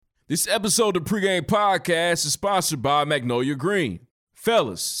This episode of PreGame Podcast is sponsored by Magnolia Green.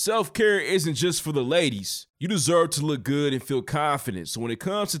 Fellas, self-care isn't just for the ladies. You deserve to look good and feel confident. So when it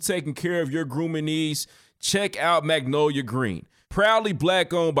comes to taking care of your grooming needs, check out Magnolia Green. Proudly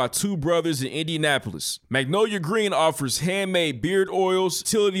black-owned by two brothers in Indianapolis, Magnolia Green offers handmade beard oils,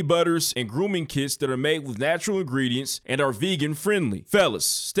 utility butters, and grooming kits that are made with natural ingredients and are vegan-friendly. Fellas,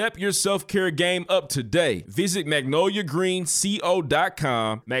 step your self-care game up today. Visit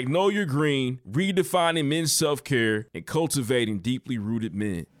MagnoliaGreenCO.com. Magnolia Green, redefining men's self-care and cultivating deeply rooted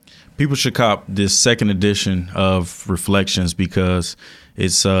men. People should cop this second edition of Reflections because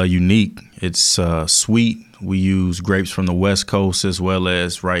it's unique. It's sweet. We use grapes from the West Coast as well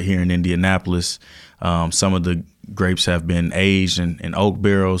as right here in Indianapolis. Some of the grapes have been aged in oak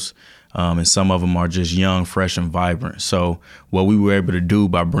barrels, and some of them are just young, fresh, and vibrant. So what we were able to do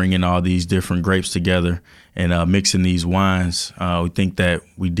by bringing all these different grapes together and mixing these wines, we think that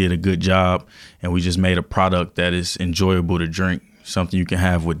we did a good job, and we just made a product that is enjoyable to drink. Something you can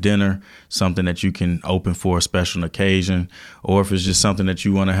have with dinner, something that you can open for a special occasion, or if it's just something that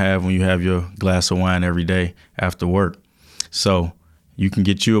you want to have when you have your glass of wine every day after work. So you can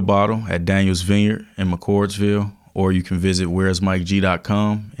get you a bottle at Daniel's Vineyard in McCordsville, or you can visit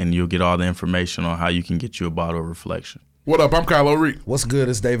where'smikeg.com and you'll get all the information on how you can get you a bottle of Reflection. What up? I'm Kylo Reed. What's good?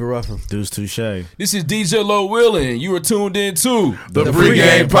 It's David Ruffin. Deuce Touche. This is DJ Low Willin. You are tuned in to The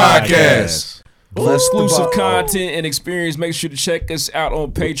PreGame Podcast. For exclusive content and experience, make sure to check us out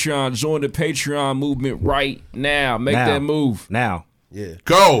on Patreon. Join the Patreon movement right now. Make that move. Now. Yeah.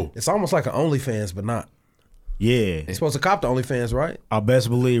 Go. It's almost like an OnlyFans, but not. Yeah. You're supposed to cop the OnlyFans, right? I best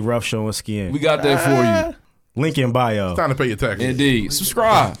believe rough showing skin. We got that for you. Link in bio. It's time to pay your taxes. Indeed.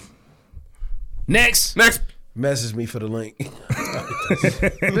 Subscribe. Next. Message me for the link.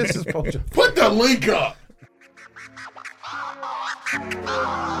 This is Poacher. Put the link up.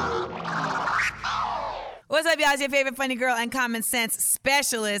 What's up, y'all? It's your favorite funny girl and common sense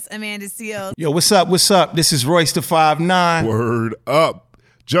specialist, Amanda Seals. Yo, what's up? What's up? This is Royce the 5'9". Word up.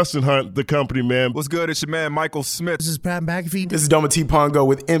 Justin Hunt, the company man. What's good? It's your man, Michael Smith. This is Pat McAfee. This is Doma T. Pongo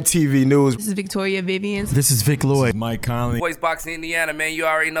with MTV News. This is Victoria Vivian. This is Vic Lloyd. Mike Conley. Voice Box Indiana, man. You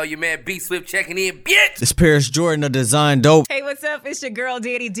already know your man B Swift checking in, bitch. It's Paris Jordan of Design Dope. Hey, what's up? It's your girl,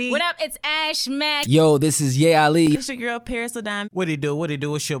 Daddy D. What up? It's Ash Mack. Yo, this is Ye Ali. It's your girl, Paris Ladon. What it do?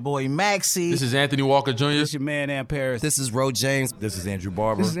 It's your boy, Maxie. This is Anthony Walker Jr. This is your man, Ann Paris. This is Ro James. This is Andrew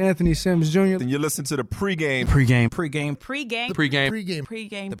Barber. This is Anthony Sims Jr. And you listen to the PreGame. PreGame. PreGame. PreGame.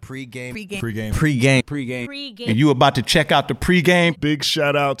 PreGame. The PreGame. PreGame. And you about to check out the PreGame. Big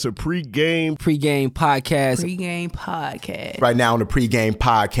shout out to PreGame. PreGame Podcast. PreGame Podcast. Right now on the PreGame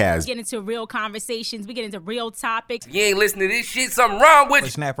Podcast. We get into real conversations. We get into real topics. You ain't listening to this shit, something wrong with you.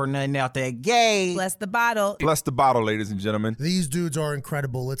 Snapper nothing out there gay. Bless the bottle. Bless the bottle, ladies and gentlemen. These dudes are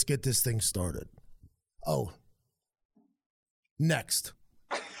incredible. Let's get this thing started. Oh. Next.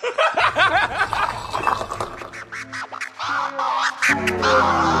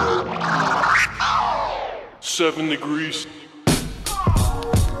 7 degrees.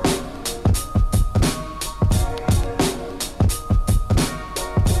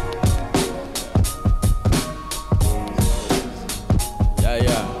 Alright.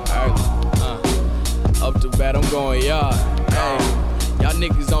 Up to bat, I'm going yard. Hey, y'all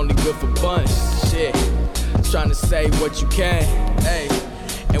niggas only good for bunch. Shit. Trying to say what you can. Hey,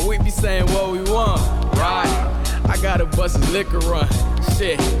 and we be saying what we want. Right. I gotta bust his liquor run.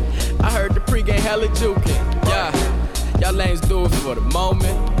 Shit. I heard the PreGame hella jukin'. Yeah. Y'all lanes do it for the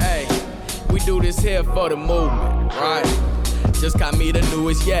moment. Hey, we do this here for the movement. Right. Just got me the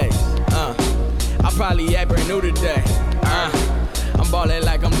newest yes. I probably act brand new today. I'm ballin'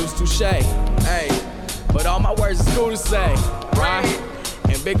 like I'm Deuce Touche. Hey, but all my words is cool to say. Right.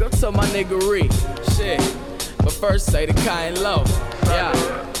 And big up to my niggery. Shit. But first say the kind low. Yeah.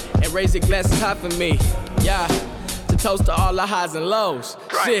 And raise your glasses high for me. Yeah. To toast to all the highs and lows.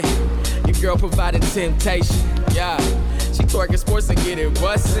 Shit. Your girl provided temptation. Yeah. She twerking sports and get it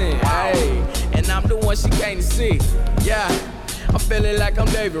bustin'. Hey. And I'm the one she came to see. Yeah. I'm feeling like I'm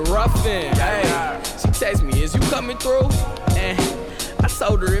David Ruffin. Hey. She text me, is you coming through? And I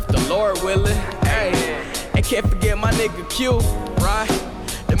told her if the Lord willing. Hey. And can't forget my nigga Q. Right?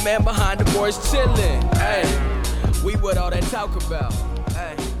 The man behind the boys chillin'. Hey. We what all that talk about.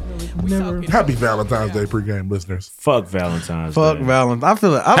 Hey. Happy Valentine's Day, PreGame listeners. Fuck Valentine's Fuck Day. Valentine's. I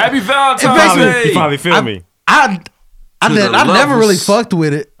feel it. Happy Valentine's Day. You probably feel me. I never really fucked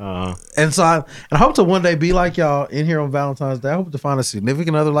with it. And so I hope to one day be like y'all in here on Valentine's Day. I hope to find a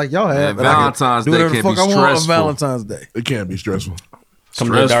significant other like y'all have. Man, Valentine's Day do whatever can the fuck be I want on stressful. Valentine's Day. It can't be stressful. Come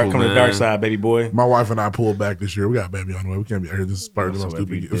to the dark side, baby boy. My wife and I pulled back this year. We got a baby on the way. We can't be out here. This is part of the most We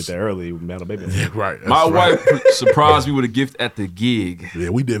stupid did gifts. that early. We had a baby. Yeah, right. My wife surprised me with a gift at the gig. Yeah,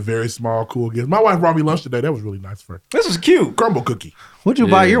 we did very small, cool gifts. My wife brought me lunch today. That was really nice for her. This is cute. Crumble cookie. What'd you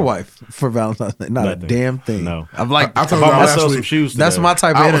buy your wife for Valentine's Day? Not Nothing. a damn thing. No. I'm like, I told you last myself some week. shoes. that's today. my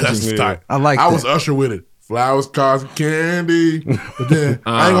type of energy. That's tight. I like I that. was Usher with it. Flowers, cards, candy. But then,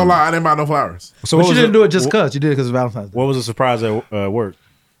 I ain't gonna lie, I didn't buy no flowers. So But you didn't do it just because. You did it because of Valentine's Day. What was the surprise at work?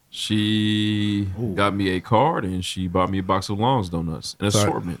 She got me a card and she bought me a box of Long's donuts, an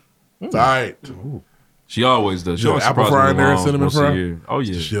assortment. Tight. She always does. She always apple surprises fry me in there and with cinnamon once a fry? year. Oh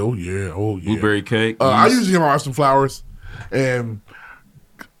yeah, Oh yeah. blueberry cake. I yeast. usually get my wife some flowers, and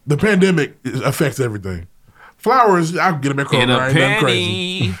the pandemic affects everything. Flowers, I can get them at Kroger. In a I ain't nothing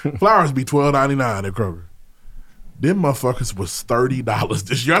penny. crazy. Flowers be $12.99 at Kroger. Them motherfuckers was $30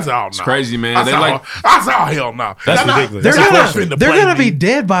 this year. I said, oh no, It's crazy, man. I They said, like- I said, oh hell no. That's ridiculous. They're gonna be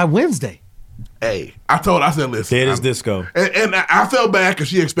dead by Wednesday. Hey, I said, listen. Dead as disco. And I felt bad because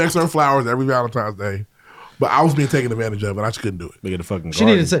she expects her flowers every Valentine's Day. But I was being taken advantage of, and I just couldn't do it. Look at the fucking She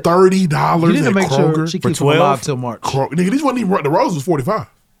needed to say $30 You need to at make Kroger. sure she for keeps them 12? alive till March. Nigga, these wasn't even, the rose was $45.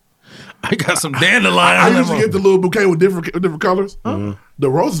 I got some dandelion. I usually get the little bouquet with different colors. The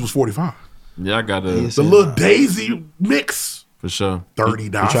roses was $45. Yeah, I got The little daisy mix, for sure. $30. You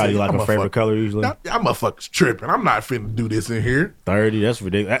try to do like a favorite color usually? I'm motherfuckers tripping. I'm not finna do this in here. 30, that's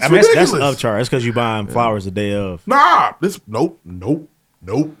ridiculous. It's I mean, that's ridiculous. upcharge. That's because you buying flowers the day of. Nah, nope.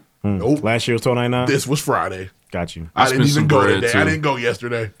 Last year was $12.99? This was Friday. Got you. I didn't spent even some go bread, today. too. I didn't go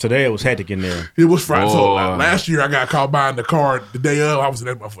yesterday. Today it was hectic in there. It was Friday. So Boy. last year I got caught buying the card the day of. I was in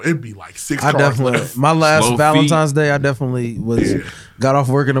that motherfucker. It'd be like 6 I cards definitely left. my last Slow Valentine's Day. I definitely got off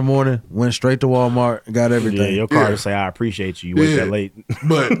work in the morning, went straight to Walmart, got Yeah, everything. your card will say, I appreciate you. You wake that late.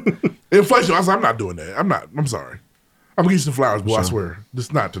 But inflation, I said, I'm not doing that. I'm sorry. I'm gonna get you some flowers, boy. I swear.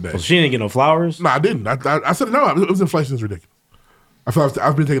 Just not today. So she didn't get no flowers? No, I didn't. I said no. It was inflation. It's ridiculous.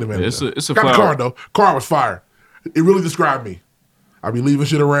 I've been taking advantage. Yeah, of it's a got the flower. card though. Card was fire. It really described me. I be leaving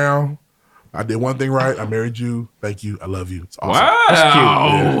shit around. I did one thing right. I married you. Thank you. I love you. It's awesome. Wow. That's cute.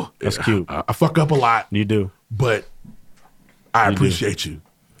 Yeah. That's cute. I fuck up a lot, You do. but I appreciate you.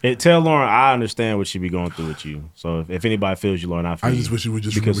 Tell Lauren I understand what she be going through with you. So if anybody feels you, Lauren, I feel I you. just wish you would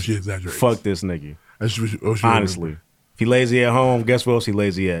just Because remember she exaggerates. Fuck this nigga. I just wish you Honestly. If he lazy at home, guess what else he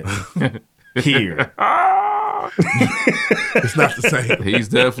lazy at? Here. It's not the same. He's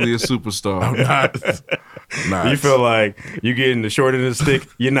definitely a superstar. I'm not. You feel like you getting the short end of the stick?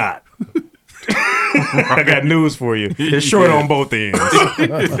 You're not. I got news for you. It's short on both ends.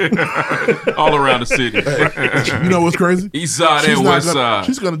 All around the city. You know what's crazy? East side She's and not west gonna- side.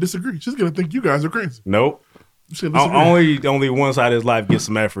 She's gonna disagree. She's gonna think you guys are crazy. Nope. She's gonna disagree. Only one side of his life gets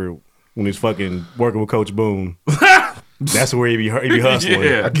some effort when he's fucking working with Coach Boone. That's where he be hustling.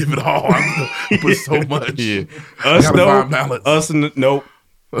 Yeah. I give it all. I put so much. Yeah. I Us gotta though. find balance. Us and nope.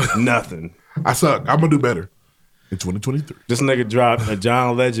 Nothing. I suck. I'm gonna do better in 2023. This nigga dropped a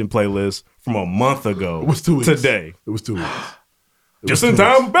John Legend playlist from a month ago. It was 2 weeks. Today. It was 2 weeks. Just in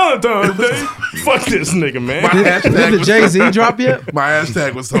time for Valentine's Day. Fuck this nigga, man. Did the Jay-Z drop yet? My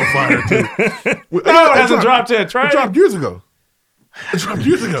hashtag was so fire too. No, it hasn't dropped yet. Try It it. dropped years ago. It dropped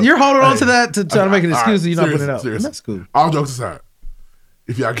years ago. You're holding on to that to try to make an All excuse right, and you're not putting it seriously, out. seriously. That's cool. All jokes aside,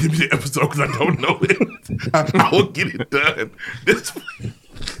 if y'all give me the episode because I don't know it, I will get it done. This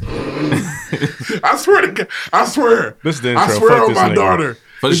I swear to God, I swear. This is the I intro. swear Fuck on this my nigga. daughter.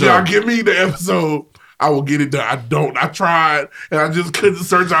 For if sure. y'all give me the episode, I will get it done. I don't. I tried and I just couldn't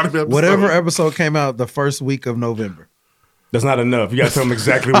search out of the episode. Whatever episode came out the first week of November. That's not enough. You gotta tell him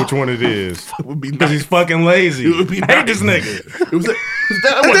exactly which one it is. It would be Because nice. he's fucking lazy. It would be I nice. hate this nigga. It was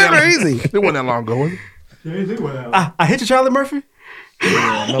that wasn't never easy. It wasn't that long ago, was it? I hit you, Charlie Murphy.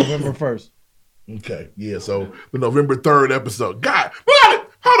 November 1st. Okay, yeah. So the November 3rd episode. God,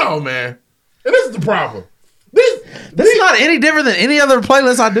 hold on, man. And this is the problem. This is not any different than any other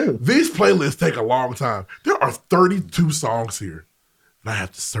playlist I do. These playlists take a long time. There are 32 songs here that I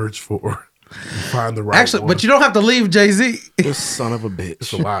have to search for and find the right Actually, one. but you don't have to leave Jay-Z. This son of a bitch.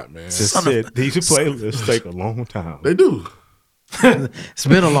 It's a lot, man. Just said, these playlists take a long time. They do. It's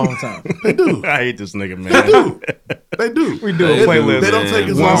been a long time. They do. I hate this nigga, man. They do. They do. We do a playlist They don't take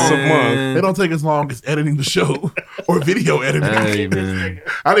as once long. a month. They don't take as long as editing the show or video editing. Hey, man.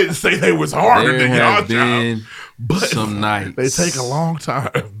 I didn't say they was harder There than y'all have been job, but some nights. they take a long time.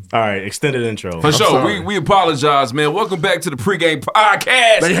 All right, extended intro. For sure. sorry. We apologize, man. Welcome back to the pregame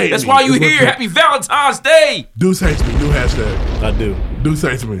podcast. They hate That's me. why you It's here. okay. Happy Valentine's Day. Deuce hates me. New hashtag. I do. Deuce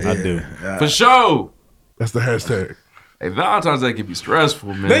hates me. I do. For sure. That's the hashtag. Hey, Valentine's Day can be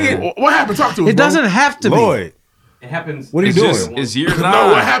stressful, man. Nigga, What happened? Talk to us. It bro. doesn't have to be. Lloyd, It happens. What are you doing? It's year 9. No,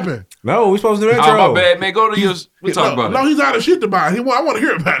 what happened? No, we supposed to do intro. Oh, my bad, man. Go to yours. We'll talk about it. No, he's out of shit to buy. I want to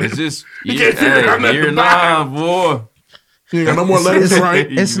hear about it. It's just He can't figure out nothing year to buy. 9, boy. He ain't got no more letters to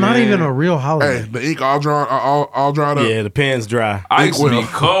write. It's not even a real holiday. Hey, the ink all dried up. Yeah, the pen's dry. I used to be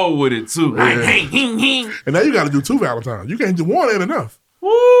cold with it, too. Yeah. And now you got to do 2 Valentines. You can't do one ain't enough. Woo!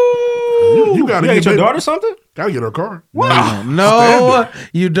 You got to get your daughter something? Got to get her a card. No,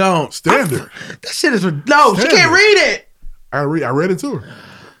 you don't. Standard. That shit is no. She can't read it. I read it to her.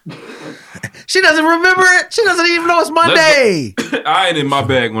 She doesn't remember it. She doesn't even know it's Monday. I ain't in my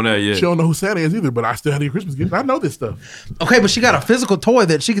bag on that yet. She don't know who Santa is either, but I still had your Christmas gift. I know this stuff. Okay, but she got a physical toy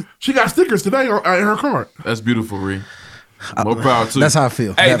that she got stickers today in her card. That's beautiful, Ree. More power to you. That's how I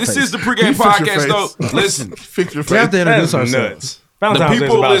feel. Hey, That this face. is the pregame Fix your podcast, face. though. Listen, Fix your face. We have to introduce That's ourselves. nuts. Valentine's Day is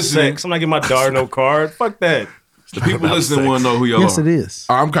people about listening- sex. I'm not giving my daughter no card. Fuck that. the people listening want to know who y'all Yes, are. it is.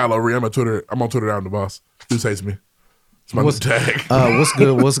 I'm Kylo Ree. I'm on Twitter. I'm on Twitter. I'm the boss. Who hates me? It's my tag. What's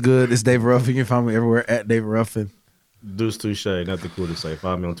good? What's good? It's Dave Ruffin. You can find me everywhere at Dave Ruffin. Deuce Touche. Nothing cool to say.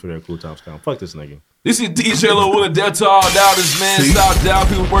 Follow me on Twitter at CoolTopsCom. Fuck this nigga. This is DJ Low Will and Death to all doubters, man. Stop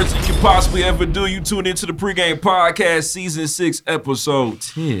doubting people worse than you can possibly ever do. You tune into the pregame podcast, season 6, episode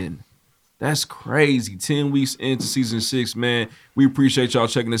 10. That's crazy. 10 weeks into season 6, man. We appreciate y'all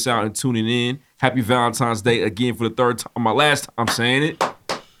checking us out and tuning in. Happy Valentine's Day again for the 3rd time. My last time saying it.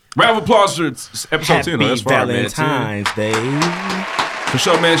 Round of applause for episode 10. That's fire, man. 10. Valentine's Day. For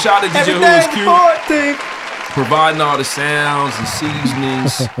sure, man. Shout out to DJ Who is Cute. Providing all the sounds and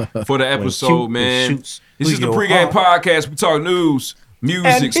seasonings for the episode, man. This is the pregame podcast. We talk news,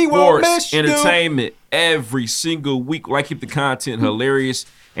 music, sports, entertainment every single week. Like, keep the content hilarious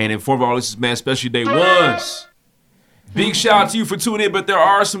and inform all this, man, especially day ones. Big shout out to you for tuning in, but there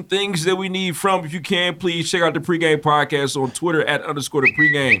are some things that we need from. If you can, please check out the pregame podcast on Twitter at _ the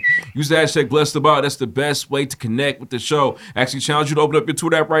pregame. Use the hashtag #BlessTheBottle. That's the best way to connect with the show. Actually, challenge you to open up your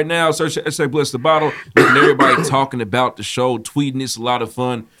Twitter app right now. Search hashtag #BlessTheBottle. Look at everybody talking about the show, tweeting. It's a lot of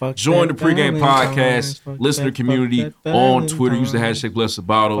fun. Join the pregame podcast listener community on Twitter. Use the hashtag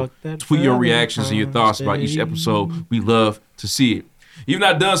 #BlessTheBottle. Tweet your reactions and your thoughts about each episode. We love to see it. If you've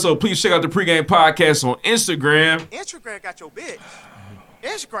not done so, please check out the pregame podcast on Instagram. Instagram got your bitch.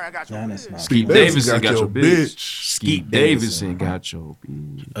 Instagram got your bitch. Skeet Davidson got your bitch. Skeet Davidson got your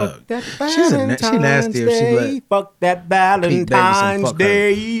bitch. She nasty if she let Fuck that Pete Davidson Valentine's fuck her.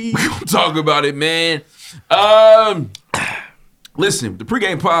 Day. We gonna talk about it, man. Listen, the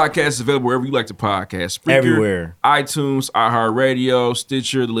pregame podcast is available wherever you like to podcast. Spreaker, Everywhere. iTunes, iHeartRadio,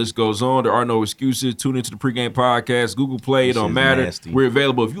 Stitcher, the list goes on. There are no excuses. Tune into the pregame podcast. Google Play, it don't matter. Nasty. We're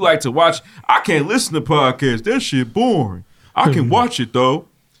available. If you like to watch, I can't listen to podcasts. That shit boring. I can watch it, though.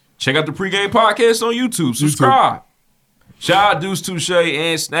 Check out the pregame podcast on YouTube. Subscribe. Shout out Deuce Touche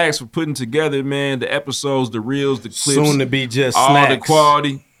and Snacks for putting together, man, the episodes, the reels, the clips. Soon to be just all snacks. the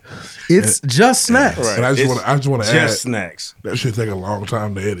quality. It's just snacks. Right. And I just want to add. Just snacks. That shit take a long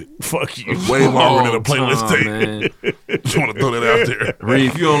time to edit. Fuck you. Way longer than a Long playlist time, take. Just want to throw that out there. Reed,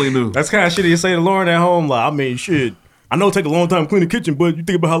 if you only knew. That's kind of shit you say to Lauren at home. Like, I mean, shit. I know it take a long time to clean the kitchen, but you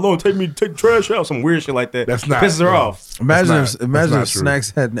think about how long it take me to take the trash out. Some weird shit like that. That's not. Pisses her off. Imagine That's if not true.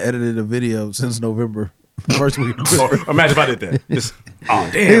 Snacks hadn't edited a video since November. First week. Imagine if I did that. Just, oh,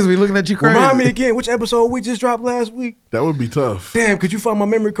 Niggas damn. be looking at you crazy. Remind me again, which episode we just dropped last week? That would be tough. Damn, could you find my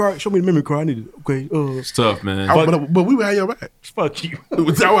memory card? Show me the memory card. I need it. Okay. It's tough, man. But we would have your back. Fuck you.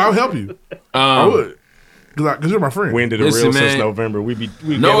 I'll help you. I would. Because you're my friend. We ended the Listen, real man. since November. We No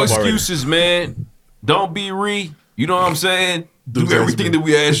gave up already. excuses, man. Don't be Ree. You know what I'm saying? Do Deuce everything hates me. that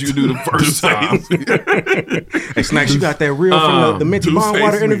we asked you to do the first time. Hey, Snacks, you got that reel from the Minty Deuce Bondwater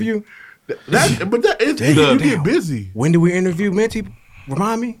hates me. interview? You get busy. When did we interview Minty?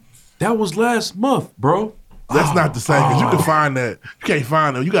 Remind me. That was last month, bro. That's not the same because you can find that. You can't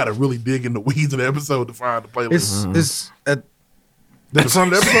find them. You got to really dig in the weeds of the episode to find the playlist. It's That's on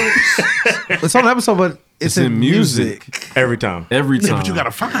the episode. it's on the episode, but it's in music. Every time. Every Yeah, time. but you got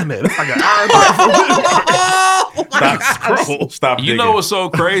to find that. That's like an iron. Stop scroll. Stop You digging. know what's so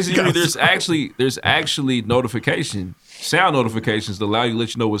crazy? There's actually sound notifications that allow you to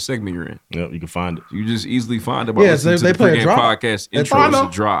let you know what segment you're in. Yep, you can find it. You just easily find it by Yeah, listening they to the play a pregame drop. podcast I intro know. as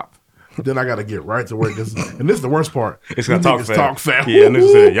a drop. Then I got to get right to work. And this is the worst part. It's gonna You niggas talk fast. fast. Yeah, and this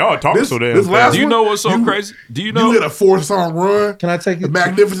is it. Y'all talk This- so damn this fast. last Do you one, know what's so you- crazy? Do you know? You hit a 4-song run. Can I take The it?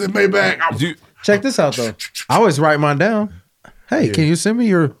 Magnificent Maybach. Check this out though. I always write mine down. Hey, can you send me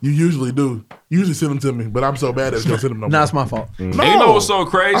your? You usually do. You usually send them to me, but I'm so bad that you don't send them no more. No, it's my fault. No. And you know what's so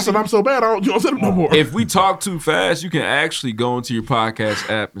crazy? I said I'm so bad. You don't send them no more. If we talk too fast, you can actually go into your podcast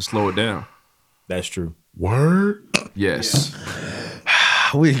app and slow it down. That's true. Word. Yes.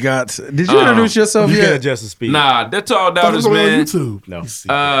 We got. Did you introduce yourself You yet? can't adjust the speed. Nah, that's all doubters, on man. YouTube. No.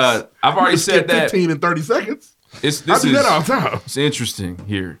 I've already said that. 15 and 30 seconds. I do that all the time. It's interesting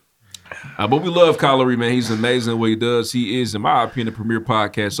here. But we love Kyler, man. He's amazing at what he does. He is, in my opinion, the premier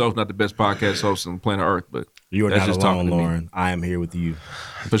podcast host, not the best podcast host on planet Earth, but You are that's not just alone, talking to me. Lauren. I am here with you.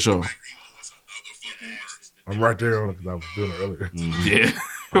 For sure. I'm right there on it because I was doing it earlier. Yeah.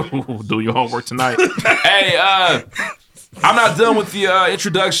 Do your homework tonight. Hey, I'm not done with the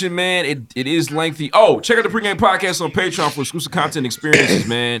introduction, man. It is lengthy. Oh, check out the Pregame Podcast on Patreon for exclusive content experiences,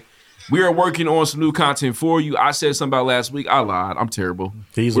 man. We are working on some new content for you. I said something about last week. I lied. I'm terrible.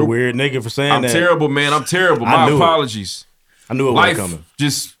 He's a weird nigga for saying I'm that. terrible, man. I'm terrible. I My knew it. apologies. I knew it Life was coming.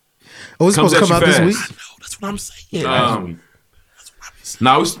 just Oh, it's supposed to come out this week. That's what I'm saying.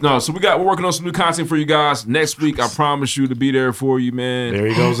 No, so we're working on some new content for you guys. Next week, I promise you to be there for you, man. There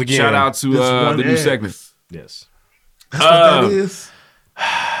he goes again. Shout out to the new segment. Yes. That's what that is.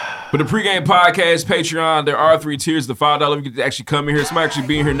 But the Pregame Podcast, Patreon, there are 3 tiers. The $5, you get to actually come in here. Somebody actually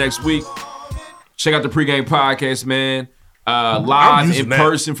being here next week. Check out the Pregame Podcast, man. Live in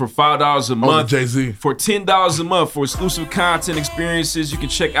person for $5 a month. Jay-Z. For $10 a month for exclusive content experiences. You can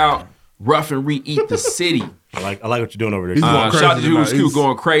check out Rough and Re-Eat the City. I like what you're doing over there. He's going Shout out to crazy Who's tonight. Q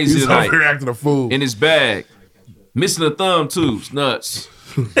going crazy He's tonight. over here acting a fool. In his bag. Missing a thumb, too. It's nuts.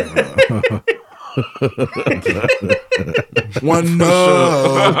 One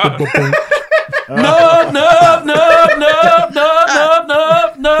nub.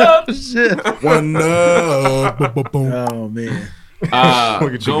 Nub. Shit. One nub. Oh man. Look at you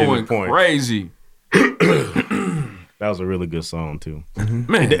getting Going the point. crazy. That was a really good song too.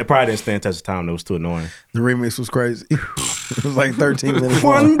 Man. It probably didn't stand test of time. It was too annoying. The remix was crazy. It was like 13 minutes.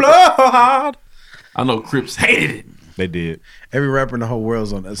 One blood. I know Crips hated it. They did. Every rapper in the whole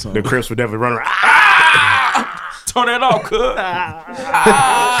world's on that song. The Crips were definitely running around. Turn that off, cuz.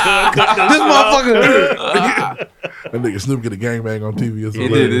 This motherfucker. That nigga Snoop get a gangbang on TV. It's It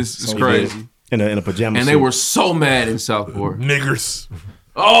did. hilarious. It's crazy. In a pajama And suit. they were so mad in Southport. Niggers.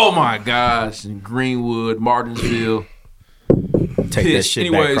 Oh my gosh. In Greenwood, Martinsville. Take that pissed. shit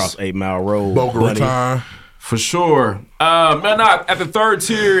Anyways, back across 8 Mile Road. Boca buddy. Raton. For sure. At the third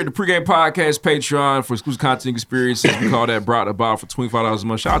tier, the Pregame Podcast Patreon for exclusive content experiences. We call that Brought About for $25 a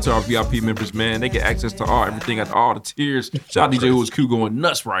month. Shout out to our VIP members, man. They get access to everything at all the tiers. Shout out to DJ Who's Q going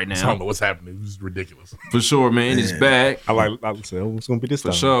nuts right I don't now. know what's happening. It's ridiculous. For sure, man. It's back. I said, what's gonna be this For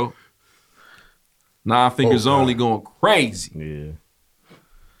time? sure. 9 fingers Oh, God. only going crazy.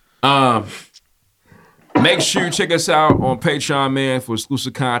 Yeah. Make sure you check us out on Patreon, man, for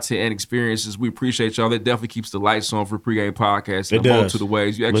exclusive content and experiences. We appreciate y'all. That definitely keeps the lights on for Pregame Podcast. It In a does. multitude of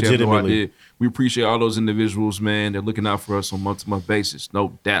ways. You actually have no Legitimately. idea. We appreciate all those individuals, man. They're looking out for us on month-to-month basis,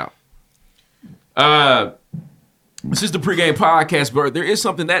 no doubt. This is the Pregame Podcast, but there is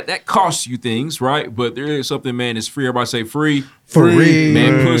something that costs you things, right? But there is something, man, it's free. Everybody say free. Free.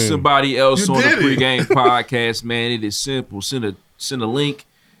 Man, put somebody else You on the did it. Pregame Podcast, man. It is simple. Send a link.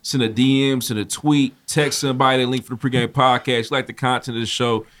 Send a DM, send a tweet, text somebody, the link for the Pregame Podcast. You like the content of the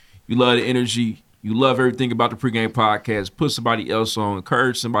show. You love the energy. You love everything about the Pregame Podcast. Put somebody else on.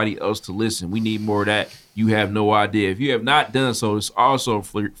 Encourage somebody else to listen. We need more of that. You have no idea. If you have not done so, it's also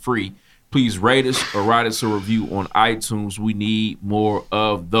free. Please rate us or write us a review on iTunes. We need more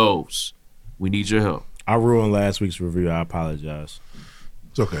of those. We need your help. I ruined last week's review. I apologize.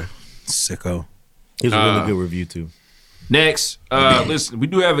 It's okay. Sicko. It was a really good review too. Next, listen, we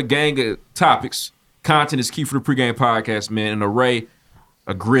do have a gang of topics. Content is key for the Pregame Podcast, man. An array,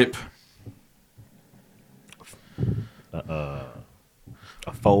 a grip. A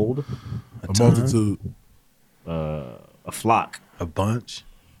fold. A multitude. A flock. A bunch.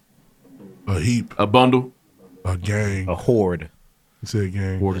 A heap. A bundle. A gang. A horde. You said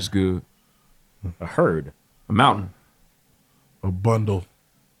gang. Horde is good. A herd. A mountain. A bundle.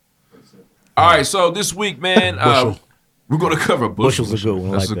 All right, so this week, man, Bushel. we're going to cover Bushel's a good one.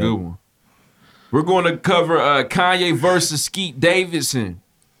 I That's like a that. good one. We're going to cover Kanye versus Skeet Davidson.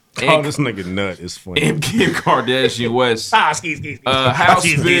 Oh, this nigga nut is funny. And Kim Kardashian West. House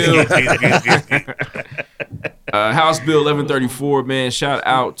Bill 1134, man. Shout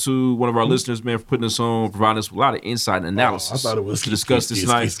out to one of our listeners, man, for putting us on, providing us with a lot of insight and analysis I thought it was to discuss this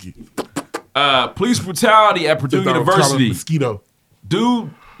night. ski. Police brutality at Purdue Thought I was calling University. Mosquito.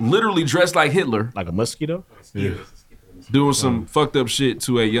 Dude literally dressed like Hitler, Like a mosquito? Yeah. doing some fucked up shit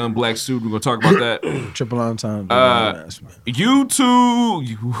to a young black student. We're going to talk about that. Triple on time. Not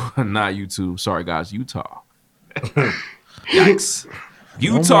YouTube. Sorry, guys. Utah. Yikes.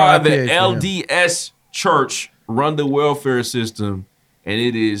 Utah, more the IPA for him. LDS church run the welfare system, and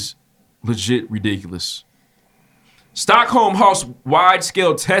it is legit ridiculous. Stockholm halts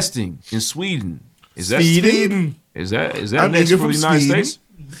wide-scale testing in Sweden. Is that Sweden? Is that I next nigga for the from United Sweden.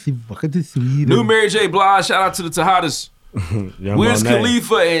 States? New Mary J. Blige. Shout out to the Tejadas. Wiz Monet.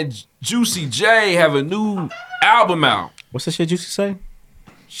 Khalifa and Juicy J have a new album out. What's the shit Juicy say?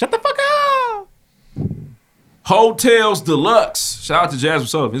 Shut the fuck up. Hotels Deluxe. Shout out to Jasmine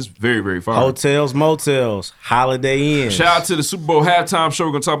Sullivan. It's very, very fire. Hotels, motels, Holiday Inn. Shout out to the Super Bowl halftime show.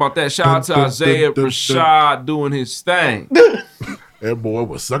 We're going to talk about that. Shout out to Isaiah Rashad doing his thing. That boy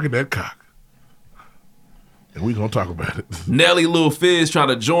was sucking that cock. And we gonna talk about it. Nelly Lil Fizz trying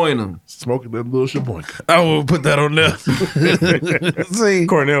to join him. Smoking that little shaboinka. I will put that on there. See,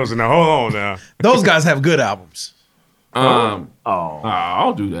 Cornell's in there. Hold on now. those guys have good albums.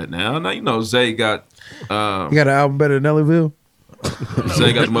 I'll do that now. Now you know Zay got You got an album better than Nellyville?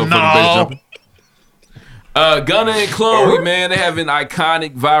 Zay got the motherfucking bass jumping. Gunna and Chloe, man, they have an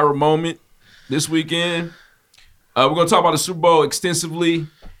iconic viral moment this weekend. We're gonna talk about the Super Bowl extensively.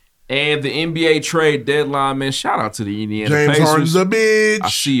 And the NBA trade deadline, man. Shout out to the Indiana James Pacers. Harden's a bitch. I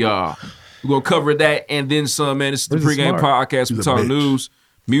see y'all. We're going to cover that and then some, man. This is the This is pregame smart. podcast. We He's a talk bitch. news,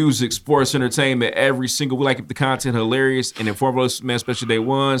 music, sports, entertainment every single week. I keep the content hilarious and informative, man, especially day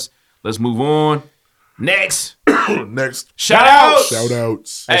ones. Let's move on. Next. Next. Shout outs. Shout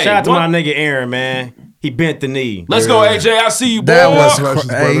outs. Hey, Hey, shout out to what- my nigga Aaron, man. He bent the knee. Let's go, AJ. I see you, boy. That was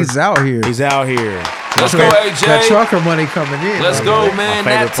Congratulations, hey, he's out here. He's out here. Let's go, That AJ. trucker money coming in. Let's go, man.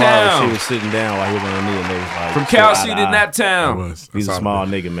 My favorite Nat part was she Town. was sitting down while he was on the knee and they was like, From chill, Cal eye City to to eye. Nat Town. Was. He's a small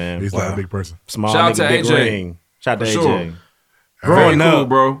nigga, man. He's not a big person. Small Shout out nigga, to big AJ. ring. Shout out to For AJ. sure. Growing Very cool, up,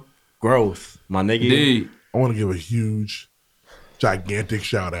 bro. growth, my nigga. Indeed. I want to give a huge, gigantic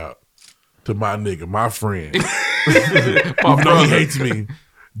shout out to my nigga, my friend. Even though he brother. hates me,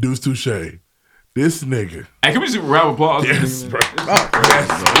 Deuce Touche. This nigga. Hey, can we just round of applause? Yes, bro.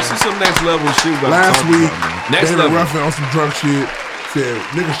 This is some next level shit. we about to Last talk week, about, man. Next David level. Ruffin on some drunk shit said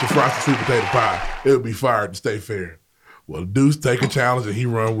niggas should fry some sweet potato pie. It would be fired to stay fair. Well, Deuce take a challenge and he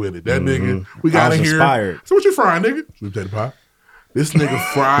run with it. That nigga, we got I was in here. inspired. So what you frying, nigga? Sweet potato pie. This nigga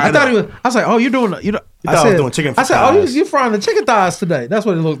I fried. thought up. he was. I was like, "Oh, you're doing. You know." thought I was doing chicken I said, "Oh, thighs. you frying the chicken thighs today?" That's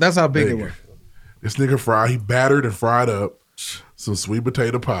what it looked. That's how big it was. This nigga fried. He battered and fried up some sweet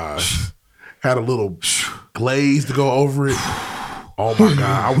potato pies. Had a little glaze to go over it. Oh my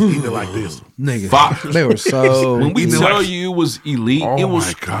god, I was eating it like this. Nigga, Fuck. they were so. When we Eating it tell like- you it was elite, Oh it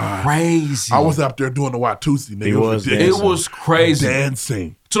was my God. crazy. I was up there doing the Watusi, nigga. He was ridiculous. It was crazy.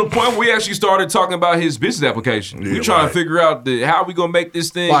 dancing. To the point where we actually started talking about his business application. Yeah, we trying right. to figure out how we gonna make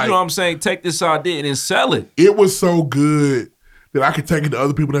this thing, Like- you know what I'm saying, take this idea and then sell it. It was so good that I could take it to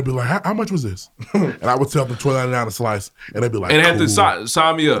other people and they'd be like, how much was this? And I would tell them $12.99 a slice, and they'd be like, And cool, have to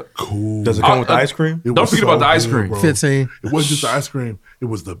sign me up. cool. Does it come with the ice cream? It Don't was forget about the ice good, cream. bro. 15. It wasn't just the ice cream. It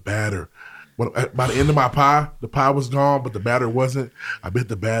was the batter. By the end of my pie, the pie was gone, but the batter wasn't. I bit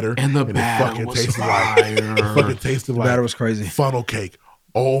the batter, And the it batter fucking was tasted fire. like it fucking tasted like batter was crazy. funnel cake.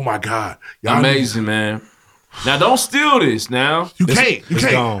 Oh my god, Y'all Amazing, man. Now don't steal this now. You can't. You It's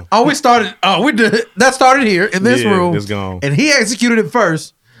can't. gone. Oh, we started. Oh, we did. That started here in this Yeah, room. it's gone. And he executed it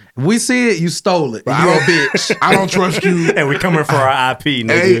first. We see it. You stole it. But You I a don't- bitch. I don't trust you. And we coming for our IP, Hey,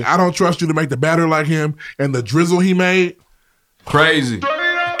 nigga. I don't trust you to make the batter like him and the drizzle he made. Crazy.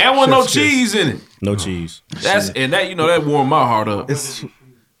 And with no Chef's kiss. cheese in it. No cheese. That warmed my heart up. It's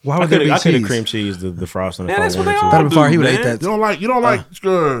why I would there could be have cheese? cream cheese the frosting. Man, if I that's what they wanted all to. That'd be fire. He do, would man. eat that. You don't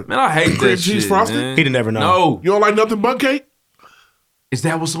like Man, I hate cream that cheese shit, frosting? man. He'd never know. No. You don't like nothing but cake? Is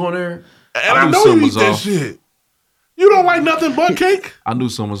that what's on there? And I knew know something you eat was that off. shit. You don't like nothing but cake? I knew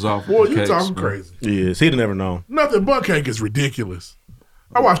something was off. Boy, with the you cakes, talking man. crazy. Yes, he'd never known. Nothing but cake is ridiculous.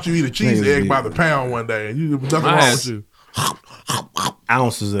 I watched you eat a cheese Niggas egg be- by the pound one day, and you nothing My wrong ass- with you.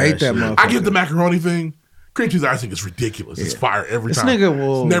 Ounces of Ate that that shit. motherfucker. I get the macaroni thing. Cream cheese icing is ridiculous. It's fire every This time. nigga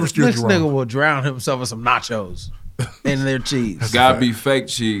will. It's never steers This you wrong. nigga will drown himself in some nachos and their cheese. Gotta be fake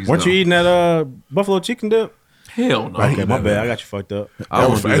cheese. Weren't you eating that buffalo chicken dip? Hell no. Okay, my bad. I got you fucked up. I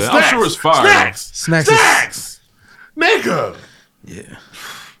won't do that. I'm Snacks. sure it's fire. Snacks. Snacks. Snacks. Nigga. Yeah.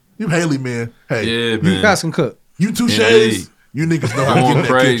 You Haley, man. Hey, Yeah, You man. guys can cook. you two Indeed. shades, you niggas know how to Going get in that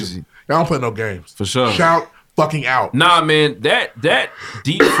crazy. kitchen. Y'all don't play no games. For sure. Shout fucking out. Nah, man, that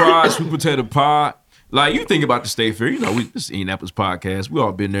deep fried sweet potato pie, like you think about the State Fair, you know, this is Indianapolis podcast, we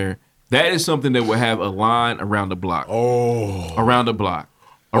all been there. That is something that will have a line around the block. Oh. Around the block.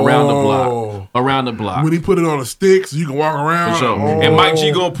 Around the Oh. block. Around the block. When he put it on a stick so you can walk around. For sure. Oh. And Mike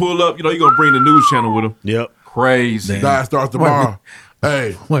G gonna pull up, you know, you gonna bring the news channel with him. Yep. Crazy. Diet starts tomorrow.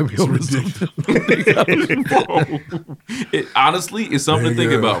 Hey, Might be it's over ridiculous. Honestly, it's something to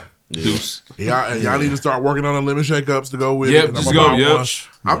think Nigga. about. Deuce. Y'all need to start working on the lemon shake-ups to go with Yep, it. just go. Yep.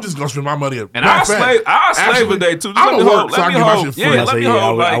 I'm just gonna spend my money. And I'll slave a day too. Just I'm let me gonna work hold. so I Let can me get my hold. shit free. Yeah, let me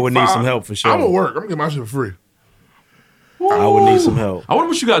hold. I would need some help for sure. I'm gonna work. I'm gonna get my shit for free. I would need some help. I wonder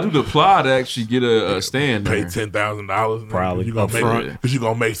what you got to do to apply to actually get a stand. Pay there. $10,000. Probably. You gonna make because you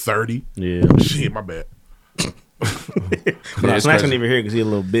gonna make 30. Yeah. Shit, my bad. But Snatch wasn't even here because he a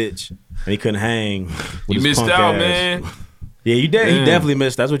little bitch and he couldn't hang. With You his missed punk out, ass. man. Yeah, you did. Man. He definitely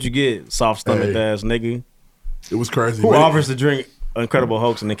missed. That's what you get. Soft stomach ass nigga. It was crazy. Who offers to drink Incredible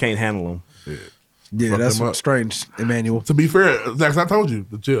Hulks and they can't handle them? Yeah, Fuck that's them up. strange, Emmanuel. To be fair, Zax, I told you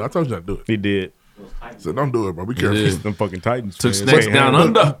to chill. I told you not to do it. He did. So don't do it, bro. Be careful. Them fucking Titans. Took man. Snakes They down handle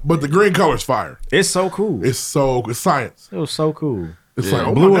them. under. But the green color's fire. It's so cool. It's science. It was so cool. It's like,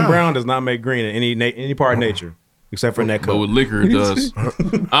 oh blue my and God. brown does not make green in any part of nature except for in that But color. with liquor, it does.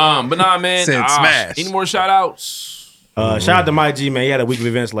 But nah, man. Said smash. Any more shout outs? Shout out to Mike G, man. He had a week of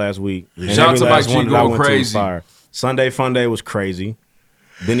events last week. And Shout out every to last Mike G one that I going went to was crazy. fire. Sunday Fun Day was crazy.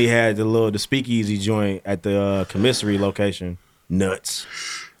 Then he had the speakeasy joint at the commissary location. Nuts.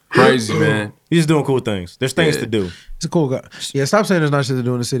 Crazy, man. He's just doing cool things. There's things to do. He's a cool guy. Yeah, stop saying there's not shit to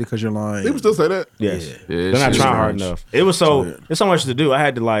do in the city because you're lying. People still say that. Yes. Yeah, They're not shit's trying hard strange. enough. It was there's so much to do. I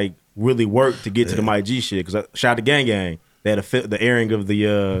had to like really work to get to the Mike G shit because shout out to Gang Gang. They had the airing of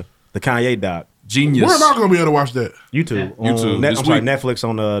the Kanye doc. Genius. Where am I gonna be able to watch that? YouTube. YouTube. On This I'm sorry, week. Netflix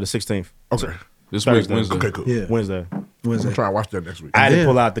on the 16th. Okay. This week, Thursday. Wednesday. Okay, cool. Yeah. Wednesday. I'm gonna try to watch that next week. I had to Yeah.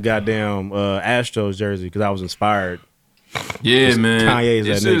 pull out the goddamn Astros jersey because I was inspired. Yeah, man. Kanye's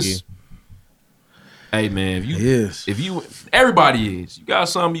that It's nigga. just- Hey, man. Yes. If you, everybody is. You got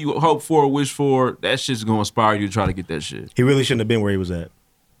something you hope for, wish for. That shit's gonna inspire you to try to get that shit He really shouldn't have been where he was at.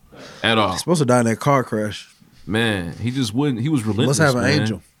 at all. He's supposed to die in that car crash. Man, he just wouldn't. He was relentless. Must have an man.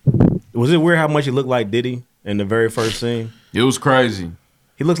 angel. Was it weird how much he looked like Diddy in the very first scene? It was crazy.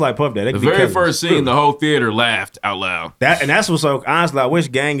 He looks like Puff Daddy. That The could be very Kevin. first scene, the whole theater laughed out loud. That's what's so honestly. I wish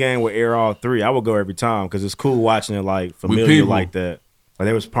Gang Gang would air all three. I would go every time because it's cool watching it like familiar people. like that. Like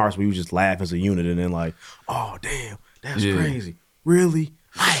there was parts where you just laugh as a unit and then like, oh damn, that's Yeah. crazy. Really?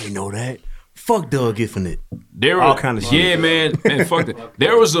 I didn't know that. Fuck Doug Giffen it. There All was, kind of shit. yeah, man. Fuck that.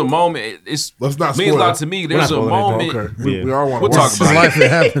 There was a moment. It's Let's not means a spoil lot it. to me. We're not There's a spoiling it, moment. Okay. Yeah. We all want to We'll talk about Life it.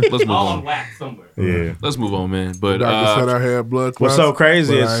 it happened. Let's move All on. on wax somewhere. Yeah. Let's move on, man. But Doctor said I had blood What's clots, so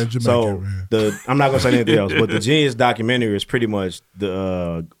crazy but I ain't is Jamaican, man. I'm not gonna say anything else, but the Genius documentary is pretty much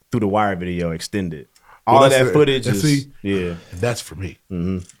the Through the Wire video extended. All Well, of that's that it. footage And is see, yeah. That's for me.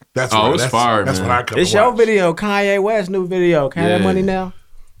 Mm-hmm. That's Oh, what, it's that's, fire, That's man. what I come It's to your watch. video, Kanye West new video. Can I have Yeah. money now?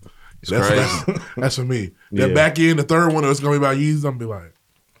 That's for me. Yeah. That back end, the third one, it's gonna be about Yeezus. I'm gonna be like,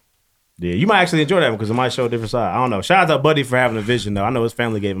 Yeah, you might actually enjoy that one because it might show a different side. I don't know. Shout out to Buddy for having a vision though. I know his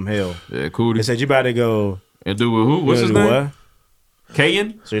family gave him hell. yeah, cool. They said you better go. And do with who? What's you his know, do name? what?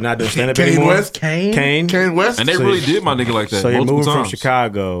 Kayan. So you're not doing stand up Kane anymore. West? Kane. Kane West. And they So really you- did my nigga like that So you're multiple moving times. from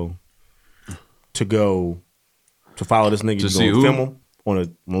Chicago to go to follow this nigga. To You see gonna who? film him on a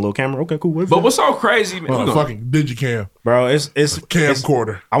little camera. Okay, cool. But what's so crazy, man? Oh, we fucking digicam. Bro, it's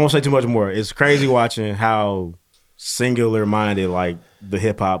camcorder. I won't say too much more. It's crazy watching how singular minded like the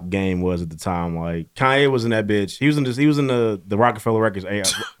hip hop game was at the time. Like Kanye was in that bitch. He was in the Rockefeller Records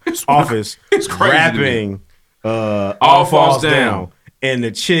office it's crazy rapping All Falls Down. And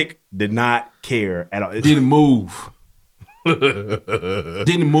the chick did not care at all. Didn't move.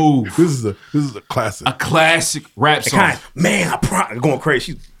 Didn't move. This is a classic. A classic rap song. Man, going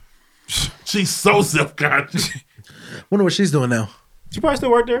crazy. She's so self-conscious. Wonder what she's doing now. She probably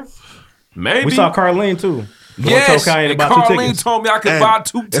still work there. Maybe. We saw Carlene too. Yes, Told Kanye to and buy 2 Carlene tickets. told me I could And buy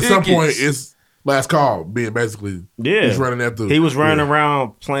 2 tickets. At some point, it's last call being basically he's running that through. He was running Yeah.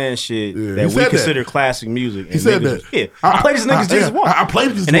 around playing shit Yeah. He that we said consider classic music. He said that. Yeah, I played these niggas just once. I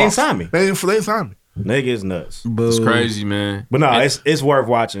played these and they ain't once. signed me. They ain't signed me. Nigga is nuts. It's crazy, man. But no, it's worth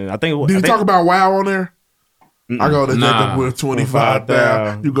watching. I think. Did you talk about WoW on there? I go to Nah. Jacob with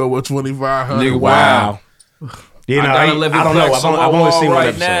 25,000. You go with 2,500. Nigga, wow. You know, I got I 11 don't know. plaques I've on my only wall seen one right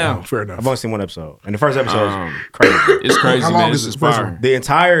episode. now. Fair enough. I've only seen one episode, and the first episode is crazy. It's crazy, How long man. is It's this first inspiring. The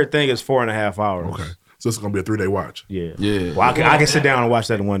entire thing is 4.5 hours. Okay. So it's going to be a 3-day watch. Yeah. Yeah. Well, I can sit down and watch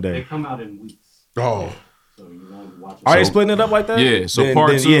that in one They day. come out in weeks. Oh. So you won't watch it. Are they splitting it up like that? Yeah, so then,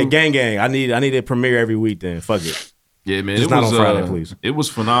 part then, 2 Yeah, gang. I need it premiere every week. Then fuck it. Yeah, man. Just it not was on Friday, please. It was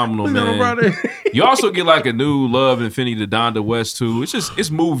phenomenal, Not on man. Friday. You also get like a new Love Infinity to Donda West too.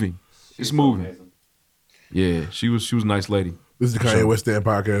 It's moving. It's moving. Yeah, she was a nice lady. This is the Kanye West Stand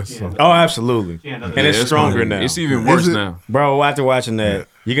podcast. So. Oh, absolutely. And it's it's stronger fine. now. It's even worse Is it? now. Bro, after watching that,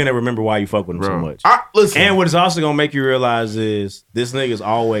 you're gonna remember why you fuck with him so Bro. much. Listen. And what it's also gonna make you realize is this nigga's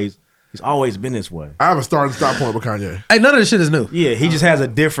always He's always been this way. I have a start and stop point with Kanye. Hey, none of this shit is new. Yeah, he just has a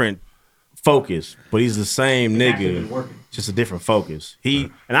different focus, but he's the same nigga, just a different focus. I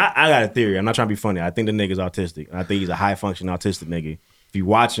got a theory. I'm not trying to be funny. I think the nigga's autistic. And I think he's a high functioning autistic nigga. If you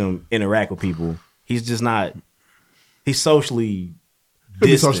watch him interact with people, he's just not. He's socially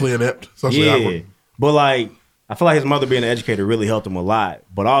distant. Socially inept. Socially awkward. But like, I feel like his mother being an educator really helped him a lot.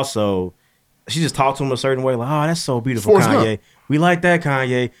 But also, she just talked to him a certain way, like, "Oh, that's so beautiful, Forrest Kanye. Gump. We like that,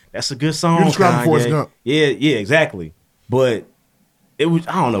 Kanye. That's a good song, You're describing Kanye." Forrest Gump. Yeah, exactly. But it was,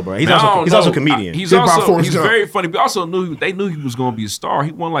 I don't know, bro. He's also a comedian. He's very funny. But also they knew he was going to be a star.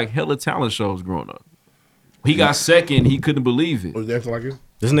 He won like hella talent shows growing up. He got second. He couldn't believe it. Was he acting like it?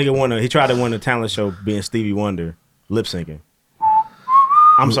 This nigga he tried to win a talent show being Stevie Wonder, lip syncing.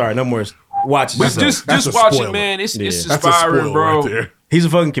 I'm sorry, no more. Watch But this. just watch it, man. It's inspiring, bro. He's a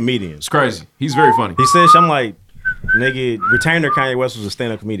fucking comedian. It's crazy. He's very funny. He says, I'm like, nigga, Retainer Kanye West was a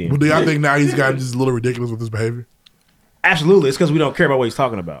stand-up comedian. Well, do y'all think now he's gotten just a little ridiculous with his behavior? Absolutely. It's because we don't care about what he's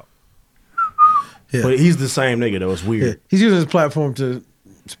talking about. Yeah. But he's the same nigga, though. It's weird. Yeah. He's using his platform to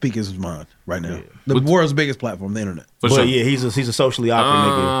speak his mind right now. The world's biggest platform, the internet. But yeah, he's a socially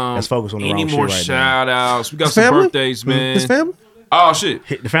awkward nigga that's focused on the wrong shit right now. Any more shout-outs? We got His some family? birthdays, man. His family? Oh, shit.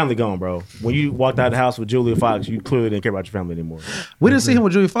 The family gone, bro. When you walked out of the house with Julia Fox, you clearly didn't care about your family anymore. We didn't see him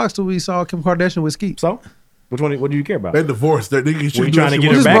with Julia Fox till we saw Kim Kardashian with Skeet. So? What do you care about? They divorced. Were you trying to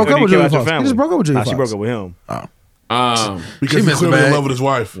get her back? Broke up with Julia Fox. He just broke up with Julia She Fox. broke up with him. Because he's clearly in love with his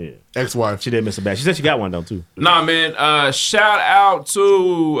wife, ex-wife. She did miss a bag. She said she got one though too. Nah, man. Shout out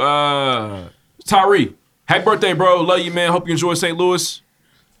to Tyree. Happy birthday, bro. Love you, man. Hope you enjoy St. Louis.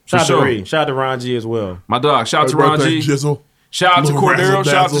 Shout out to Ree. Shout out to Ron G as well. My dog. Shout out to Ron G. Jizzle. Shout out to Little Cordero. razzle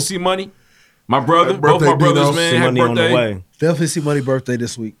Shout out to dazzle. C Money. My brother. Happy Both my birthday, brothers, Dino. man. C Happy Money on the birthday. way. Definitely see Money birthday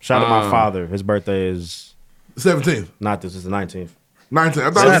this week. Shout out to my father. His birthday is 17th. not this. It's the 19th. 19th. I thought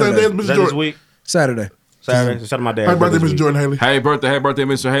it was the same day as Is Mr. that this Jordan. week? Saturday. Saturday. So shout out to my dad. Happy birthday, this Mr. week. Jordan Haley. Happy birthday,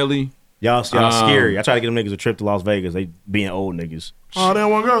 Mr. Haley. Y'all scary. I try to get them niggas a trip to Las Vegas. They being old niggas. Oh, they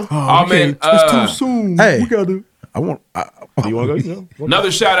don't want to go. Oh, man. It's too soon. Hey. We got to. I want. You want to go?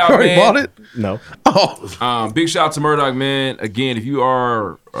 Another shout out, Already man. bought it? No. Oh. Big shout out to Murdoch, man. Again, if you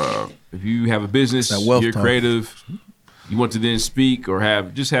are, if you have a business, That wealth you're talk. creative, you want to then speak or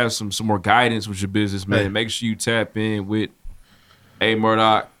have some more guidance with your business, man. Make sure you tap in with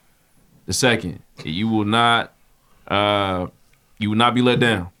Murdoch the second. You will not be let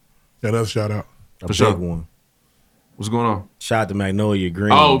down. Yeah, that's a shout out. A For sure. big one. What's going on? Shout out to Magnolia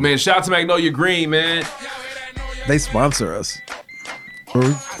Green. Oh man, shout out to Magnolia Green, man. They sponsor us. Or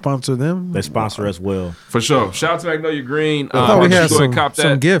we sponsor them? They sponsor us well. For sure. Shout out to Magnolia Green. I thought we make sure had you go ahead and cop some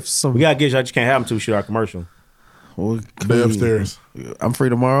that. gifts. We got gifts. I just can't have them to shoot our commercial. Well, They upstairs. I'm free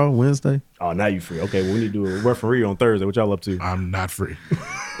tomorrow, Wednesday. Oh, now you free. Okay, well, we need to do a referee on Thursday. What y'all up to? I'm not free.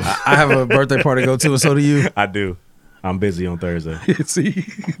 I have a birthday party to go to, and so do you. I do. I'm busy on Thursday. See?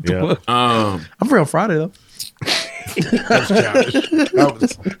 Yeah. I'm free on Friday, though. That's childish. That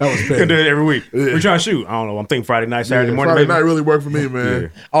was We can petty. do it every week. We're trying to shoot. I don't know. I'm thinking Friday night, Saturday Yeah, morning. Friday maybe. night really worked for me,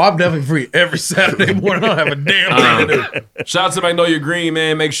 man. Oh, I'm definitely free every Saturday morning. I don't have a damn thing to do. Shout out to Magnolia Green,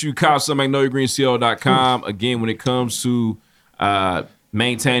 man. Make sure you cop some MagnoliaGreenCL.com. Again, when it comes to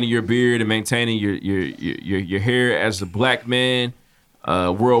maintaining your beard and maintaining your hair as a black man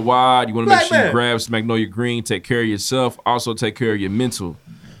worldwide, you want to make sure you grab some Magnolia Green. Take care of yourself. Also, take care of your mental.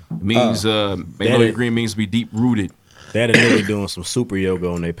 It means Magnolia Green means to be deep rooted. They had a nigga doing some super yoga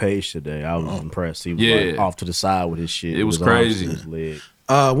on their page today. I was impressed. He was like off to the side with his shit. It was His arms crazy. to his leg.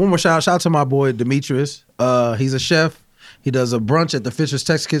 One more shout out to my boy Demetrius. He's a chef. He does a brunch at the Fisher's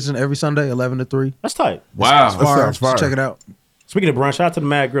Tex Kitchen every Sunday, 11 to 3. That's tight. Wow. It's fire. That sounds fire. Check it out. Speaking of brunch, shout out to the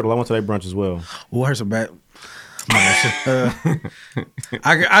Mad Griddle. I went to their brunch as well. Oh, I heard some bad.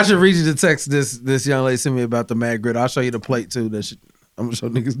 I should read you the text this young lady sent me about the Mad Grid. I'll show you the plate too. I'm gonna show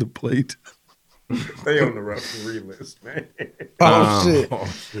niggas the plate. They on the referee list, man. Oh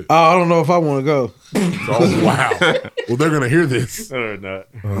shit! I don't know if I want to go. Oh wow! Well, they're gonna hear this. No, they're not.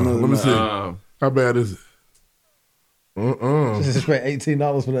 Let me see. How bad is it? Just pay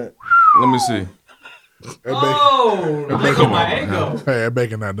 $18 for that. Let me see. That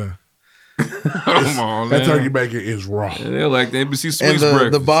bacon not done. Come on, That man. turkey bacon is raw. Yeah, they're like the NBC And Sweets the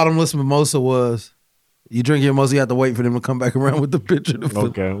breakfast. bottomless mimosa was, you drink your mimosa, you have to wait for them to come back around with the picture.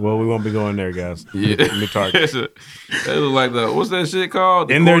 Okay, well, we won't be going there, guys. Yeah. Let me target. They look like the, what's that shit called?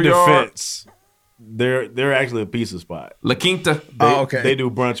 The In their courtyard? defense, they're actually a pizza spot. La Quinta. They do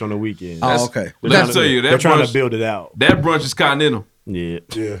brunch on the weekend. Oh, okay. They're Let trying me tell you, they're that trying brunch, to build it out. that brunch is continental. Yeah.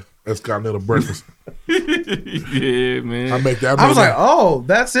 Yeah, that's continental breakfast. Yeah, man. I make that. I was like, oh,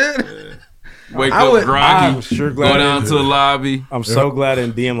 that's it. Wake up groggy. I'm sure glad Go down to the lobby. I'm so glad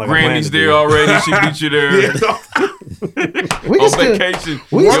in DM like Grammy's there already. She beat you there. We on can vacation.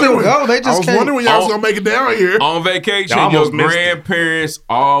 We can still go. They I just was can't. wondering when y'all was gonna make it down here. On vacation, Y'all your almost missed it. grandparents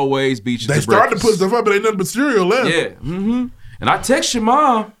always beat you They to started to breakfast. put stuff up, but ain't nothing but cereal left. Yeah. Mm-hmm. And I text your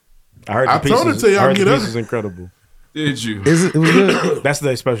mom. I heard I the told her pieces. to y'all I heard get the up. pieces incredible. Did you? It was good. That's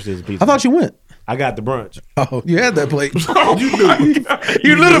the specialty of the pizza. I thought you went. I got the brunch. Oh, you had that plate. Oh, you knew.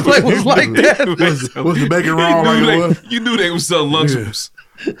 You knew the plate was like that. Was the bacon raw like it was? You knew they was selling Lunchables.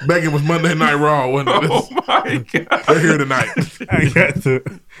 Bacon was Monday Night Raw, wasn't it? Oh my God. They're here tonight.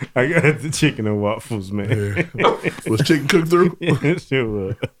 I got the chicken and waffles, man. Was chicken cooked through? Yeah, sure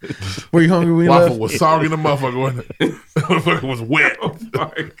was. Were you hungry when you Waffle left? was soggy in the motherfucker, wasn't it? Motherfucker was wet. Oh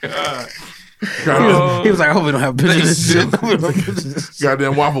my God. He was like, I hope we don't have pictures of this shit.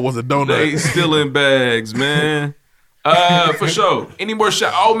 Goddamn waffle was a donut. They still in bags, man. For sure. Any more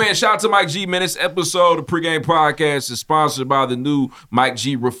shout? Oh man, shout out to Mike G, man. This episode of Pregame Podcast is sponsored by the new Mike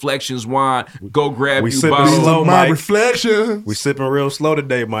G Reflections wine. Go grab We you sipping bottles. slow, My Mike. reflection. We sipping real slow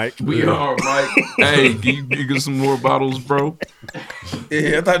today, Mike. We are, Mike. Hey, can you get some more bottles, bro?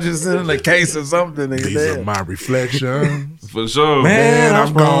 Yeah, I thought you was in a case or something. These are my reflections. For sure. Man,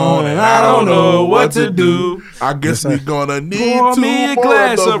 I'm gone and I don't know what to do. I guess Yes, we sir. gonna need Pour two me a more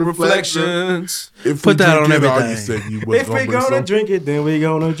glass those of reflections. If Put we that drink on it all, everything. you said you was If we gonna bring gonna some. drink it, then we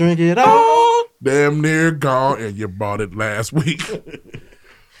gonna drink it all. Damn near gone, and you bought it last week.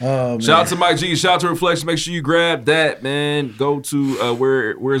 Oh, man. Shout out to Mike G. Shout out to Reflection. Make sure you grab that, man. Go to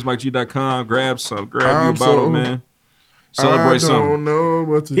where's MikeG.com. Grab you a bottle, so- man. Celebrate I something. don't know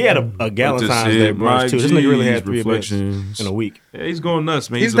what to He had do. a Galentine's That's Day it, brunch Mike too. This nigga really had G's 3 events Reflections. in a week. Yeah, he's going nuts,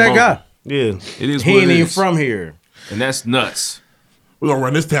 man. He's a that bone. guy. Yeah, It is he what ain't it even is. from here. And that's nuts. We're gonna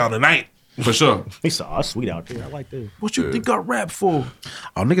run this town tonight. For sure. He saw us sweet out there. I like this. What you think I rap for?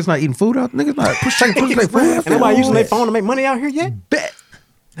 Oh, niggas not eating food out. Niggas not pushing their food. Ain't nobody using their phone to make money out here yet? Bet.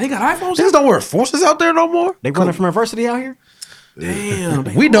 They got iPhones? Niggas don't wear forces out there no more. They running from adversity out here? Damn.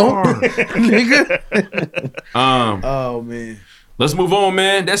 We don't, nigga. Oh man. Let's move on,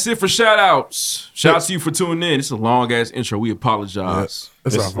 man. That's it for shout outs. Shout out to you for tuning in. It's a long ass intro. We apologize.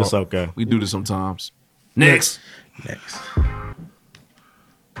 That's our It's fault. okay. We do this sometimes. Next.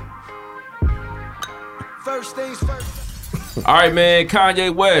 First things first. All right, man.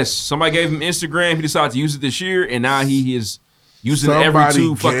 Kanye West. Somebody gave him Instagram. He decided to use it this year, and now he is using it every Somebody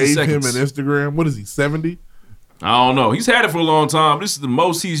 2 fucking gave seconds. him an Instagram. What is he, 70? I don't know. He's had it for a long time. This is the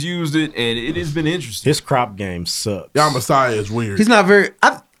most he's used it, and it has been interesting. His crop game sucks. Y'all Messiah is weird. He's not very.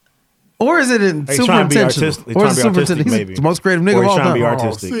 Or is it in He's super trying to be intentional? artistic. He's Or trying is to it be super artistic, intentional? maybe. He's the most creative nigga Or of he's all trying to be time.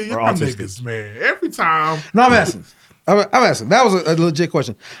 artistic. See, or y'all autistic. niggas, man. Every time. No, I'm asking. I'm asking. That was a legit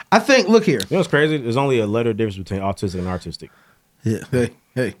question. I think. Look here. You know what's crazy? There's only a letter difference between autistic and artistic. Yeah.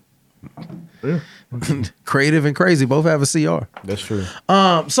 Hey. Creative and crazy both have a CR. That's true.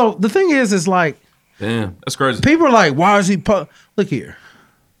 So the thing is like Damn, that's crazy. people are like, why is he? Look here.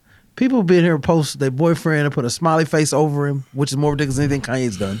 People been here post their boyfriend and put a smiley face over him, which is more ridiculous than anything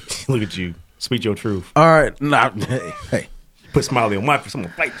Kanye's done. Look at you. Speak your truth. All right, hey. Put smiley on my face. I'm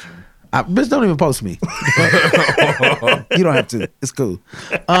gonna fight you. Bitch, don't even post me. You don't have to. It's cool.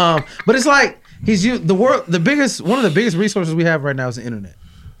 But it's like he's used one of the biggest resources we have right now is the internet.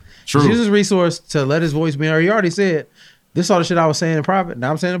 True. He's used his resource to let his voice be heard. He already said, this all the shit I was saying in private, now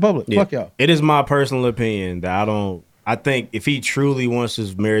I'm saying in public. Yeah. Fuck y'all. It is my personal opinion that I think if he truly wants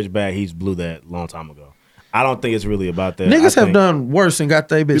his marriage back, he's blew that long time ago. I don't think it's really about that. Niggas have done worse and got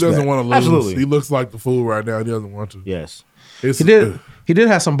their bitch He doesn't back. want to lose. Absolutely. He looks like the fool right now. He doesn't want to. Yes. It's, He did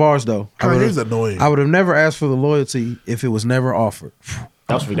have some bars though. Kanye's annoying. I would have never asked for the loyalty if it was never offered.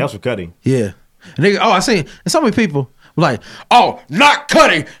 That was for Cuddy. Yeah. And I seen and so many people were like, oh, not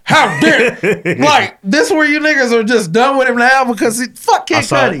Cuddy. How dare like this where you niggas are just done with him now because fuck Kid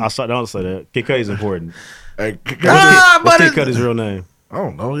Cudi. I saw. Don't say that. Kid Cudi's important. Hey, What's Kid Cudi's real name? I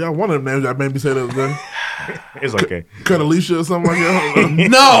don't know. Y'all one of them names that made me say that other day. It's okay. Cut Alicia or something like that.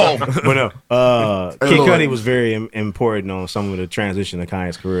 No. But no. Hey, Kid Lord. Cudi was very important on some of the transition of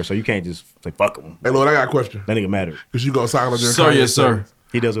Kanye's career, so you can't just say fuck him. Hey, Lord, I got a question. That nigga mattered. Because you go silent during Sir, Kanye's yes, sir. sentence.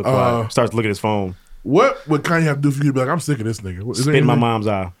 He does it quiet. Starts looking at his phone. What would Kanye have to do for you to be like, I'm sick of this nigga? Is there Spit in my anything? mom's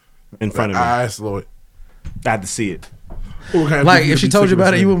eye in front of me. Eyes, Lord. I had to see it. What would Kanye Like do for you if to she be told sick you of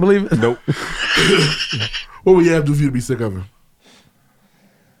about this it, you nigga? wouldn't believe it? Nope. What would you have to do for you to be sick of him?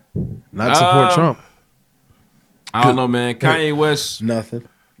 Not support Trump. I don't know, man. Kanye West, Nothing.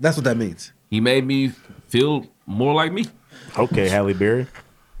 That's what that means. he made me feel more like me. Okay, Halle Berry.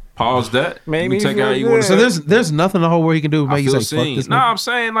 Pause that. Maybe You take feel out you want to So say. there's nothing the whole world he can do to I make you feel say fuck seen. this Nah, nigga. I'm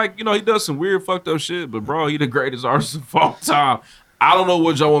saying like he does some weird fucked up shit, but bro, he the greatest artist of all time. I don't know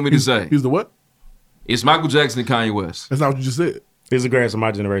what y'all want me to say. He's the what? It's Michael Jackson and Kanye West. That's not what you just said. He's the greatest of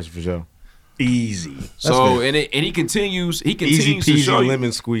my generation for sure. Easy. So and he continues. He Easy continues to peasy show you, lemon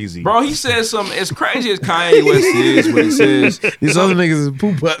squeezy. bro. He says something as crazy as Kanye West is when he says These other niggas is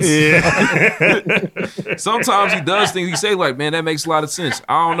poop butts. Yeah. sometimes he does things. He say like, man, that makes a lot of sense.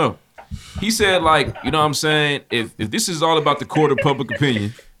 I don't know. He said like, you know what I'm saying? If this is all about the court of public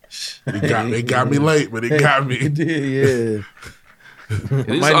opinion, It got me late, but it got me. It did, yeah.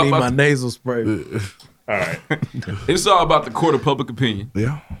 it's Might all need about my nasal spray. All right. it's all about the court of public opinion.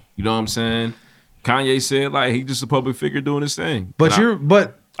 Yeah. You know what I'm saying? Kanye said like he just a public figure doing his thing. But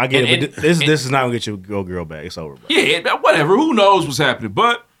I get And- it. But this is not gonna get your girl back. It's over, bro. Yeah, whatever. Who knows what's happening?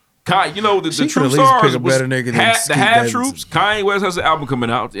 But you know the She true could at least stars pick a was better nigga than the Skeet half Davidson. troops. Kanye West has an album coming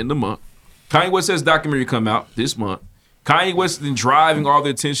out in the month. Kanye West has a documentary come out this month. Kanye West has been driving all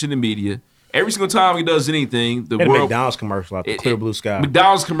the attention in media. Every single time he does anything, the Had a world McDonald's commercial out the clear blue sky.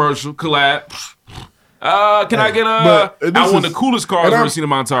 McDonald's commercial collab. Can I get But this I want is- the coolest cars and I've I'm- ever seen in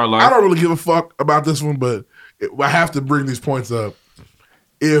my entire life. I don't really give a fuck about this one, but I have to bring these points up.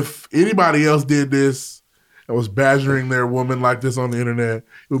 If anybody else did this and was badgering their woman like this on the internet, it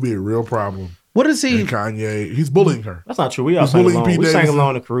would be a real problem. What is he? And Kanye, he's bullying her. That's not true. We all He's sang bullying along. Pete We sang Davidson.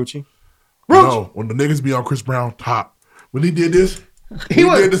 along to Carucci. No, when the niggas be on Chris Brown top. When he did this, He did the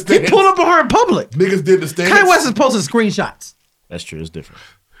was. He stance. pulled up on her in public. Niggas did the stance. Kanye West is posting screenshots. That's true. It's different.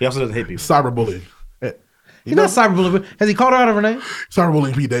 He also doesn't hit people. Cyberbullying. He's not cyberbullying. Has he called her out of her name?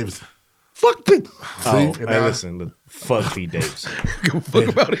 Cyberbullying Pete Davidson. Fuck Pete. Oh, and hey, now- listen. Look, fuck Pete Davidson. Fuck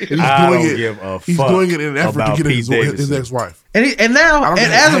about it. He's I doing don't it. give a He's fuck doing it in an effort to about get Pete his Davidson. ex-wife. And now, I don't and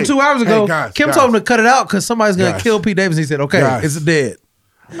think- as of hey, 2 hours ago, hey, guys, Kim guys. told him to cut it out because somebody's gonna Guys. kill Pete Davidson. He said, "Okay, Guys. it's dead."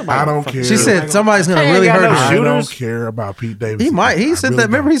 I don't care. She said somebody's gonna Hey, really ain't got hurt no her. I don't shooters. care about Pete Davidson. He might. He I sent really that.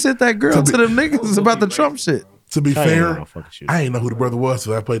 Remember, don't. he sent that girl to them niggas about the Trump shit. To be I ain't fair, no fucking shooter. I ain't know who the brother was,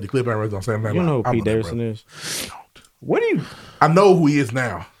 so I played the clip. I read on Saturday Night You know Live. who I Pete that Davidson brother. is? What do you? I know who he is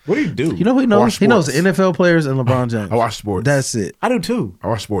now. What do you do? You know who he I knows? watch He knows sports. NFL players and LeBron James. I watch sports. That's it. I do too. I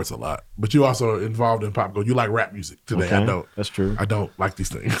watch sports a lot. But you also involved in pop culture. You like rap music today. Okay, I don't. that's true. I don't like these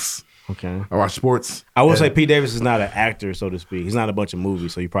things. Okay. I watch sports. I will and say Pete Davis is not an actor, so to speak. He's not a bunch of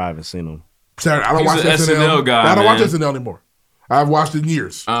movies, so you probably haven't seen him. Saturday, I don't He's watch an SNL. SNL guy, I don't watch man. SNL anymore. I've watched it in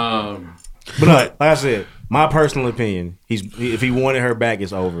years. But like I said, my personal opinion, if he wanted her back,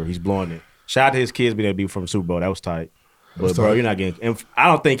 it's over. He's blowing it. Shout out to his kids being able to be from the Super Bowl. That was tight. But bro, you're not getting. And I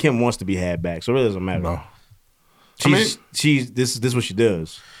don't think Kim wants to be had back, so it really doesn't matter. No. She's this is what she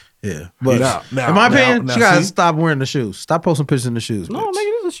does. Yeah, but Now, in my opinion, now, she gotta see? stop wearing the shoes. Stop posting pictures in the shoes. No, bitch.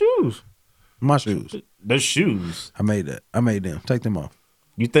 nigga, these are shoes. My shoes. They're shoes. I made that. I made them. Take them off.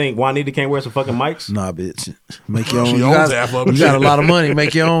 You think Juanita can't wear some fucking mics? Nah, bitch. Make your own. She You owns got, half of you it. got a lot of money.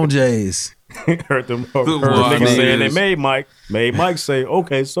 Make your own J's. Heard them. Heard Juanitas. niggas saying they made Mike. Made Mike say,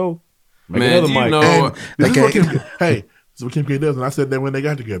 okay, so make Man, another you mic. know- And this is what Okay. Kim, hey, this is what Kim K does. And I said that when they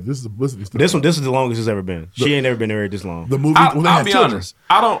got together. This is publicity stuff. This is the longest it's ever been. She ain't never been married this long. The movie when they I'll had be children. honest.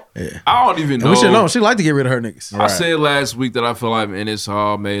 I don't even And know. we should know. She like to get rid of her niggas. I said last week that I feel like, man, it's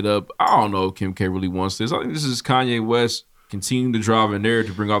all made up. I don't know if Kim K really wants this. I think this is Kanye West continuing to drive a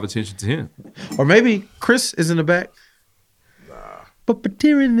narrative to bring all the attention to him. Or maybe Chris is in the back.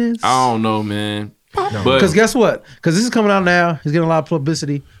 Puppeteering this. I don't know, man. But Because guess what? Because this is coming out now. He's getting a lot of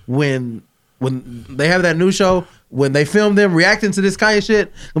publicity. When they have that new show, when they film them reacting to this Kanye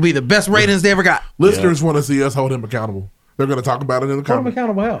shit, it'll be the best ratings they ever got. Listeners want to see us hold him accountable. They're going to talk about it in the Hold him comments.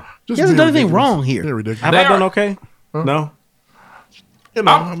 accountable hell. Just He hasn't being done anything ridiculous. wrong here. They're ridiculous. Have I done okay? No. You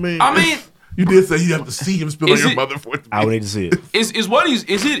know, I mean, you did say you have to see him spill on Is your it- mother for it to be. I would need to see it. is what he's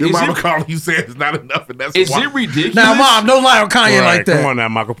is it Your is mama it calling you saying it's not enough, and that's is why. it ridiculous? Now, Mom, don't lie on Kanye Right, like that. Come on now,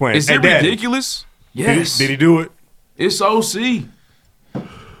 Michael Payne. Is Hey, it Daddy, ridiculous? Yes. Did he do it? It's OC.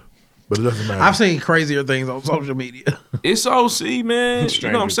 But it doesn't matter. I've seen crazier things on social media. It's OC, man. You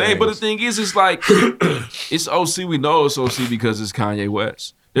know what I'm saying? But the thing is, it's like it's OC. We know it's OC because it's Kanye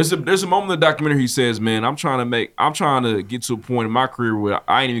West. There's a moment in the documentary he says, "Man, I'm trying to get to a point in my career where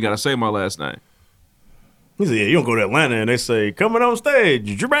I ain't even got to say my last name." He said, yeah, you don't go to Atlanta and they say, coming on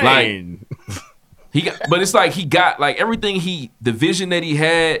stage, Jermaine. But it's like he got like everything the vision that he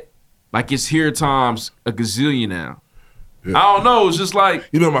had, like it's here times a gazillion now. Yeah. I don't know. It's just like,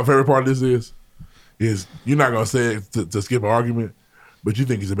 you know what my favorite part of this is you're not gonna say it to skip an argument, but you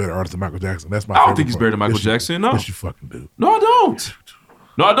think he's a better artist than Michael Jackson. That's my. I don't favorite think he's part. better than Michael Yes, you- Jackson. No, yes, you fucking do. No, I don't.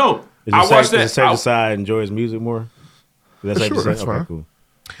 No, I don't. Is I it watched safe, that. Is it safe to decide enjoy his music more? Is that safe Sure, to say? that's Okay, fine. cool.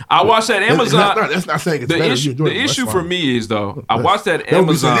 I watched that Amazon. That's not saying it's better. You enjoy The it. That's issue fine. for me is though, I watched that Don't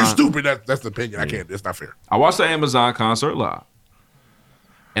be saying, Amazon. you're stupid. That's the opinion. I can't. It's not fair. I watched the Amazon concert live.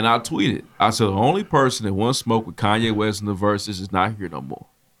 And I tweeted, I said, the only person that wants smoke with Kanye West in the verses is not here no more.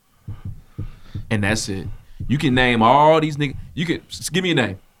 and that's it. You can name all these niggas. You can just give me a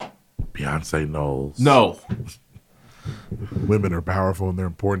name. Beyonce knows. No. Women are powerful and they're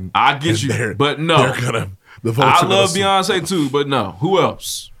important. I get you, but no. They're gonna. The votes I are love gonna, Beyonce too, but no. Who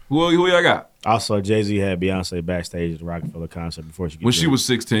else? Who y'all got? Also, Jay-Z had Beyonce backstage at the Rockefeller concert before she When she was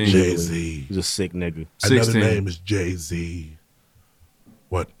 16. Jay-Z. He's a sick nigga. Another 16. name is Jay-Z.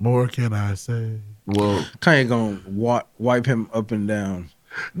 What more can I say? Well, Kanye gonna wipe him up and down.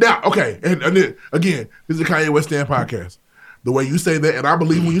 Now, okay, and then, again, this is a Kanye West Stand podcast. The way you say that, and I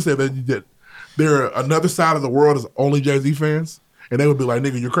believe when you say that there are another side of the world is only Jay-Z fans, and they would be like,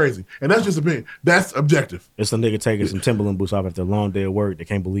 nigga, you're crazy. And that's just opinion. That's objective. It's a nigga taking some Timberland boots off after a long day of work. They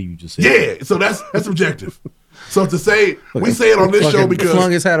can't believe you just said Yeah, so that's objective. So to say, we say it on this show because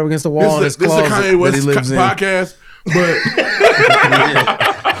flung his hat up against the wall in his this is a closet Kanye West that he lives in. podcast,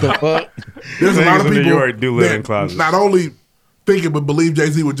 but there's a Niggas lot of in New people York do live in that closets. not only think it but believe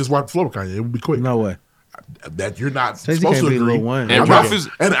Jay-Z would just wipe the floor with Kanye. It would be quick. No way. That you're not Jay-Z supposed can't to be agree. Lil Wayne. And I'm Ruff not- is,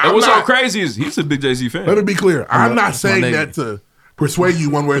 and and I'm what's so not- crazy is he's a big Jay-Z fan. Let me be clear. I'm not that's my saying nigga. that to persuade you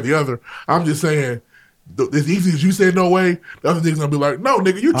one way or the other. I'm just saying, as easy as you say no way, the other niggas gonna be like, no,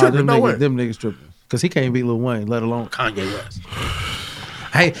 nigga, you tripping, no way. Them niggas tripping. Because he can't beat Lil Wayne, let alone Kanye West.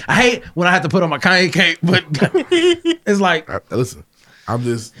 I hate when I have to put on my Kanye cape, but it's like, Listen, I'm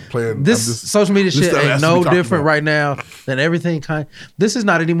just playing. this I'm just, social media this shit stuff has ain't to be no talked different about. right now than everything. This is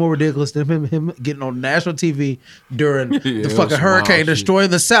not any more ridiculous than him getting on national TV during the that's fucking hurricane, wild shit.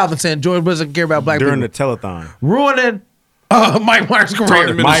 destroying the South and saying George Bush doesn't care about black during the people. telethon. Ruining Mike Myers' career. Turned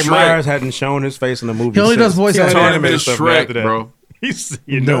him into Mike Shrek. Myers hadn't shown his face in the movie. He only does since. voice He acting. turned Turned him into stuff Shrek, after that. bro. He's,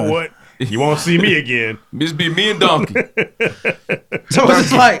 you know what? You won't see me again. This be me and Donkey. So it's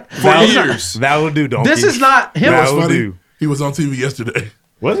just like, For years. That will do, Donkey. this is not him. That What's will funny? do. He was on TV yesterday.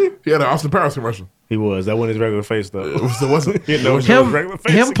 Was he? He had an Austin Powers commercial. He was. That wasn't his regular face, though. So wasn't You know, him regular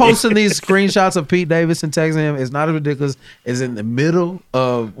face Him again. posting these screenshots of Pete Davidson texting him is not as ridiculous as in the middle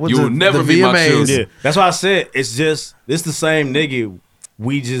of what's You will it, never the be my VMAs. children. Yeah, that's why I said it's just this the same nigga.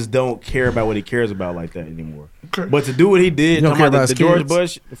 We just don't care about what he cares about like that anymore. Okay. But to do what he did, You don't talking care about about the his George kids?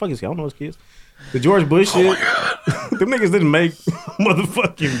 Bush, the fuck is he? I don't know his kids. The George Bush shit. Them niggas didn't make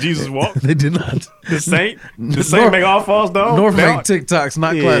motherfucking Jesus walk. They did not. The Saint Nor- make all false down. Nor make TikToks,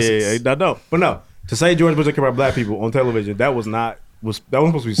 not classics. I know. But no, to say George Bush didn't care about black people on television, that wasn't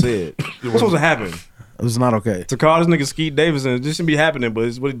supposed to be said. What's supposed to happen? It was not okay. To call this nigga Skeet Davidson, this shouldn't be happening, but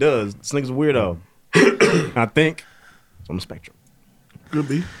it's what he does. This nigga's a weirdo. I think it's on the spectrum. Could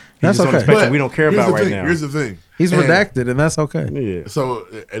be. That's He's on the okay. spectrum we don't care here's about the right thing, now. Here's the thing. He's And redacted, and that's okay. Yeah. So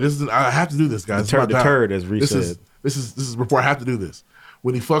and this is I have to do this, guys. The It's my job. turd, as Reese said. This is before I have to do this.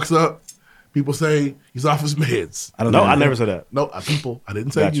 When he fucks up, people say he's off his meds. I don't No, know. I never said that. No, people. I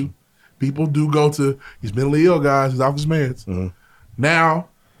didn't say Gotcha. you. People do go to he's mentally ill, guys. He's off his meds. Mm-hmm. Now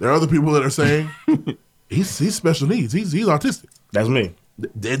there are other people that are saying he's special needs. He's autistic. That's me.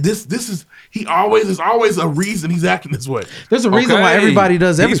 This is there's always a reason he's acting this way. There's a reason why Okay. everybody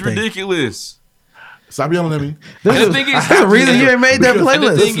does He's everything. ridiculous. Stop yelling at me. There's The thing is- a reason you ain't made that Because-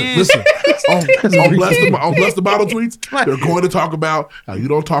 playlist. the thing is- Listen, on Bless the Bottle tweets, they're going to talk about how you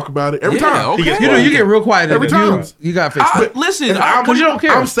don't talk about it every Yeah, time. okay. You know, you get real quiet Every every time. time. You got to fix I, it. listen, And Because you don't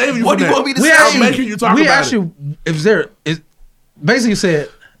care. I'm saving you What from do you that. want me to We say? asked I'm making you talk we about asked it. you if there is basically said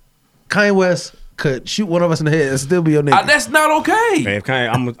Kanye West could shoot one of us in the head and still be your nigga. That's not okay. Hey, if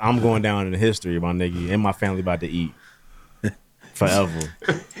Kanye, I'm going down in the history of my nigga and my family about to eat forever.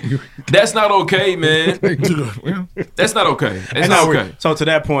 That's not okay, man. That's not okay. It's And not so, okay. So to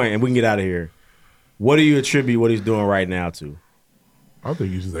that point, and we can get out of here. What do you attribute what he's doing right now to? I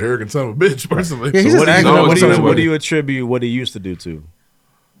think he's just an arrogant son of a bitch, personally. Yeah, he's So just acting up what some way. do you attribute what he used to do to?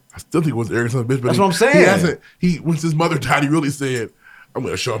 I still think he was an arrogant son of a bitch. But That's he- what I'm saying. He hasn't. Once his mother died, he really said, "I'm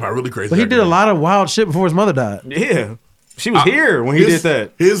going to show him how really crazy." But he I did can a lot of wild shit before his mother died. Yeah. She was here when he His- did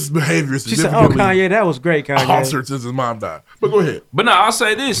that. His behavior is She said, "Oh, significantly Kanye, that was great, Kanye." altered since his mom died." But go ahead. But no, I'll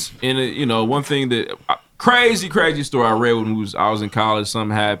say this. And one thing that crazy story I read when I was in college.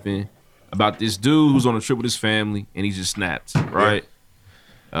 Something happened about this dude who's on a trip with his family, and he just snapped. Right,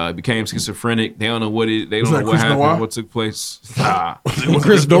 became schizophrenic. They don't know what it. They Was don't that know what Chris happened. Noir? What took place? Nah.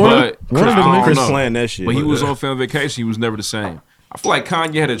 Chris Dorner? But One of them I don't Chris know. playing that shit. But he was on family vacation. He was never the same. I feel like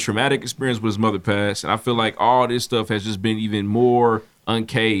Kanye had a traumatic experience with his mother passed, and I feel like all this stuff has just been even more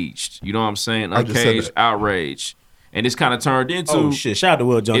uncaged. You know what I'm saying? I just said Uncaged that. outrage. And it's kind of turned into Oh shit! Shout out to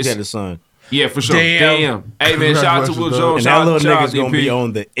Will Jones. He It's- had his son, Yeah, for sure. Damn. Hey man, shout out to Will Congratulations, Jones. and Shout that out little shout out nigga's gonna be DP.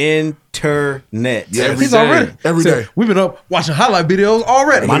 on the internet. Yes. He's day. already. Every Said, day. We've been up watching highlight videos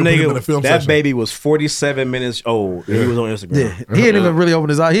already. My Put him in a nigga, film that session. baby was 47 minutes old. And he was on Instagram. Yeah, he ain't even really opened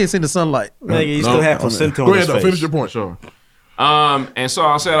his eyes. He ain't seen the sunlight. Nigga, he still had placenta Go on ahead, his though. face. Finish your point. Sure. And so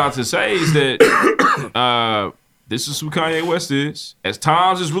I set out to say is that this is who Kanye West is. At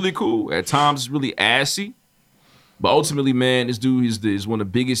times it's really cool. At times it's really assy. But ultimately, man, this dude is one of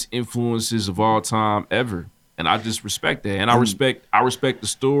the biggest influences of all time ever. And I just respect that. And I respect the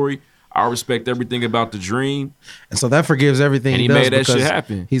story. I respect everything about the dream. And so that forgives everything and he does made that shit because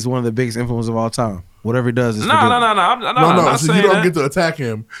happen. He's one of the biggest influences of all time. Whatever he does is No. So you don't get to attack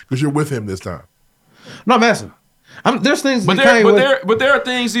him because you're with him this time. No, I'm asking. There's things, But there are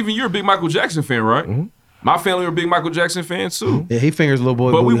things. Even you're a big Michael Jackson fan, right? Mm-hmm. My family are big Michael Jackson fans too. Yeah, he fingers little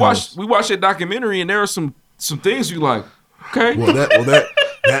boy. But we watched that documentary, and there are some things you like. Okay. Well,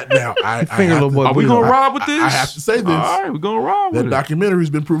 that now I are we gonna rob with this? I have to say this. All right, we're gonna rob with that it. documentary's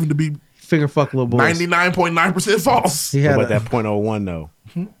been proven to be finger fuck little boys. 99.9% false. He had what that 0.01 though.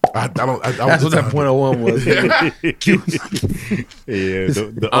 I don't. That's what that 0.01 was. Yeah, the O is the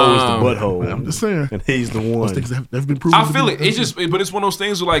butthole. I'm just saying, and he's the one. Those things have been proven. I feel it. It's just, but it's one of those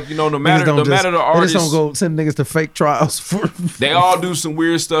things where, like, you know, no matter the They artist, just don't go send niggas to fake trials for. They all do some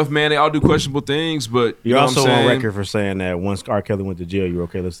weird stuff, man. They all do questionable things, but You're know also what I'm on saying? record for saying that once R. Kelly went to jail, you're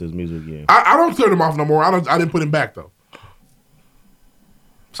okay. Listen to his music again. I don't turn him off no more. I didn't put him back though.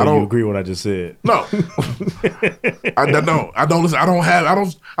 So you agree with what I just said? No, I don't listen. I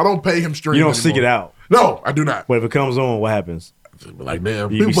don't pay him streams. You don't anymore. seek it out. No, I do not. But if it comes on, what happens? Like, damn,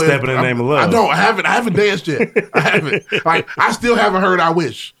 you be stepping in the name of love. I don't. I haven't danced yet. I haven't. Like, I still haven't heard "I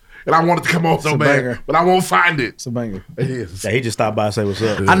Wish," and I want it to come on so bad, banger. but I won't find it. It's a banger. It is. Yeah, he just stopped by and say what's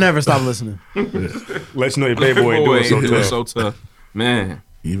up. I never stopped listening. Let you know your playboy ain't doing so tough. Man.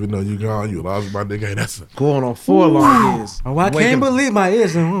 Even though you gone, you lost my nigga. That's going on 4 long years. Oh, I can't believe my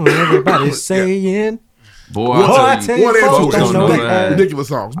ears and everybody's saying. Boy, I tell you, one and folks two don't know that. ridiculous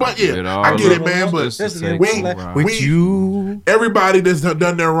songs, but yeah, I get it, man. But everybody that's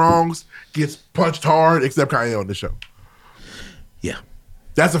done their wrongs gets punched hard, except Kanye on the show. Yeah,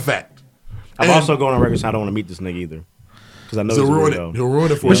 that's a fact. I'm also going on record saying I don't want to meet this nigga either, because I know he'll he's ruin weirdo. it. He'll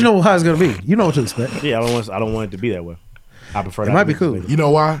ruin it for But you. you know how it's gonna be. You know what to expect. Yeah, I don't want it to be that way. I prefer. It might be cool. You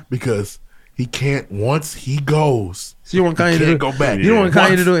know why? Because he can't. Once he goes, So you want Kanye he to can't do- go back. you don't want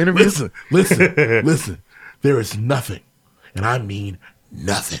Kanye to do an interview? Listen. There is nothing, and I mean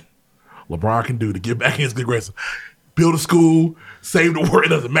nothing, LeBron can do to get back in his good graces. Build a school, save the world. It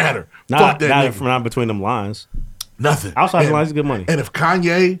doesn't matter. Fuck that nigga. Not between them lines. Nothing. Outside the lines is good money. And if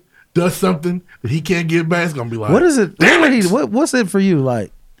Kanye does something that he can't get back, it's gonna be like, What is it? Damn it. What's it for you?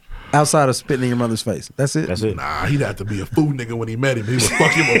 Like outside of spitting in your mother's face. That's it. That's it. Nah, he'd have to be a fool nigga when he met him. He would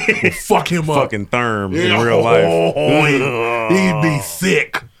fuck him up. Would fuck him up. Fucking Therm in real life. He'd be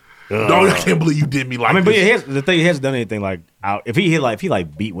sick. Dog, I can't believe you did me like I mean, but this. the thing, he hasn't done anything like out. If he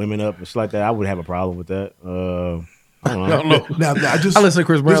beat women up and shit like that, I would have a problem with that. I don't know. Now, I listen to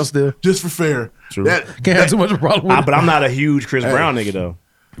Chris Brown still. Just for fair. True. Can't have too much of a problem with it. But I'm not a huge Chris Brown nigga though.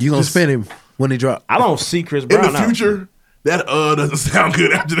 You gonna spin him when he drop? I don't see Chris In Brown the future, that doesn't sound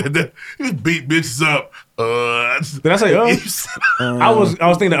good after that. He beat bitches up. Did I say I was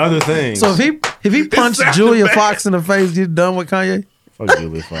thinking of other things. So if he punched sounded Julia bad. Fox in the face, you done with Kanye? Fuck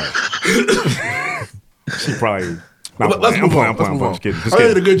Julia Fox. She probably. Let's move on. Just kidding. I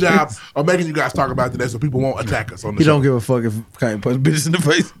did a good job of making you guys talk about today so people won't attack us on the He show. don't give a fuck if Kanye punch bitches in the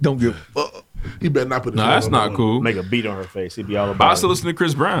face. Don't give a fuck. He better not put his No, hands that's on not that one. cool. Make a beat on her face. He'd be all But I about still it. listen to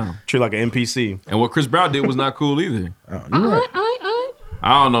Chris Brown. Treat like an NPC. And what Chris Brown did was not cool either. Oh, you're right.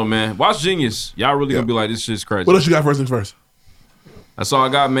 I don't know, man. Watch Genius. Y'all really gonna be like, this shit's crazy. What else you got first things first? That's all I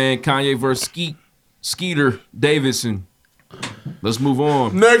got, man. Kanye versus Skeeter Davidson. Let's move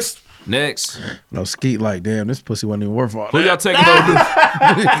on. Next. No, Skeet like, damn, this pussy wasn't even worth all Who y'all that. taking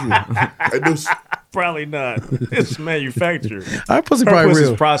over? Probably not. It's manufactured. Her pussy Her probably pussy's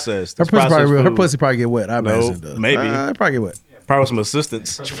real. processed. Her It's pussy probably processed real. Her food. pussy probably get wet. I No, imagine it does. maybe. It probably get wet. Probably with some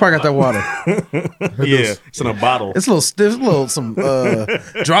assistance. She probably got that water. Yeah, it's in a bottle. It's a little stiff, some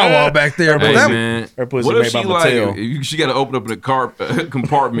drywall back there. But Hey, that, man. Her pussy What if made she by like? Mattel. She got to open up the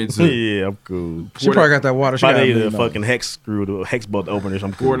compartment to Yeah, I'm cool. she probably got that water. She Probably got need a a fucking hex screw, the hex bolt to open it.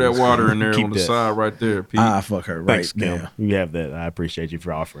 I'm cool. pour that water in there Keep on the that. side right there. Pete. Ah, fuck her right Thanks, Kim. now. You have that. I appreciate you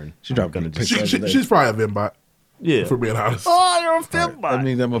for offering. She dropped gonna a just picture. She's probably a Vimbot. Yeah. For being honest. Oh, you're a film I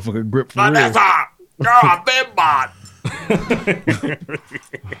need that motherfucker grip for real. That's you're a Vimbot. Can I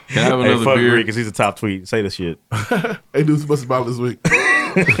have Hey, another fuck beer? Rick, because he's a top tweet. Say the shit. Hey, dude, what's about this week? I'm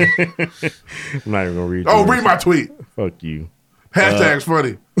not even gonna read. Oh, yours. read my tweet. Fuck you. Hashtag's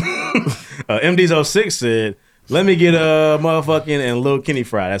funny. MD's06 said, "Let me get a motherfucking and Lil Kenny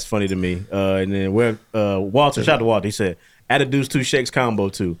fry." That's funny to me. And then where Walter, shout out to Walter. He said, "Add a Deuce 2 Shakes combo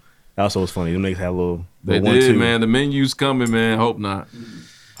too." That also was funny. Them niggas had a little. They little did, 1-2. man. The menu's coming, man. Hope not.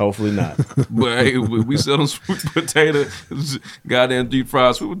 Hopefully not. But hey, we sell them sweet potato, goddamn deep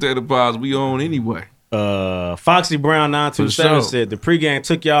fried sweet potato pies. We own anyway. Foxy Brown 927 For sure. said the pregame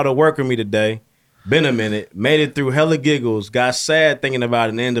took y'all to work with me today. Been a minute. Made it through hella giggles. Got sad thinking about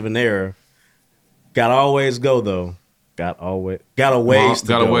an end of an era. Got always go though. Got a ways to Got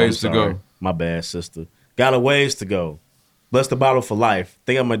go. a ways I'm to go. sorry. My bad, sister. Got a ways to go. Bless the bottle for life.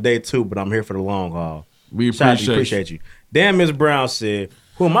 Think I'm a day two, but I'm here for the long haul. We Shout out to you. appreciate Appreciate you. Damn, Miss Brown said,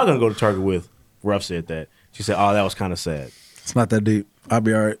 who am I going to go to Target with? Ruff said that. She said, oh, that was kind of sad. It's not that deep. I'll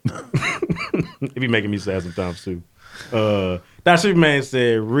be all right. It be making me sad sometimes, too. That Superman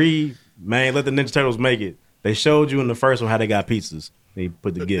said, man, let the Ninja Turtles make it. They showed you in the first one how they got pizzas. They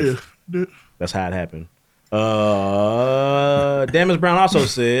put the gift. Yeah. That's how it happened. Damn, Miss Brown also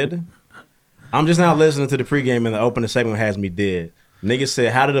said, I'm just now listening to the pregame and the opening segment has me dead. Niggas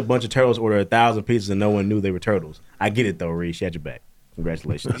said, how did a bunch of turtles order 1,000 pizzas and no one knew they were turtles? I get it, though, Reed. She had your back.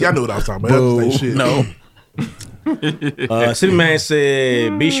 Congratulations. Y'all knew what I was talking about. That's the same shit. No. Superman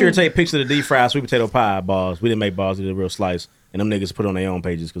said, be sure to take pictures of the deep fried sweet potato pie balls. We didn't make balls, we did a real slice. And them niggas put it on their own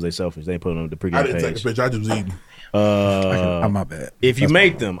pages because they selfish. They ain't put it on the pregame I didn't page. take a picture. I just was eating. I'm my bad. If you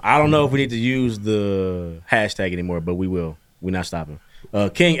make them, I don't know if we need to use the hashtag anymore, but we will. We're not stopping.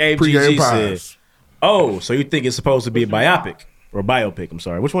 King Pre-game AGG said, pies. oh, so you think it's supposed to be a biopic? Or biopic, I'm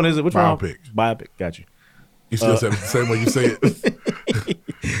sorry. Which one is it? Which Biopic. one? Biopic. Got you. You still said it the same way you say it.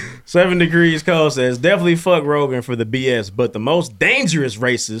 7 Degrees Cold says, definitely fuck Rogan for the BS, but the most dangerous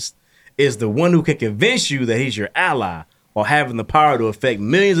racist is the one who can convince you that he's your ally while having the power to affect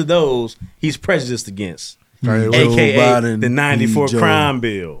millions of those he's prejudiced against. AKA Biden, the 94 Joe. crime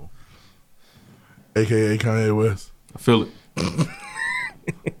bill. AKA Kanye West. I feel it.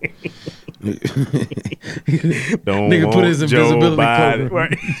 Nigga put his invisibility Biden. cloak on.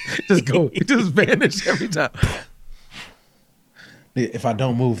 Right. Just go. He just vanish every time. If I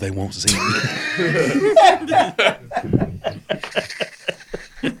don't move, they won't see me.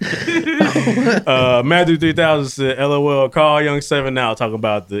 Matthew 3000 said, LOL, call Young 7 now. Talk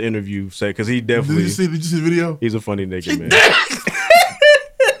about the interview, say, because he definitely. Did you see the video? He's a funny nigga, man.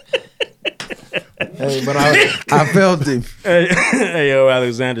 Hey, but I felt him. Hey, yo,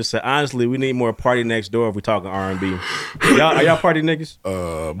 Alexander said, honestly, we need more Party Next Door if we're talking R&B. Are y'all party niggas?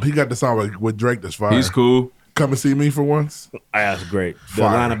 He got the song with Drake that's fire. He's cool. Come and see me for once. That's great. The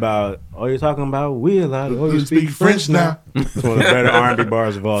Fire. line about, oh, you're talking about we a lot. Oh, you You speak French now. It's one of the better R&B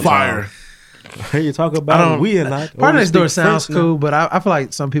bars of all Fire. time. Hey, you talk about we a lot. Party Oh, you Next Door speak sounds French now. cool, but I feel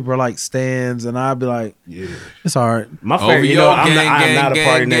like some people are like stands, and I'd be like, yeah, it's all right. My favorite, you know, OVO, I'm gang, not a gang,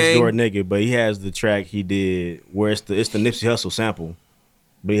 Party gang, Next gang. Door nigga, but he has the track he did where it's the Nipsey Hussle sample,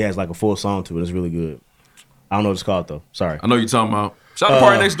 but he has like a full song to it. It's really good. I don't know what it's called though. Sorry. I know you're talking about. Shout out to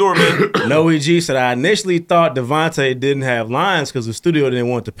Party Next Door, man. No EG said, I initially thought Devontae didn't have lines because the studio didn't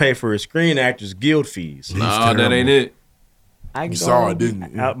want to pay for his Screen Actors Guild fees. Nah, that ain't it. You saw it,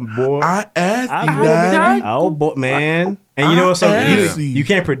 didn't you? Boy. I asked you, Daddy. Oh, boy, man. And you know what's something? You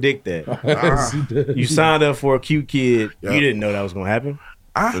can't predict that. You signed up for a cute kid. Yep. You didn't know that was going to happen.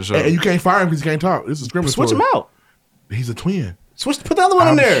 For sure. And you can't fire him because he can't talk. This is discriminatory. Switch him out. He's a twin. Put the other one in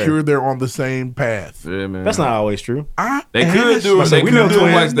I'm there. sure they're on the same path. Yeah, man. That's not always true. They could do it. They We could know do it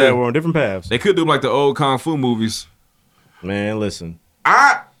like twins that that. were on different paths. They could do them like the old Kung Fu movies. Man, listen.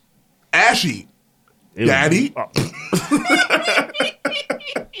 Ashy. Ew. Daddy.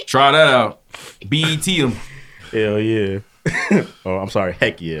 Try that out. BET them. Hell yeah. Oh, I'm sorry.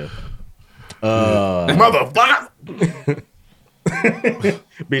 Heck yeah. Motherfucker.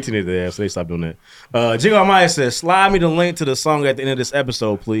 BT needed their ass, so they stopped doing that. Jiggle Maya says, slide me the link to the song at the end of this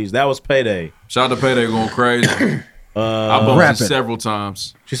episode, please. That was Payday. Shout out to Payday going crazy. I bumped it several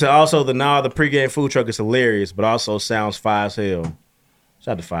times. She said, also, the pregame food truck is hilarious, but also sounds fire as hell.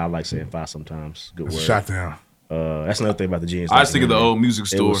 Shout out to Fire. I like saying fire sometimes. Good word. Shot down. That's another thing about the Genius. I just think of the old music It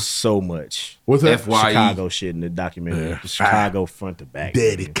store. was so much. What's that? FYE. Chicago shit in the documentary. Yeah. Chicago front to back.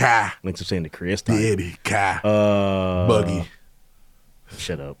 Daddy Kai. Links I'm saying the Chris. Daddy Kai. Buggy.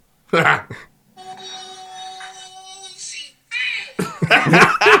 Shut up. That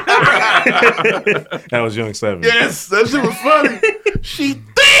was Young 7. Yes, that shit was funny. She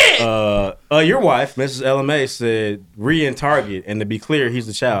did. Your wife, Mrs. LMA, said in Target, and to be clear, he's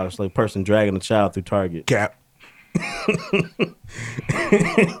the child. It's like a person dragging a child through Target. Cap. Hey,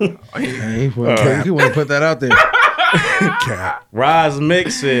 you want to put that out there? Cap. Roz Mick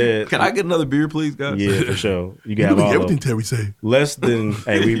said, Can I get another beer, please, guys? yeah, for sure. You You got believe all everything of Terry say. less than,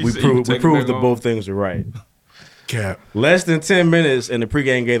 hey, we You said you take it proved back that on. both things are right. Cap. Less than 10 minutes, and the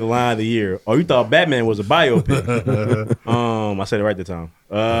pregame gave the line of the year. Oh, you thought Batman was a biopic. I said it right this time.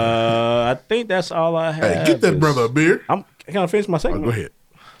 I think that's all I have. Hey, get that brother a beer. Can I finish my segment? Go ahead.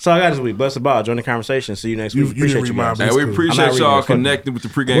 So I got this week. Blessed Bob. Join the conversation. See you next week. Appreciate you guys. Hey, we appreciate y'all connecting with the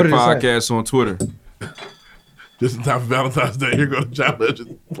pregame podcast on Twitter. Just in time for Valentine's Day, here goes John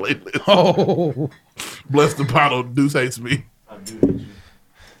Legend's playlist. Oh. Bless the bottle. Deuce hates me.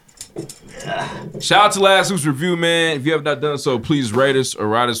 Shout out to last week's review, man. If you have not done so, please rate us or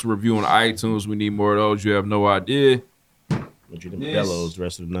write us a review on iTunes. We need more of those. You have no idea. What you Modelo's the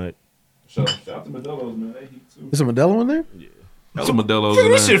rest of the night. Shout out to Modelo's, man. They heat too. Is some Modelo in there? Yeah. That's some Modelo's What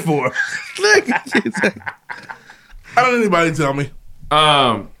in this there. shit for? How did anybody tell me?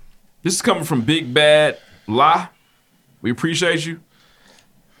 This is coming from Big Bad La. We appreciate you.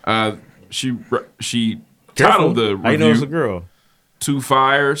 She titled the review. How you know it's a girl? 2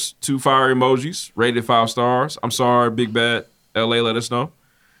 fire emojis, rated 5 stars. I'm sorry, Big Bad LA, let us know.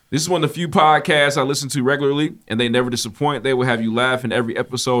 This is one of the few podcasts I listen to regularly, and they never disappoint. They will have you laugh in every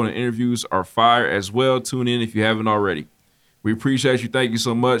episode, and interviews are fire as well. Tune in if you haven't already. We appreciate you. Thank you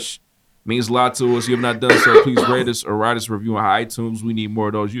so much. Means a lot to us. If you have not done so, please rate us or write us a review on iTunes. We need more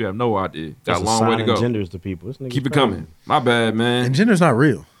of those. You have no idea. Got a long way to go. Genders to people. This nigga's Keep it crazy. coming. My bad, man. And gender's not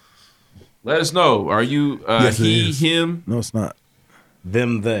real. Let us know. Are you Yes, it he, is. him, No, it's not.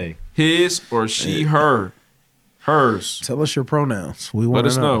 Them, they. his, or she, her? Hers. Tell us your pronouns. We want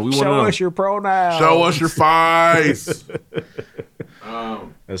Let us know. We want to know. your pronouns. Show us your face.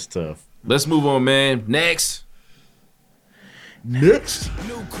 That's tough. Let's move on, man. Next.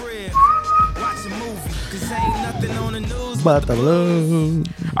 But the love.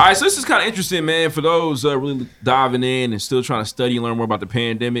 All right, so this is kind of interesting, man, for those really diving in and still trying to study and learn more about the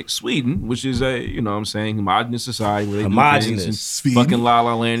pandemic. Sweden, which is a, you know what I'm saying, homogenous society. Where they do Homogenous. things Sweden. and fucking La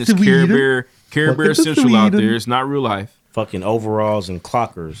La Land. It's Sweden. Care Bear Welcome to Central out Sweden. there. It's not real life. Fucking overalls and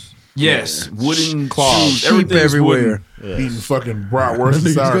clockers. Yes, wooden Claws. shoes. Sheep Everything's everywhere. Yeah. Eating fucking bratwurst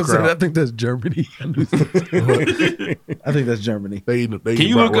and I sauerkraut. think that's Germany. I think that's Germany. They Can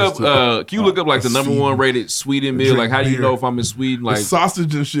you look up? Can you look up like the number one rated Sweden meal? Like, how do you know if I'm in Sweden? Like It's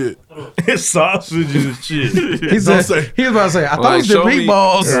sausage and shit. It's sausage and shit. He said, he was about to say, I thought it was the show me-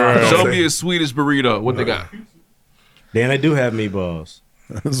 meatballs. Show me a Swedish burrito. What they got? Damn, they do have meatballs.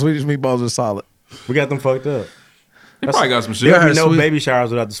 Swedish meatballs are solid. We got them fucked up. They probably got some shit. There be no Sweet- baby showers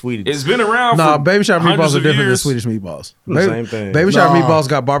without the Swedish. It's been around. Nah, for baby shower hundreds meatballs are of different than years. Swedish meatballs. The same thing. Baby shower Nah. meatballs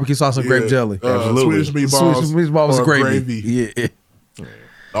got barbecue sauce and grape jelly. Absolutely. Swedish meatballs. Swedish meatballs or are gravy. Yeah.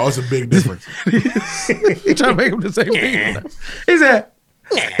 Oh, it's a big difference. He trying to make them the same thing. He said,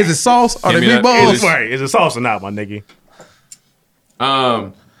 is it sauce or Give the me that- meatballs? is it- Right, is it sauce or not, my nigga?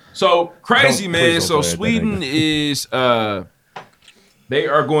 So crazy, Don't- man. please So don't play it, Sweden that is they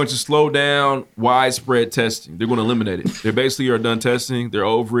are going to slow down widespread testing. They're going to eliminate it. They basically are done testing. They're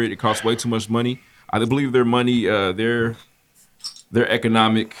over it. It costs way too much money. I believe their money, their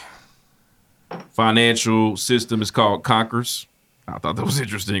economic financial system is called Conkers. I thought that was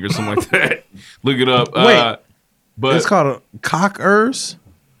interesting or something like that. Look it up. Wait. But It's called a cockers.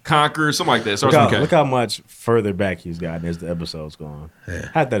 Conquer, something like that. Starts Look with how, K. look how much further back he's gotten as the episode's going. Yeah.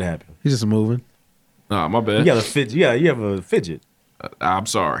 How'd that happen? He's just moving. Nah, my bad. You got a fidget. Yeah, you have a fidget. I'm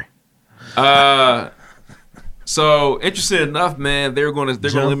sorry. So interesting enough, man, they're going to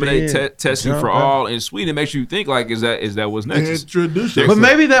eliminate testing for all in Sweden. It makes you think like, is that what's next? Introduce But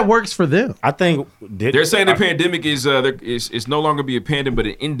maybe that works for them. I think They're saying the pandemic is it's no longer be a pandemic but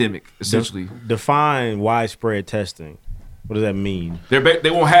an endemic essentially. define widespread testing. What does that mean? They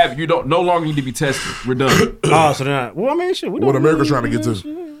won't have you don't no longer need to be tested. We're done. Oh, so they're not. Well, I mean, shit. What America's trying to get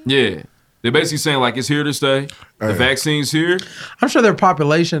to. Yeah. They're basically saying like it's here to stay. The vaccine's here. I'm sure their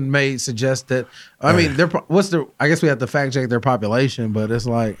population may suggest that. I mean, I guess we have to fact check their population, but it's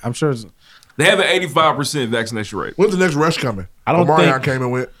like I'm sure. They have an 85% vaccination rate. When's the next rush coming? I don't Omarion think came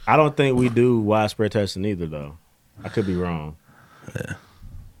and went. I don't think we do widespread testing either, though. I could be wrong. Yeah.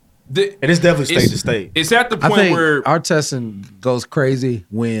 And it's definitely state to state. It's at the I point think where our testing goes crazy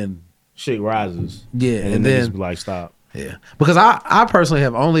when shit rises. Yeah, and then be like, stop. Yeah, because I personally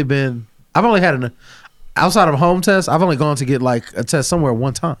have only been. I've only had outside of home test. I've only gone to get like a test somewhere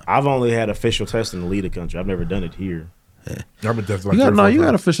one time. I've only had official testing to leave the country. I've never done it here. Yeah. I've been tested You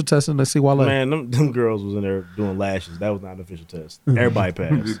got official testing to see Wale. Man, them girls was in there doing lashes. That was not an official test. Everybody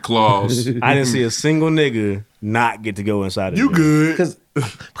passed. Claws. I didn't see a single nigga not get to go inside. You good?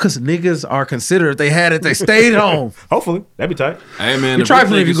 Because niggas are considerate. They had it. They stayed home. Hopefully, that'd be tight. Hey man, You're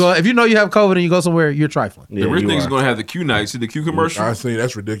trifling if you go. If you know you have COVID and you go somewhere, you're trifling. The rich niggas gonna have the Q night. See the Q commercial? I see.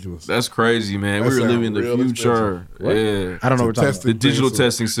 That's ridiculous. That's crazy, man. That We were sound living in the real future. expensive. Yeah. I don't know what we're talking about. The digital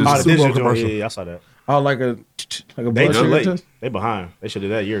testing system. Oh, the digital commercial. yeah, I saw that. Oh, like a They blood too sugar late. test? They behind. They should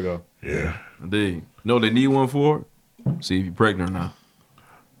have did that a year ago. Yeah. Indeed. Know what they need one for? See if you're pregnant or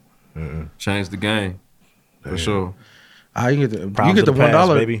not. Change the game. For sure. You get the Problems of the past,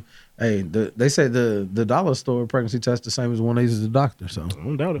 $1, baby. Hey, they say the dollar store pregnancy test the same as the one they use as a doctor. So I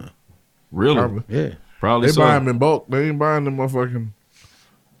don't doubt it. Really? Probably. Yeah, Probably They so. buy them in bulk. They ain't buying them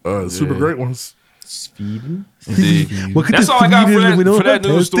motherfucking super great ones. Feeding. Indeed. Look at That's the all I got feeding, we don't for that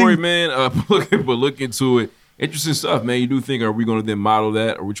have news testing. story, man. But look into it. Interesting stuff, man. You do think, are we going to then model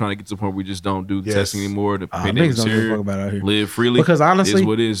that? Or are we trying to get to the point where we just don't do the testing anymore? The pandemic's niggas don't give a here. fuck about it out here. Live freely. Because honestly, is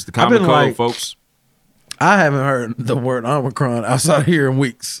what it is. The I've common been cold, like- folks. I haven't heard the word Omicron outside here in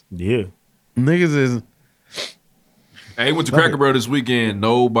weeks. Yeah. Niggas is Hey, went to Cracker Barrel this weekend.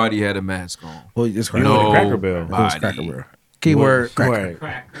 Nobody had a mask on. well, it's You know the Cracker Barrel. It was Cracker Barrel. Keyword Cracker.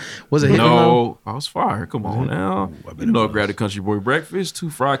 Right. Was it hitting though? No, I was fire. Come on now. You know, I grabbed a country boy breakfast, 2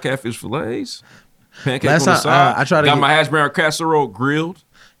 fried catfish fillets, pancake Last on the time, side. I tried to got get- my hash brown casserole grilled.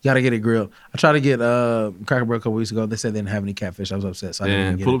 Gotta get it grilled. I tried to get Cracker Barrel a couple weeks ago. They said they didn't have any catfish. I was upset, so I didn't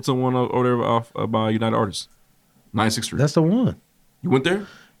And get pull it. up to one over there off by United Artists, 96th Street. That's the one. You went there? Yeah,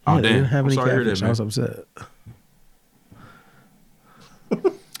 Oh they damn! didn't have I'm any sorry to hear catfish. that, I was man. upset.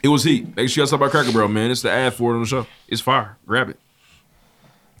 It was heat. Make sure y'all stop by Cracker Barrel, man. It's the ad for it on the show. It's fire. Grab it.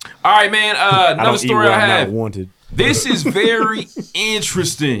 All right, man. Another story I I'm have. not wanted. This is very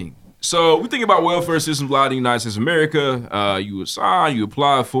interesting. So we think about welfare systems a lot in the United States of America. You assign, you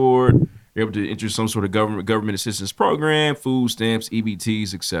apply for it. You're able to enter some sort of government assistance program, food stamps,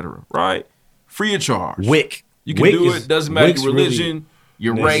 EBTs, etc. Right? Free of charge. WIC. You can WIC do is- it. Doesn't matter WIC's your really- religion,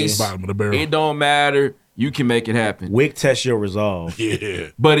 your Nigga. race. Bottom of the barrel. It don't matter. You can make it happen. WIC test your resolve. Yeah.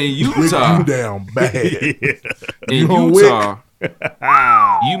 But in Whip Utah, you down bad. in You on Utah,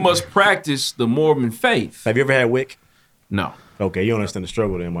 you must practice the Mormon faith. Have you ever had WIC? No. Okay, you don't understand the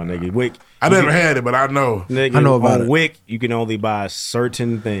struggle then, my nigga. WIC. I never had it, but I know. Nigga, I know about on it. WIC, you can only buy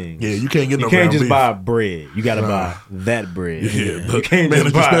certain things. Yeah, you can't get You no can't ground just beef. buy bread. You gotta buy that bread. Yeah, You the can't manager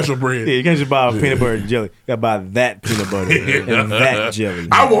just buy special bread. Yeah, you can't just buy peanut butter and jelly. You gotta buy that peanut butter and that jelly.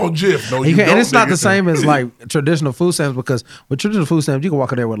 I want Jif. No, you And don't, it's not nigga. the same as like traditional food stamps because with traditional food stamps, you can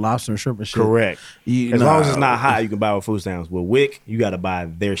walk in there with lobster and shrimp and shit. Correct. You- As long as nah. it's not hot, you can buy with food stamps. With WIC, you gotta buy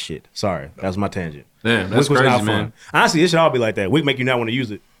their shit. Sorry, that's my tangent. Damn, that's WIC was crazy, not man. fun. Honestly, it should all be like that. WIC make you not want to use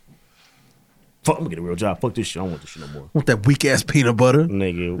it. Fuck, I'm gonna get a real job. Fuck this shit. I don't want this shit no more. Want that weak ass peanut butter?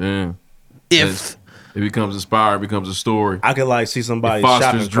 Nigga. Yeah. If It becomes inspired, becomes a story. I could like see somebody It fosters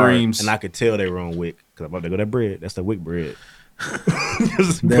shopping cart dreams. and I could tell they were on WIC because I'm about to go that bread. That's the WIC bread.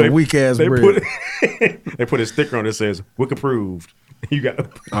 that weak ass they bread. Put they put a sticker on it that says WIC approved. You got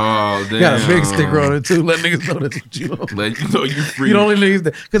Oh, damn. Got a big sticker on it too. Let niggas know that's what you want. Let you know you free. You the only niggas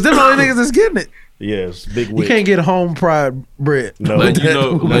that because they're the only niggas that's getting it. yes, big You WIC. can't get home fried bread. No, Let you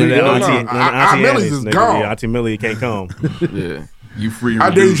know- None let of you that know. auntie, No, none of Aunt Auntie Millie's Annie's, is nigga. gone. Yeah, Auntie Millie can't come. Yeah. You free.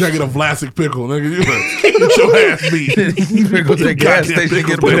 I dare you reduce. try to get a Vlasic pickle, nigga. You get your ass beat. You better go to that gas Goddamn station and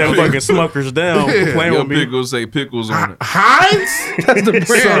get a Put that pickle. fucking Smuckers down. Yeah. Playing Your with me. pickles say pickles on it. Heinz? That's the brand.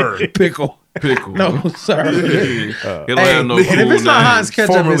 Sir. Pickle. Pickle. No, sorry. It don't Hey, have no and cool if it's not name. Heinz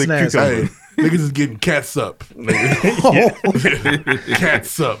ketchup, Formerly it's nasty. Hey, niggas is getting cats up.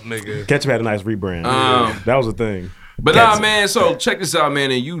 Cats up, nigga. Ketchup had a nice rebrand. That was a thing. But Cats- nah, man. So check this out,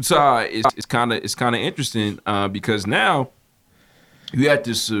 man. In Utah, it's kind of interesting because now you have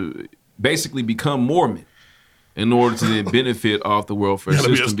to basically become Mormon in order to then benefit off the welfare Gotta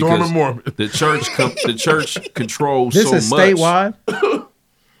be a system storming Mormon. the church controls This so is much. statewide.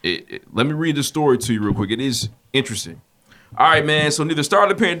 Let me read the story to you real quick. It is interesting. All right, man. So near the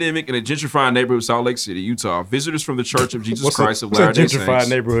start of the pandemic in a gentrified neighborhood of Salt Lake City, Utah, visitors from the Church of Jesus Christ of what's a Latter-day gentrified Saints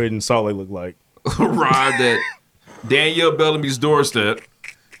neighborhood in Salt Lake look like? arrived at Danielle Bellamy's doorstep.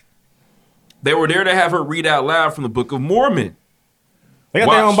 They were there to have her read out loud from the Book of Mormon. They got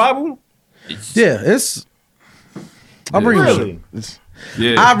their own Bible? Yeah, it's. I'll bring Really? it.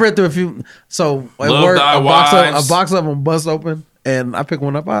 Yeah. I've read through a few. So at Love work, thy a wives. box of them bust open, and I pick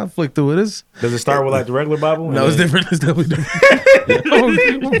one up. I flick through it. It's Does it start with like the regular Bible? no, it's And different. It's definitely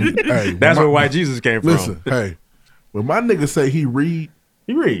different. Hey, That's my- where white Jesus came Listen, from. hey, when my nigga say he read,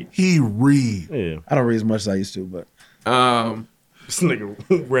 He read. he read. Yeah. I don't read as much as I used to, but This nigga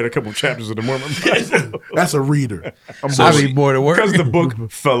read a couple chapters of the Mormon Bible. That's a reader. I be bored at work. Because the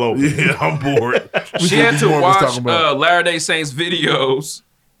book fell over. Yeah, I'm bored. she had to watch Latter-day Saints videos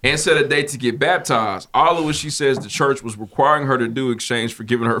and set a date to get baptized. All of which she says the church was requiring her to do in exchange for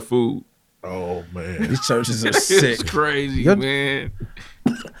giving her food. Oh man, These churches are sick. It's crazy, Good. man.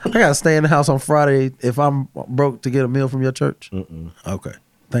 I gotta stay in the house on Friday if I'm broke to get a meal from your church. Okay,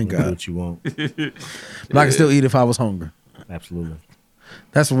 thank Do God. what you want. But I can still eat if I was hungry. Absolutely.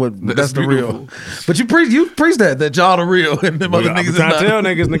 That's That's the real. beautiful. But you preach that y'all the real and them other I'm niggas is trying not. to tell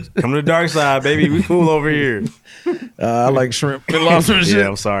niggas, come to the dark side, baby. We cool over here. I like shrimp and lobster and shit. Yeah,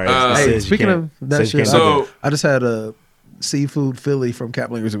 I'm sorry. It Hey, says you speaking can't- of that says you shit, can't do So- I just had a seafood Philly from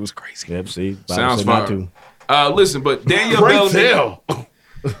Caplingers. It was crazy. Yep, see. Sounds not fine. to. Listen, but Danielle Great Bellamy. tell.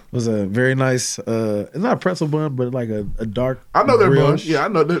 It was a very nice. It's not a pretzel bun, but like a dark. I know their brioche. buns. Yeah, I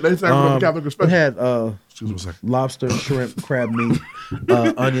know. They say from Catholic It respect. had Excuse me a second. lobster, shrimp, crab meat,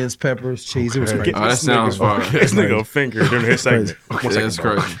 onions, peppers, cheese. It was crazy. Oh, that sounds fine. This nigga a finger during his segment. That's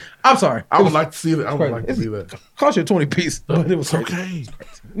crazy. I'm sorry. I would like to see that. I would like to see that. Cost you a 20 piece, but it was crazy. Okay.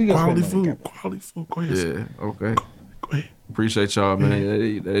 We gonna Quality spend money, food. Quality food. Go ahead. Yeah. Okay. Go ahead. Appreciate y'all,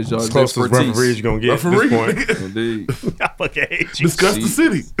 man. That is y'all's Close as expertise. referees you gonna get at Referee. this point. Indeed. I fucking hate you. Discuss the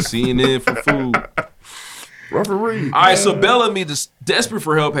city. CNN for food. Referee. All right, so Bellamy, desperate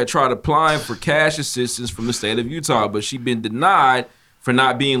for help, had tried applying for cash assistance from the state of Utah, but she'd been denied for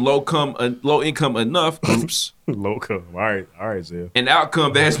not being low income enough. Oops. Low income. All right, Zell. An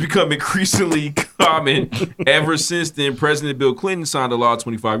outcome that has become increasingly common ever since then. President Bill Clinton signed a law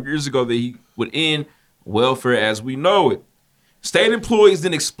 25 years ago that he would end welfare as we know it. State employees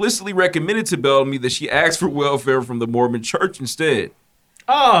then explicitly recommended to Bellamy that she ask for welfare from the Mormon church instead.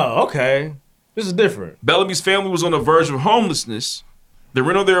 Oh, okay. This is different. Bellamy's family was on the verge of homelessness. The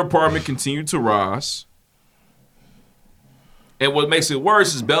rent of their apartment continued to rise. And what makes it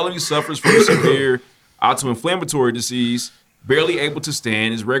worse is Bellamy suffers from severe autoinflammatory disease, barely able to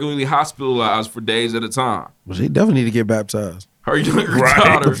stand, is regularly hospitalized for days at a time. Well, she definitely need to get baptized. Her younger Right.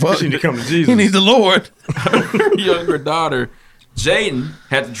 daughter, She need to come to Jesus. He needs the Lord. her younger daughter, Jaden,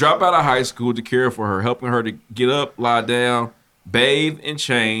 had to drop out of high school to care for her, helping her to get up, lie down, bathe, and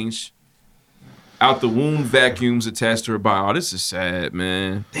change out the wound vacuums attached to her body. Oh, this is sad,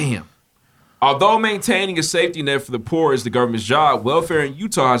 man. Damn. Although maintaining a safety net for the poor is the government's job, welfare in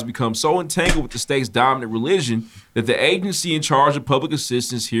Utah has become so entangled with the state's dominant religion that the agency in charge of public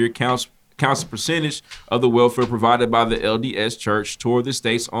assistance here counts a percentage of the welfare provided by the LDS Church toward the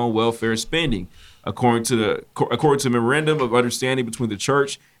state's own welfare spending, according to a memorandum of understanding between the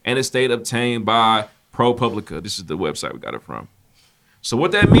church and the state obtained by ProPublica. This is the website we got it from. So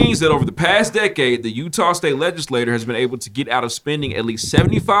what that means is that over the past decade, the Utah state legislature has been able to get out of spending at least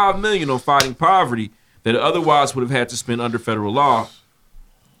 $75 million on fighting poverty that it otherwise would have had to spend under federal law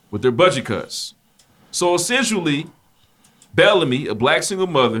with their budget cuts. So essentially, Bellamy, a black single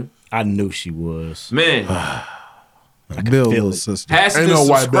mother, I knew she was. Man, Bill, sister. has Ain't to no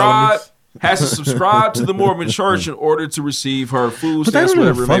white subscribe to the Mormon church in order to receive her food But they stamps, don't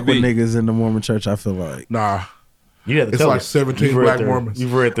whatever even it fuck may with be. niggas in the Mormon church, I feel like. Nah. You have to It's tell like us. 17 You've read black their- Mormons.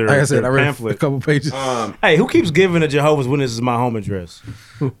 You've read their. Like I said, their I read pamphlet. a couple pages. Hey, who keeps giving the Jehovah's Witnesses my home address?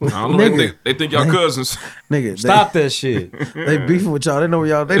 I don't know. They think y'all cousins. Nigga, Stop that shit. They beefing with y'all. They know where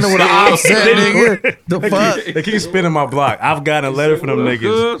y'all. They know where the ops at, nigga. The fuck. They keep spinning my block. I've gotten a letter from them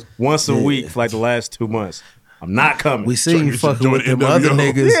niggas once a week for like the last 2 months. I'm not coming. We see you fucking join with them NWO. other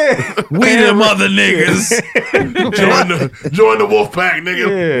niggas. Yeah. We them other niggas. Join the wolf pack,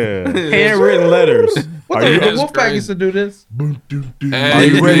 nigga. Yeah. Handwritten letters. What Are you, the That's Wolfpack crazy. used to do this? are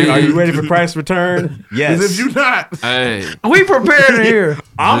you ready? Are you ready for Christ's return? Yes. As if you not. Hey, We prepared in here.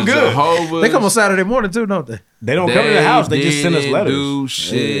 I'm the good. Jehovah's, They come on Saturday morning too, don't they? They don't come to the house. They just send us didn't letters. do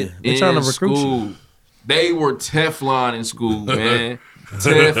shit Yeah. They in trying to recruit school. They were Teflon in school, man.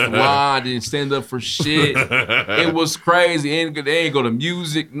 Teflon didn't stand up for shit. It was crazy. They ain't go to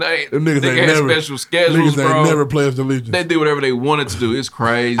music night. Them niggas They ain't had never, special schedules, niggas ain't bro. never pledged allegiance. They did whatever they wanted to do. It's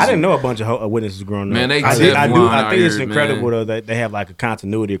crazy. I didn't know a bunch of witnesses growing up. Man, they I Teflon I out think it's here, incredible man. though that they have like a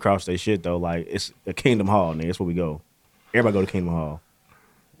continuity across their shit though. Like it's a Kingdom Hall, nigga. That's where we go. Everybody go to Kingdom Hall.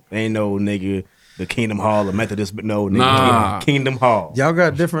 They ain't no nigga the Kingdom Hall, the Methodist, but no nigga. Nah. Kingdom Hall. Y'all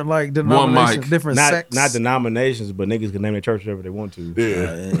got different like denominations, mic. different Not sects. not denominations, but niggas can name their church whatever they want to.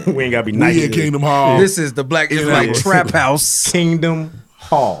 Yeah. We ain't gotta be nice. We in Kingdom Hall. This is the Black Israelite Trap House. Kingdom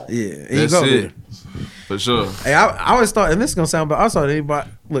Hall. Yeah, and That's you go it. there. For sure. Hey, I always thought, and this is gonna sound bad. I thought anybody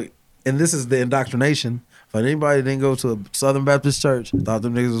look, and this is the indoctrination. But anybody that didn't go to a Southern Baptist church thought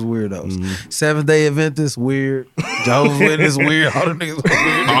them niggas was weirdos. Seventh-day Adventists weird. Jehovah's Witness weird. All them niggas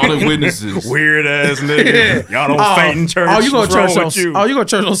weird. All the witnesses. Weird ass nigga. Y'all don't faint in church. Oh, you go to What's wrong church with you? on? Oh, you go to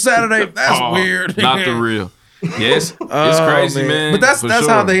church on Saturday? That's Oh, weird. Not the real. Yes, it's Oh, crazy, man. But that's for how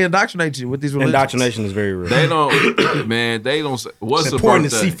sure. they indoctrinate you with these religions. Indoctrination is very real. They don't, man. They don't. What's It's the important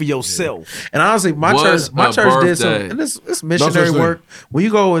to birthday? see for yourself. And honestly, my What's church a did some, birthday? and this missionary such thing. work. When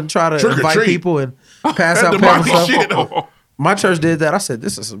you go and try to Trick or invite treat. people and pass That out demonic stuff, shit. my church did that. I said,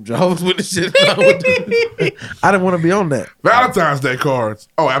 "This is some Jehovah's Witness shit." I didn't want to be on that. Valentine's Day cards.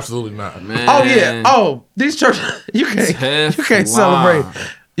 Oh, absolutely not. Man. Oh yeah. Oh, these churches you can't Teflon. celebrate.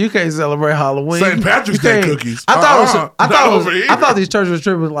 You can't celebrate Halloween. St. Patrick's You Day can't- cookies. I thought over here. I thought these churches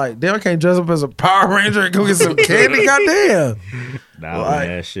tripping like, damn, I can't dress up as a Power Ranger and go get some candy. Goddamn. Nah, Like,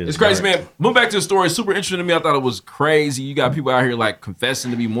 man, shit. It's crazy, man. Moving back to the story, super interesting to me. I thought it was crazy. You got people out here like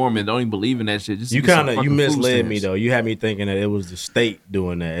confessing to be Mormon, don't even believe in that shit. Just to You get some kind of fucking food misled me stamps. though. You had me thinking that it was the state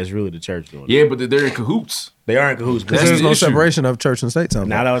doing that. It's really the church doing it. Yeah, but they're in cahoots. They are in cahoots. But That's There's the no issue. separation of church and state.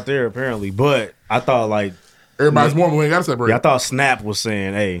 not out there apparently. But I thought like Everybody's Mormon. We ain't got to separate. yeah, I thought Snap was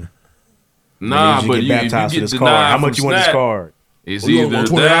saying, "Hey, Nah, man, but get you, if baptized you for get this card. denied How from much you want this Snap, card? It's We gonna either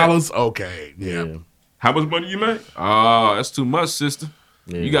go that. $20. Okay, yeah. How much money you make? Oh, that's too much, sister.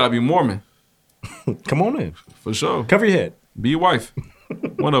 You gotta be Mormon Come on in, for sure. cover your head." Be your wife,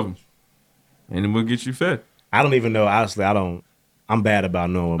 one of them, and then we'll get you fed. I don't even know. Honestly, I don't. I'm bad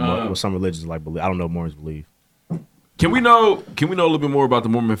about knowing what some religions like believe. I don't know what Mormons believe. Can we know a little bit more about the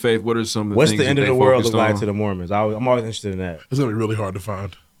Mormon faith? What are some of the What's things the end that of they the world focused look like on? to the Mormons? I'm always interested in that. It's gonna be really hard to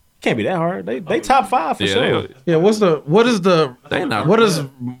find. Can't be that hard. They top 5 for Yeah, sure. Yeah, what is the They not- what does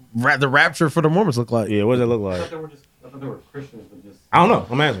the rapture for the Mormons look like? Yeah, what does that look like? I don't know.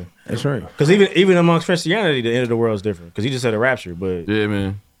 I'm answering. That's right. Because even amongst Christianity, the end of the world is different. Because he just said a rapture, but Yeah,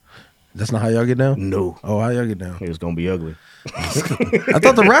 man. That's not how y'all get down? no, Oh, how y'all get down? it's gonna be ugly. I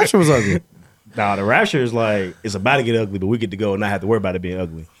thought the rapture was ugly. Nah, the rapture is like it's about to get ugly, but we get to go and not have to worry about it being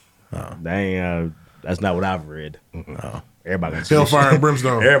ugly. That ain't. That's not what I've read. Everybody got to see this Hellfire shit. and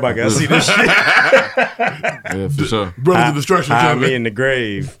brimstone. Everybody got to see this shit. Yeah, for sure. Brothers of Destruction. Hide coming. me in the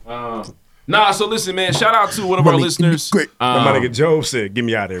grave. Nah, so listen, man. Shout out to one of our listeners. My nigga Job said, "Get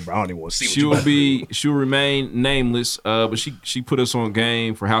me out of here, bro. I don't even want to see what you She will remain nameless, but she put us on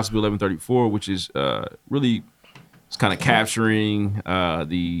game for House Bill 1134, which is really it's kind of capturing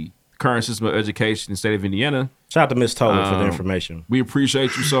the current system of education in the state of Indiana. Shout out to Miss Toller for the information. We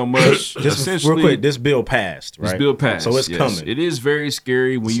appreciate you so much. Just real quick, this bill passed, right? This bill passed, so it's yes. coming. It is very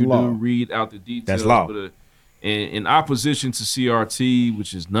scary when you law. do read out the details. That's law. But, in opposition to CRT,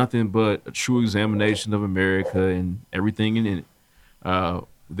 which is nothing but a true examination of America and everything in it,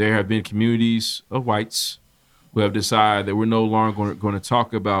 there have been communities of whites who have decided that we're no longer going to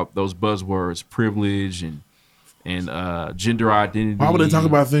talk about those buzzwords, privilege and gender identity. Why would they talk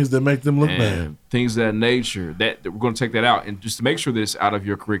about things that make them look and bad? things of that nature? That we're going to take that out, and just to make sure this out of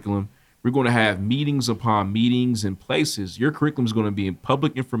your curriculum, we're going to have meetings upon meetings and places. Your curriculum is going to be in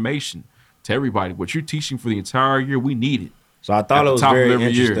public information to everybody. What you're teaching for the entire year, we need it. So I thought At it was the top of very every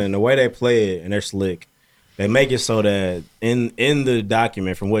interesting. year. The way they play it, and they're slick. They make it so that in the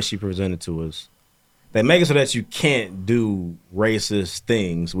document from what she presented to us, they make it so that you can't do racist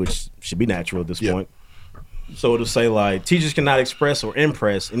things, which should be natural at this point. So it'll say like, teachers cannot express or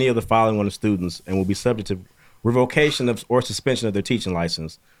impress any of the following on the students and will be subject to revocation of or suspension of their teaching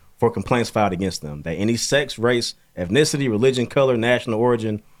license for complaints filed against them. That any sex, race, ethnicity, religion, color, national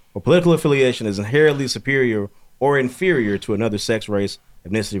origin, or political affiliation is inherently superior or inferior to another sex, race,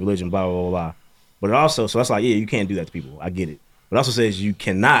 ethnicity, religion, blah, blah, blah, blah. But it also, so that's like, yeah, you can't do that to people. I get it. But it also says you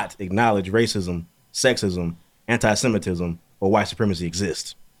cannot acknowledge racism, sexism, anti-Semitism, or white supremacy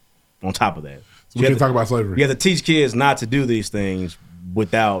exist on top of that. So we can't talk about slavery. You have to teach kids not to do these things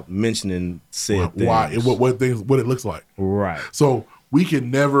without mentioning said things. Why? What things? What it looks like? Right. So we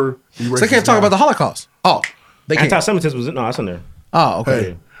can never. Be So they can't talk about the Holocaust. Oh, they can't. Anti-Semitism was no, that's in there. Oh, okay.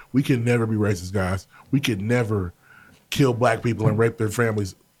 Hey, we can never be racist, guys. We can never kill black people and rape their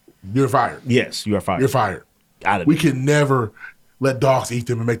families. You're fired. Yes, you are fired. You're fired. Out of We it. can never let dogs eat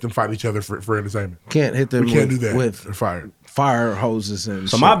them and make them fight each other for entertainment. Can't hit them We can't with, do that. with They're fired. fire hoses and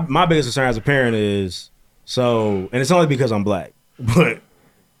So shit. my biggest concern as a parent is and it's only because I'm black, but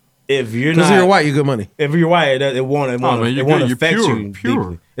if you're not, Because you're white, you get money. If you're white, it won't man, it you're won't good. You're affect pure, you pure,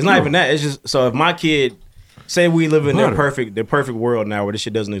 deeply. It's not pure. even that. It's just so if my kid, say we live in Butter. the perfect world now where this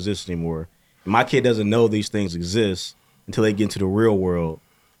shit doesn't exist anymore, and my kid doesn't know these things exist until they get into the real world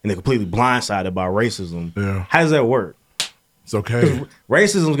and they're completely blindsided by racism. Yeah. How does that work? It's okay.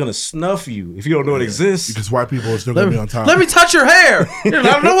 Racism is gonna snuff you if you don't know it exists. Because white people are still going to be on top. Let me touch your hair. I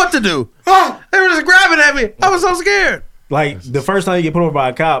don't know what to do. Oh, they were just grabbing at me. I was so scared. Like the first time you get put over by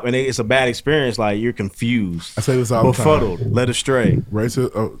a cop and it's a bad experience, like you're confused, I say this all the time. befuddled, led astray.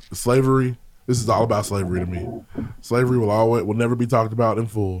 Slavery. This is all about slavery to me. Slavery will never be talked about in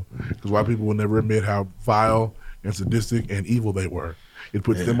full because white people will never admit how vile and sadistic and evil they were. It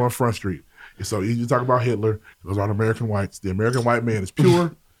puts them on Front Street. It's so easy to talk about Hitler. Those aren't American whites. The American white man is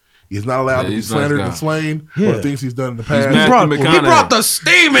pure. He's not allowed to be he's slandered nice and guy. slain for the things he's done in the past. Matthew He McConaughey. brought the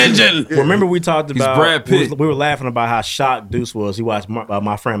steam engine. Well, remember we talked He's about Brad Pitt. we were laughing about how shocked Deuce was. He watched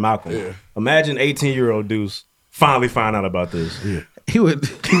my friend Malcolm. Yeah. Imagine 18-year-old Deuce finally find out about this. Yeah. He would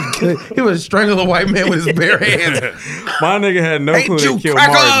strangle a white man with his bare hands. My nigga had no clue to kill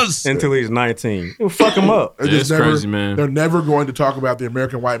Martin until he's 19. It would fuck him up. It's crazy, man. They're never going to talk about the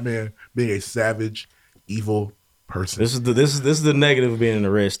American white man being a savage, evil person. This is the negative of being in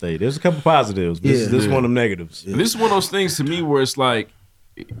the red state. There's a couple positives. This is one of them negatives. And this is one of those things to me where it's like,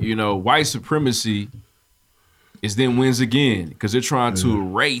 white supremacy is then wins again because they're trying to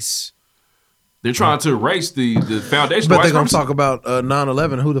erase. They're trying to erase the foundation. But of they're white gonna talk about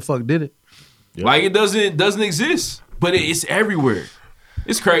 9/11. Who the fuck did it? Like it doesn't exist, but it's everywhere.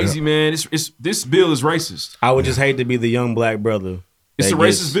 It's crazy, man. It's this bill is racist. I would just hate to be the young black brother. It's a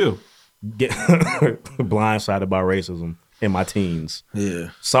racist bill. Get blindsided by racism in my teens. Yeah.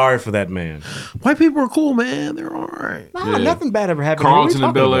 Sorry for that, man. White people are cool, man. They're all right. Nah, nothing bad ever happened. Carlton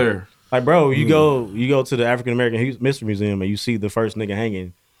and Bel Air. Like, bro, you go to the African American Mystery Museum and you see the first nigga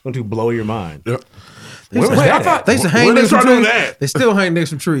hanging. Don't you blow your mind? Yep. They used to hang niggas from trees. They still hang niggas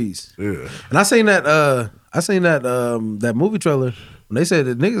from trees. Yeah. And I seen that that movie trailer when they said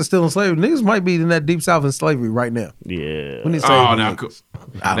that niggas are still in slavery. Niggas might be in that deep south in slavery right now. Yeah. When they say now if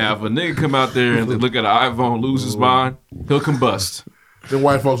a nigga come out there and look at an iPhone, lose his mind, he'll combust. Then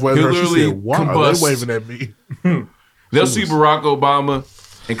white folks waving He'll her. She literally said, "Why are combust. they waving at me?" They'll see Barack Obama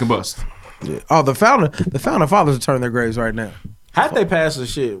and combust. Yeah. Oh, the founder fathers are turning their graves right now. How'd they pass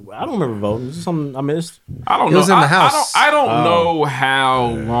this shit? I don't remember voting. Is this something I missed? I don't It know. was in the house. I don't know how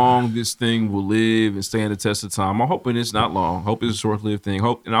long this thing will live and stand the test of time. I'm hoping it's not long. Hope it's a short-lived thing. I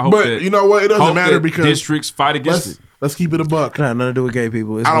hope But that, you know what? It doesn't hope matter that because districts fight against it. Let's keep it a buck. It had nothing to do with gay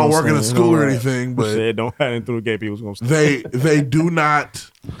people. It's I don't gonna work in a stand. school or All right. anything, but Said don't have anything with gay people. they do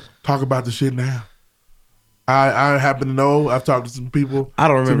not talk about the shit now. I happen to know. I've talked to some people. I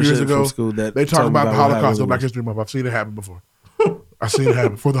don't remember some years shit ago. from school that they talk told me about the about what Holocaust happened. on Black History Month. I've seen it happen before. I've seen it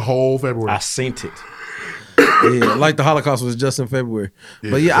happen for the whole February. I seen it. Yeah, like the Holocaust was just in February.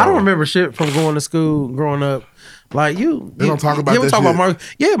 Yeah, But I don't so- remember shit from going to school, growing up. Like They don't talk about you ever that talk shit. about Martin?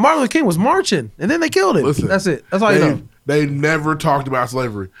 Yeah, Martin Luther King was marching, and then they killed him. Listen, That's it. That's all you know. They never talked about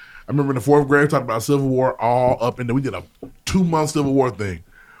slavery. I remember in the fourth grade, we talked about Civil War all up, and then we did a 2-month Civil War thing.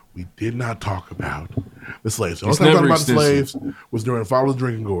 We did not talk about the slaves. The only It's time we talked never about the extensive. slaves was during Follow the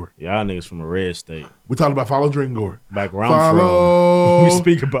Drinking Gourd. Y'all niggas from a red state. We talked about Follow the Drinking Gourd. Back where I'm Follow from, we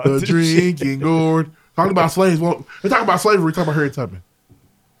speak about the this shit. drinking gourd. Talking about slaves. Well, they talk about slavery. We talk about Harriet Tubman.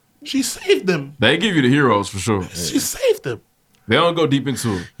 She saved them. They give you the heroes for sure. She saved them. They don't go deep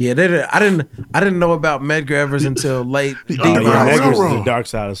into it. Yeah, they did. I didn't know about Medgar Evers until late. The deep Underground in high school. Railroad. The dark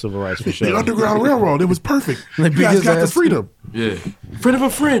side of civil rights for sure. The Underground Railroad. It was perfect. They You beat guys his got the ass. freedom. Yeah. Friend of a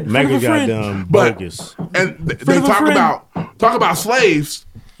friend. Friend Megger of a got friend. done But- bogus. And they Friend of a talk friend. about slaves.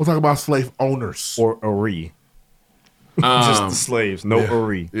 We'll talk about slave owners. Or Ori. Just the slaves. No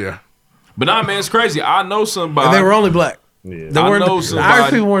Ori. Yeah. But nah, man, it's crazy. I know somebody. And they were only black. Yeah. They I weren't. know The somebody- Irish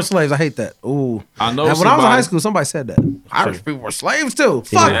people weren't slaves. I hate that. Ooh. I know And when I was in somebody- high school, somebody said that. Irish people were slaves too.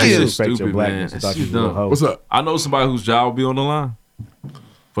 Yeah, Fuck that's you. just- Respect your Stupid, blackness. man. Thought you She's was a dumb. hoe. What's up? I know somebody whose job will be on the line.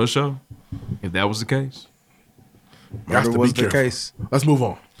 For sure. If that was the case. Got Murder to was be the careful. case. Let's move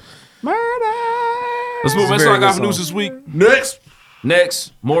on. Let's move on. That's all I got for news this week.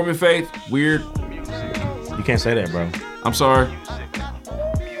 Next, Mormon faith. Weird. You can't say that, bro. I'm sorry.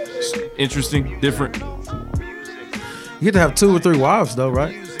 Interesting. Different. You get to have 2 or 3 wives though,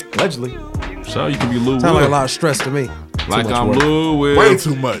 right? Allegedly. So you can be Lou Sound like a Will. lot of stress to me. Like much I'm work. Lou Will. Way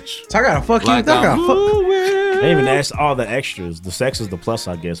too much. So I gotta fuck you. Like I gotta I'm fuck. Lou Will. They even asked all the extras. The sex is the plus,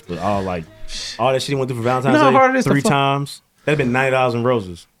 I guess, but all that shit he went through for Valentine's You know how hard it Day is to 3 fuck? times. That'd been $90 in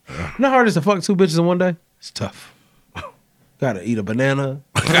roses. You know how hard it is to fuck 2 bitches in one day? It's tough. Gotta eat a banana.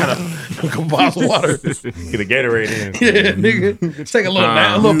 Gotta drink a bottle of water. Get a Gatorade in. Yeah, nigga. Take a little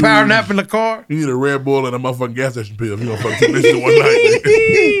nap, a little power nap in the car. You need a Red Bull and a motherfucking gas station pill. You gonna fuck 2 bitches in one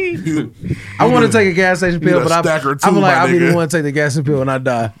night. I want to take a gas station pill, need a but stack or two, I'm like, my I'll be the nigga. one to take the gas station pill when I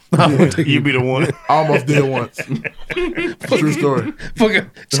die. You be the one. I almost did once. True story.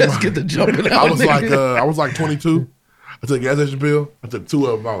 Fucking just get the jumping out. I was like 22. I took a gas station pill. I took 2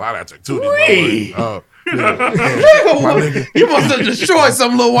 of them. I took 2 of them. Yeah. My nigga. You must have destroyed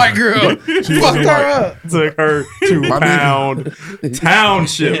some little white girl. Fucked her up. Took her to My Pound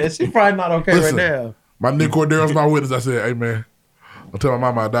Township. Yeah, she's probably not okay Listen, right now. My nigga Cordero's my witness. I said, hey, man, I'll tell my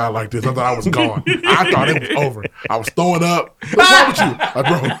mama I died like this. I thought I was gone. I thought it was over. I was throwing up. What's wrong with you? Like,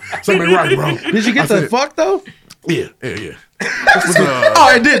 bro, something ain't right, bro. Did you get the fuck though? Yeah. Oh,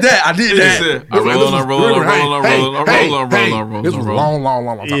 I did that. I did that. I'm rolling. This was long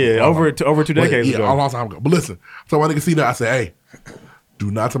time. Yeah, over 2 decades Yeah, ago. a long time ago. But listen, so my nigga see that, I said, hey, Do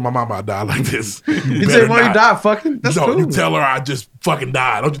not tell my mama I died like this. You say why you died fucking? That's no, cool. you tell her I just fucking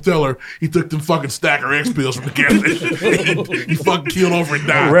died. Don't you tell her he took them fucking Stacker X pills from the gas station. he fucking killed over and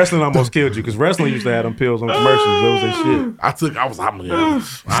died. Wrestling almost killed you because wrestling used to have them pills on commercials. That was their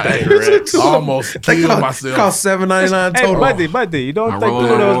shit. I almost killed myself. Cost $7.99 Hey, total. buddy, you don't think two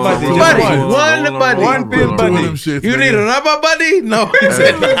of those buddy? One pill buddy. You need another buddy? No.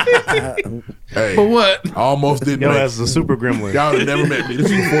 Hey, For what? I almost didn't. Yo, make that's a super gremlin. Y'all have never met me.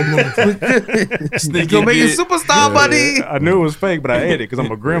 This is before Bloomington. It's gonna make you superstar, buddy. I knew it was fake, but I ate it because I'm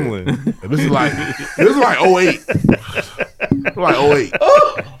a gremlin. This is like 08. Like 08.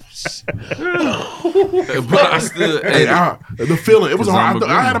 But I still, the feeling. It was a hard.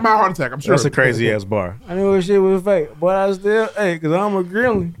 I had a mild heart attack. I'm sure. That's a crazy ass bar. I knew this shit was fake, but I still ate because I'm a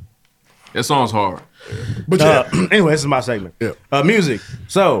gremlin. That song's hard. But anyway, this is my segment. Yeah. Music.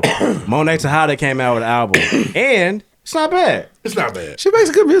 So, Monet Tejada came out with an album, and it's not bad. It's not bad. She makes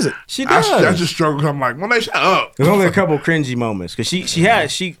good music. She does. I just struggle. I'm like, Monet, shut up. There's only a couple cringy moments because she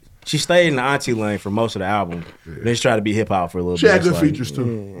stayed in the auntie lane for most of the album. Then she tried to be hip hop for a little She bit. had good It's features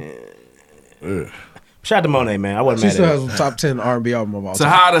too. Shout out to Monet, man. I wasn't She mad still at has it. a top 10 R&B album of all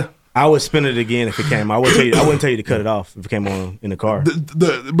time. Tejada. I would spin it again if it came. I wouldn't tell you to cut it off if it came on in the car.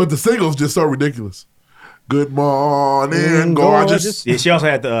 But the single's just so ridiculous. Good morning, gorgeous. Yeah, she also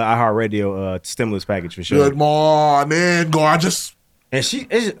had the iHeartRadio stimulus package for sure. Good morning, gorgeous. And she's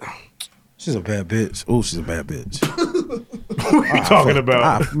a bad bitch. Oh, she's a bad bitch. What are you talking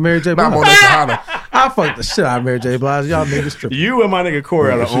about? Mary J. Not Blige. Monet Tejada. I fucked the shit out of Mary J. Blige. Y'all niggas tripping. You and my nigga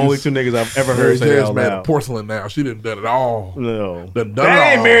Corey are the only two niggas I've ever heard say that Mary J's out made loud. of porcelain now. She didn't done it all. No. Done That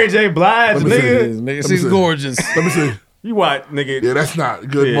ain't all. Mary J. Blige, Let me nigga. see. Nigga, Let me she's see. gorgeous. Let me see. You what, nigga? Yeah, that's not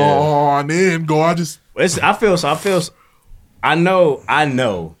good Yeah. morning, gorgeous. I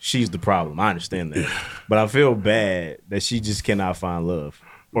know she's the problem. I understand that. But I feel bad that she just cannot find love.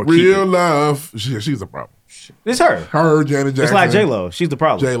 Or keep Real it. love. She's a problem. It's her. Her, Janet Jackson. It's like J-Lo. She's the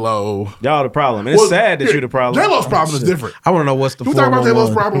problem. J-Lo. Y'all the problem. And it's sad that you're the problem. J-Lo's problem is different. I want to know what's the Can we talk about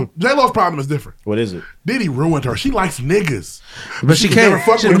 411. J-Lo's problem? J-Lo's problem is different. What is it? Diddy ruined her. She likes niggas. But she could can't. never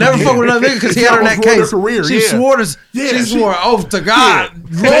fuck She with would him never again. fuck with another nigga because he had her in that almost ruined case. her career. She Yeah. swore this. Yeah, she she- swore oath to God,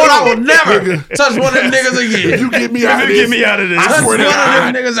 Yeah. Lord, I will never touch one of them niggas again. If you get me out of this, get me out of this. I Touch swear one to of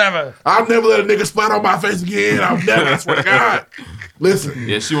God, them niggas ever. I'll never let a nigga splat on my face again. I'll never. I swear to God. Listen.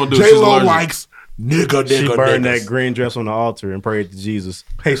 Yeah, she won't do it. She's J-Lo allergic. likes nigga. She burned niggas. that green dress on the altar and prayed to Jesus.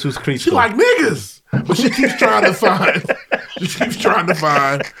 Jesus Christ. She like niggas, but she keeps trying to find. She keeps trying to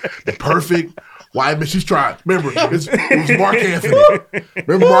find the perfect white man. She's trying. Remember, it was Mark Anthony.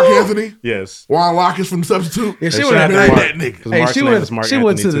 Remember Mark Anthony? Yes. Juan Locke from Substitute. Yeah, she They went shot married Mark. that nigga. 'Cause Hey, Mark's she name went. is Mark She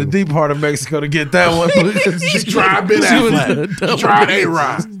went to Anthony, the too. deep part of Mexico to get that one. She tried Ben Affleck. She tried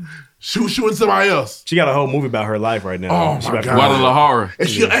A-Rod. She went somebody else. She got a whole movie about her life right now. Oh, She my about to- God. Guadalajara. And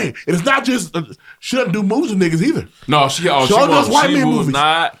she, hey, and it's not just she doesn't do moves with niggas either. No, she only does white she man will movies.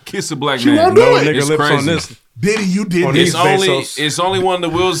 not kiss a black She man. won't do No it. nigga It's lips crazy. on this. Diddy, you did On this. these It's only one of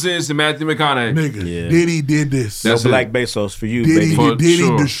the Wilsons and Matthew McConaughey. Nigga, Yeah. Diddy did this. No That's Black it. Bezos for you, Diddy, baby. For Diddy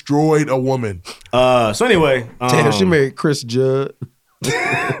sure. destroyed a woman. So anyway, Damn, she married Chris Judd.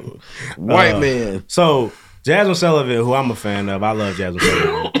 White man. So Jasmine Sullivan, who I'm a fan of, I love Jasmine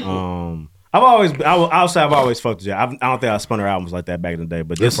Sullivan. I'll say I've always fucked with Jasmine. I don't think I spun her albums like that back in the day,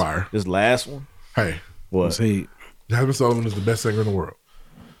 but They're this fire. this last one, Hey, what? See, Jasmine Sullivan is the best singer in the world.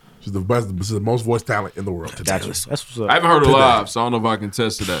 She's the best. She's the most voice talent in the world today. Gotcha. That's what's up. I haven't heard her Today. live, so I don't know if I can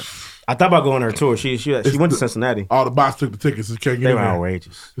test to that. I thought about going on her tour. She went to Cincinnati. All the bots took the tickets. She can't get They in were there.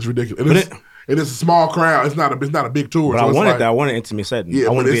 outrageous. It's ridiculous. But And it's a small crowd. It's not a big tour. But so I it's wanted like, that. I wanted intimate setting. Yeah, I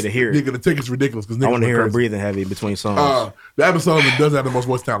want but to be able to hear it. Nigga, the ticket's ridiculous because I want to hear her crazy. breathing heavy between songs. Jasmine Sullivan does have the most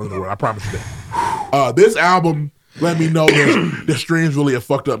voice talent in the world. I promise you that. This album let me know that the streams really have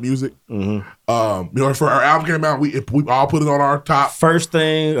fucked up music. Mm-hmm. You know, for our album came out, we all put it on our top. First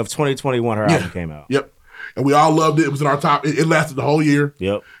thing of 2021, her album came out. Yep. And we all loved it. It was in our top. It lasted the whole year.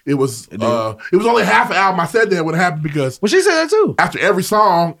 Yep. It was only half an album. I said that when it happened because well, she said that too. After every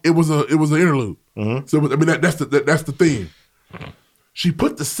song, it was an interlude. Mm-hmm. So that's the theme. She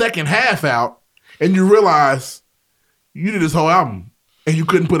put the second half out, and you realize you did this whole album, and you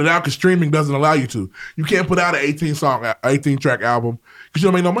couldn't put it out because streaming doesn't allow you to. You can't put out an 18 track album because you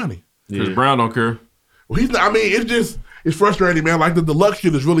don't make no money. Chris Brown don't care. Well, he's not, I mean, it's frustrating, man. Like the deluxe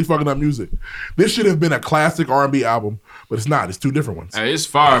shit is really fucking up music. This should have been a classic R&B album, but it's not. It's two different ones. Hey, it's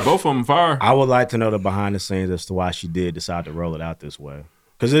fire. Both of them fire. I would like to know the behind the scenes as to why she did decide to roll it out this way.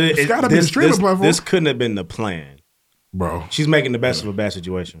 Because It's gotta be the streaming platform. This couldn't have been the plan. Bro. She's making the best of a bad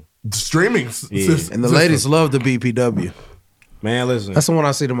situation. Streaming. And the ladies love the BPW. Man, listen. That's the one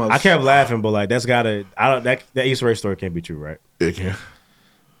I see the most. I kept laughing, but like that Easter egg story can't be true, right? It can.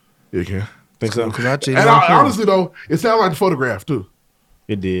 You can. Think so? Because I cheated. And on him. honestly though, it sounds like the photograph too.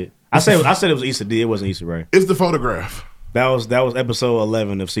 It did. I said it was Issa D. It wasn't Issa Rae. It's the photograph. That was episode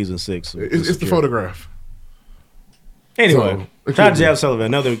 11 of season 6. It's the photograph. Anyway, So, shout out to Jazz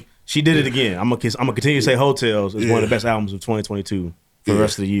Sullivan. She did it again. I'm gonna continue to say Hotels is one of the best albums of 2022 for the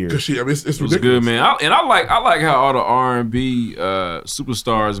rest of the year. Because it's It was ridiculous. good, man. I like how all the R&B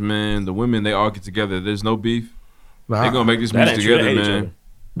superstars, man, the women, they all get together. There's no beef. Nah. They gonna make this That music ain't true. They together, hate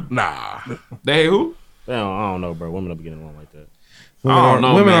each man. Nah. They hate who? I don't know, bro. Women don't be getting along like that. I don't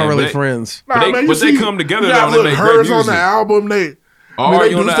know, Women man, aren't really but- friends. But they, man, you but they see- come together you though. got And they little make great Hers on music. the album. They Ari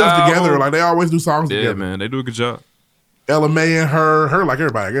do on the stuff together. album. Like they always do songs Yeah, together. man, they do a good job. Ella May and her like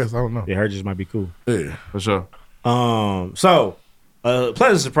everybody. I guess I don't know. Yeah, her just might be cool. Yeah, for sure. So a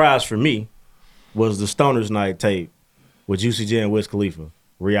pleasant surprise for me was the Stoners Night tape with Juicy J and Wiz Khalifa.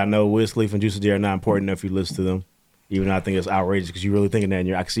 Where I know Wiz Khalifa and Juicy J are not important enough if you listen to them. Even though I think it's outrageous because you're really thinking that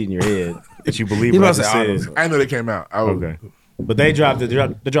I can see it in your head that you believe what I just said. I know they came out. Okay. But they dropped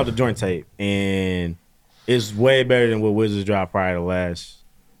the joint tape, and it's way better than what Wiz has dropped probably the last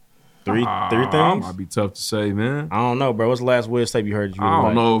three things. Might be tough to say, man. I don't know, bro. What's the last Wiz tape you heard? You really I don't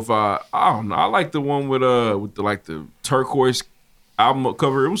liked? know if I don't know. I like the one with the turquoise album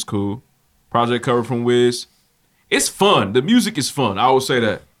cover. It was cool. Project cover from Wiz. It's fun. The music is fun. I would say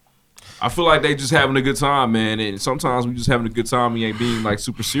that. I feel like they just having a good time, man. And sometimes we just having a good time. We ain't being like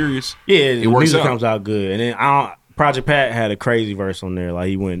super serious. Yeah, it the works music out. comes out good, and then Project Pat had a crazy verse on there. Like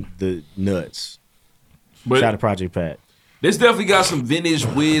he went the nuts. But Shout out to Project Pat. This definitely got some vintage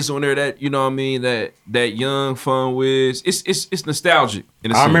Wiz on there. That you know what I mean. That young fun Wiz. It's nostalgic.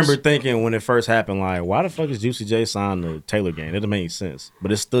 In a I sense. remember thinking when it first happened, like, why the fuck is Juicy J signed to Taylor Gang? It doesn't make any sense,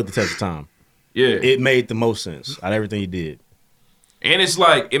 but it stood the test of time. Yeah, it made the most sense out of everything he did. And it's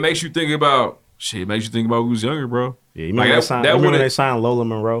like it makes you think about shit. It makes you think about who's younger, bro. Yeah, you remember, when they signed Lola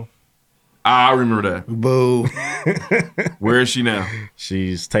Monroe? I remember that. Boo. Where is she now?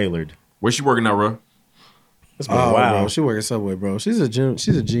 She's tailored. Where's she working now, bro? It's been a while. Bro, she working Subway, bro. She's a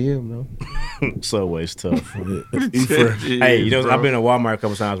GM, though. Subway's tough. Hey, you know, I've been to Walmart a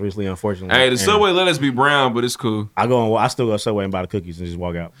couple times recently, unfortunately. Hey, the and Subway let us be brown, but it's cool. I still go to Subway and buy the cookies and just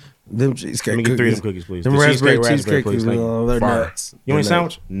walk out. Them cheesecake Let me get 3 of them cookies. cookies, please. Them The raspberry cheesecake, cookies, thank you. oh, they're Fire. nuts. You want a They're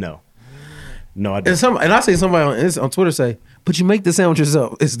sandwich? No, I don't. And I see somebody on Twitter say, "But you make the sandwich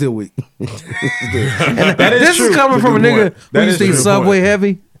yourself." It's still weak. And That is this true. is coming That's a from a good nigga point. who That used to is eat a good Subway point.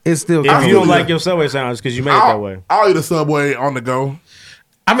 heavy. It's still. If you don't like your Subway sandwich because you made it that way. I'll eat a Subway on the go.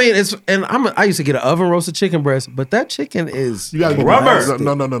 I mean, I used to get an oven roasted chicken breast, but that chicken is You gotta get rubber.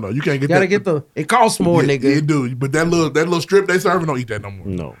 No. You can't get Gotta that. get it costs more, Yeah, nigga. You do, but that little strip they serving, don't eat that no more.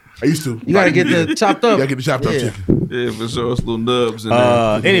 No, I used to. You gotta get the chopped up. You gotta get the chopped up Yeah. chicken. Yeah, for sure. It's little nubs in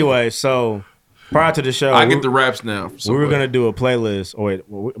there. Anyway, so prior to the show, I get the raps now. We were gonna do a playlist. Oh wait,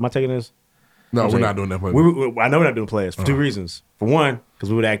 am I taking this? No, I'm we're taking- not doing that playlist. I know we're not doing playlists for 2 reasons. For one, because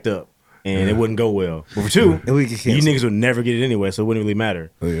we would act up and it wouldn't go well. But for 2, And we could you cancel. niggas would never get it anyway, so it wouldn't really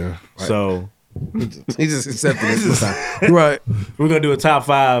matter. Yeah. So He just accepted it this time. Right. we're gonna do a top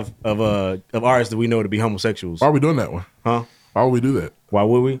 5 of artists that we know to be homosexuals. Why are we doing that one? Huh? Why would we do that? Why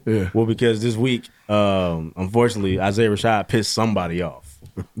would we? Yeah. Well, because this week, unfortunately, Isaiah Rashad pissed somebody off.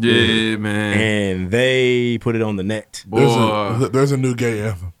 Yeah, man. And they put it on the net. There's a new gay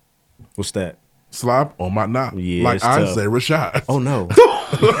anthem. What's that? Slop on my knob. Yeah, like it's I tough. say, Rashad. Oh no.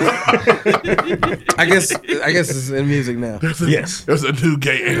 I guess it's in music now. There's a new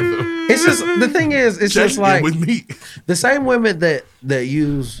gay anthem. It's just the thing is, it's Check just in like with me. the same women that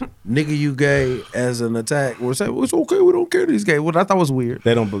use "nigga you gay" as an attack will say, well, "It's okay, we don't care that he's gay." What I thought was weird.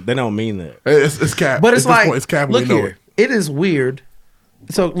 They don't mean that. It's cap. But it's At this like, point, it's cap. look We know here, it is weird.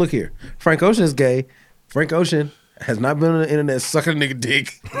 So look here, Frank Ocean is gay. Frank Ocean has not been on the internet sucking a nigga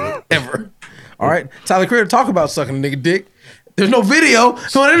dick ever. All right, Tyler Creator talk about sucking a nigga dick. There's no video on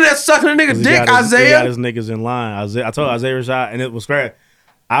the internet sucking a nigga He dick. got his, he got Isaiah. his niggas in line. I told Isaiah Rashad, and it was great.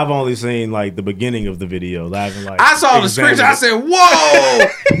 I've only seen like the beginning of the videos. I haven't like. I saw the examined screenshot. I it. said,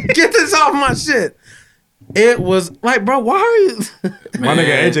 "Whoa, get this off my shit." It was like, bro, why are you? My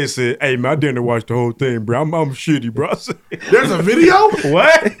nigga AJ said, "Hey man, I didn't watch the whole thing, bro. I'm shitty, bro." I said, There's a video.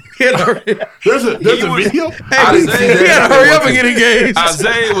 what? There's a video. Hey, he had to hurry up and get engaged.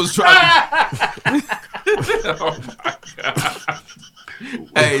 Isaiah was trying. Oh my god.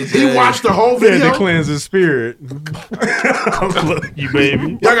 Hey, He watched the whole He had video. to cleanse his spirit. Look, you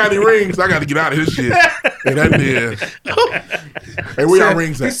baby. Y'all got any rings? I got to get out of this shit. Hey, that nigga. Hey, where y'all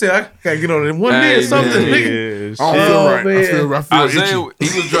rings He at? said, I gotta get on it. One Hey, knee or something, man. nigga. I don't feel right. I feel Isaiah, itchy.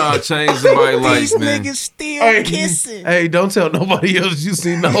 he was trying to change somebody's life, man. still kissing. Hey, don't tell nobody else you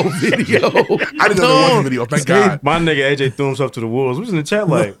seen the whole video. I didn't know there was a video. Thank God. My nigga AJ threw himself to the wolves. We was in the chat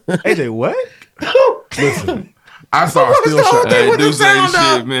like, AJ, what? Listen, I saw a still shot. Hey, do say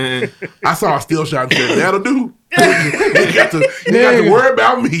shit, man. I saw a still shot and said, that'll do. You got to worry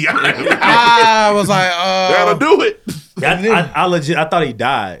about me. I was like, that'll do it. I legit, I thought he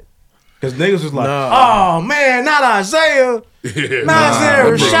died. Because niggas was like, Nah. oh man, not Isaiah. Yeah, Not Isaiah that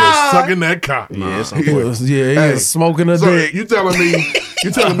brother was Rashad. sucking that cock. Yeah, it's he was smoking a so dick. you telling me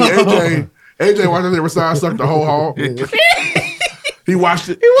AJ watched Isaiah Rashad suck the whole hall? He watched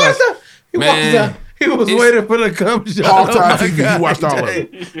it. He watched it. He Man, watched it. He was waiting for the cum shot. Hall time my TV. God, He watched all of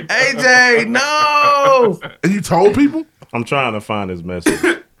AJ. it. AJ, no. And you told people? I'm trying to find his message.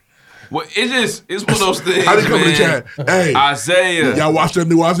 Well, it's one of those things, How did come in the man. chat? Hey, Isaiah. y'all watch that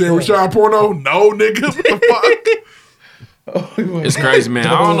new Isaiah Rashad porno? No, nigga. What the fuck? It's crazy, man.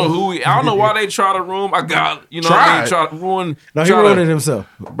 I don't know I don't know why they try to ruin. I got, you know what I mean? Try to ruin. No, he try ruined to- it himself.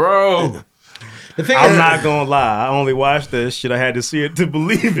 Bro. The thing I'm is, not gonna lie. I only watched this shit. I had to see it to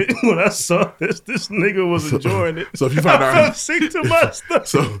believe it. When I saw this nigga was enjoying it. So if you find I out, felt sick to my stomach.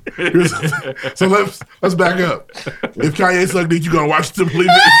 so let's back up. If Kanye sucked dick, you gonna watch it to believe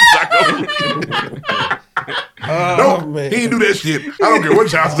it? You're not gonna believe it. No, man. he ain't do that shit. I don't care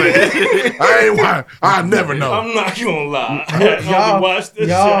what y'all say. I ain't why. I never know. I'm not gonna lie. I Y'all- only watched this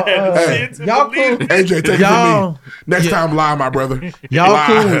y'all, shit. I had to see it to y'all believe cool. it. AJ, take it Y'all- from me. Next time, lie, my brother. Y'all Lie.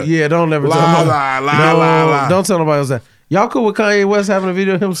 cool? Yeah, don't ever tell Lie, nobody. lie, lie, No, lie. Don't tell nobody else that. Y'all cool with Kanye West having a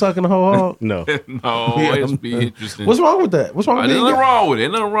video of him sucking the whole hog? No. No, it's be interesting. What's wrong with that? What's wrong with There's being nothing gay? wrong with it.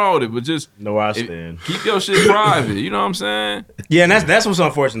 Ain't nothing wrong with it, but just No, I stand. keep your shit private. You know what I'm saying? Yeah, and that's what's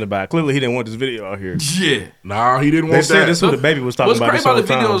unfortunate about it. Clearly, he didn't want this video out here. Yeah. Nah, he didn't They want said that. this was the baby was talking What's about great this about whole the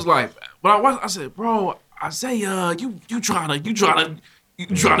video time. is like, when I watched, I said, bro, Isaiah, you trying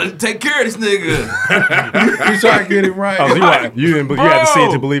to take care of this nigga. You trying to get it right. Oh, so you had to see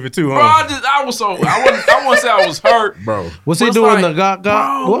it to believe it too, Bro, huh? I wouldn't say I was hurt. Bro, Was he It's doing like, the gok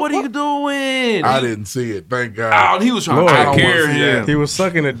gok? Bro, what are you doing? I didn't see it. Thank God. Oh, he was trying Lord, to I take don't care of wanna see him. that. He was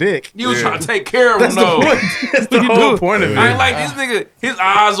sucking a dick. He was trying to take care of him, That's the though. point. That's the whole point of it. I ain't like this nigga, his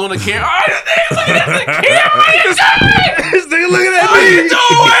eyes on the camera. Oh, this nigga looking at the camera. This nigga looking at What are you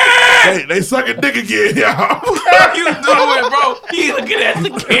doing? Hey, they sucking dick again, y'all. What you doing, bro? He looking at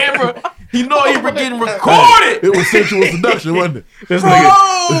the camera. He know he was getting recorded. It was sensual seduction, wasn't it? This Bro!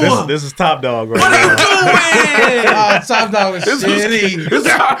 nigga, this is Top Dog right What are you now. doing? Oh, Top Dog was shitty.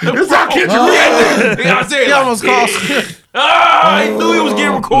 It's our kitchen reaction. I said, He almost cost. I knew he was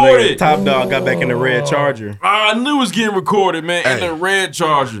getting Nigga, recorded. Top Dog got back in the red Charger. I knew he was getting recorded, man. In Hey. the red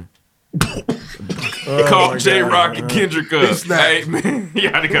Charger. Called J Rock and Kendrick up. snapped. Hey, man, we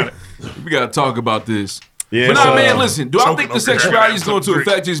gotta talk about this. Yeah, But nah, so, man, listen. Do I choking think the over there. sexuality is going to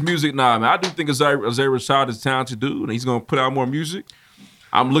affect his music? Nah, man. I do think Isaiah Rashad is a talented dude, and he's going to put out more music.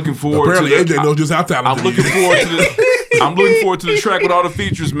 I'm looking forward Apparently, to AJ knows just how talented I'm looking he is. forward to the. I'm looking forward to the track with all the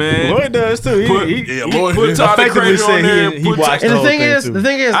features, man. Lloyd does too. Put- Yeah, Lloyd Put did. Tyler Effectively Creator on said there. he put watched And the the whole thing thing, is, too. the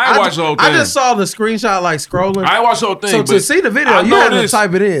thing is, I ain't watched the whole I thing. just saw the screenshot like scrolling. I ain't watched the whole thing. So to but see the video, I you know had to this.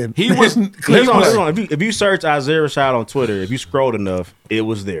 type it in. He was. If you search Isaiah Rashad on Twitter, if you scrolled enough, it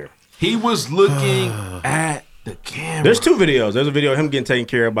was there. He was looking at the camera. There's two videos. There's a video of him getting taken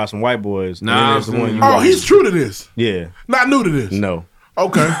care of by some white boys. Nah, and then there's the one you Oh, watched. he's true to this. Yeah. Not new to this. No.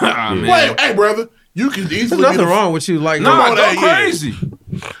 Okay. man. Wait, hey, brother. You can There's easily nothing be the wrong with you. Like, Nah, on, go hey, yeah. crazy.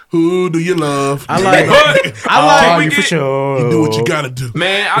 Who do you love? I like. But I like. can we you get- for sure. You do what you gotta do.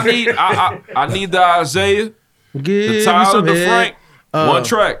 Man, I need the Isaiah, Give the me Tyler, some the head. Frank. One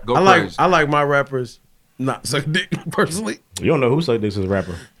track. Go crazy. I like my rappers not suck dick personally. You don't know who sucked this as a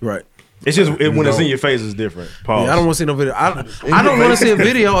rapper. Right. It's just when it's No. in your face, it's different. Pause. Yeah, I don't want to see no video. I don't want to see a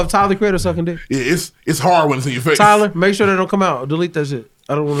video of Tyler the Creator sucking dick. Yeah, it's hard when it's in your face. Tyler, make sure they don't come out. Delete that shit.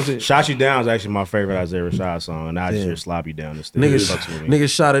 I don't want to see it. Shot You Down is actually my favorite Isaiah Rashad song, and I just slap you down instead. Niggas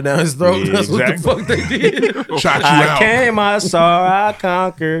shot it down his throat. Yeah, That's what the fuck they did. Shot you I out. came, I saw, I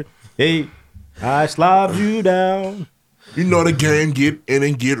conquered. Hey, I slobbed you down. You know the game, get in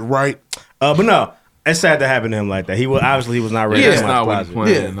and get right. But no, it's sad to happen to him like that. He was not ready. Yeah. to That's come not out what the he's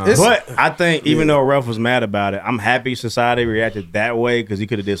closet. playing. Yeah, no. it's- But I think even though Ruff was mad about it, I'm happy society reacted that way because he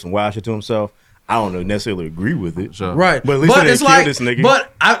could have did some wild shit to himself. I don't necessarily agree with it. Sure. Right. But at least they didn't it's kill like, this nigga.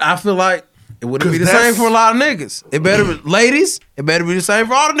 But I feel like it wouldn't be 'Cause the same that's- for a lot of niggas. It better be, ladies, it better be the same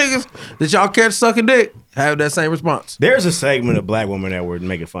for all the niggas that y'all catch sucking dick. Have that same response. There's a segment of black women that were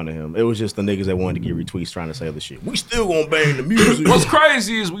making fun of him. It was just the niggas that wanted to get retweets trying to say other shit. We still gonna bang the music. What's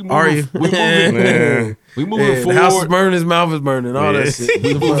crazy is we Are you? moving, we moving The forward. house is burning, his mouth is burning, all that shit.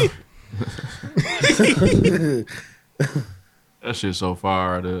 That shit so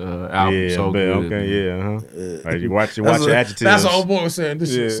far. The album so man, good. okay, yeah, Right, you watch your That's adjectives. That's the old boy was saying.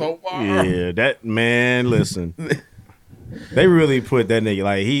 This shit Yeah. so far. Yeah, that man. Listen, they really put that nigga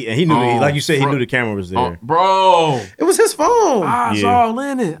like he knew like you said he knew the camera was there. Bro, It was his phone. I was all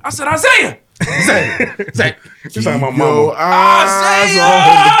in it. I said, Isaiah. Zeke, You talking about Yo, mama?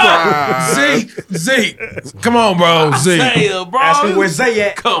 Zeke, come on, bro, Zeke. Isaiah, bro. Ask him where Zay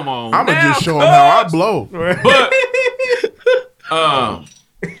at. Come on. I'ma now, just show him how I blow. But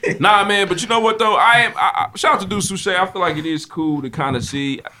nah, man. But you know what though? I shout out to Dude Suchet. I feel like it is cool to kind of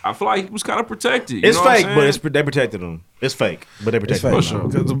see. I feel like he was kind of protected. You It's know what fake, I'm but saying? they protected him. It's fake, but they It's protected fake him.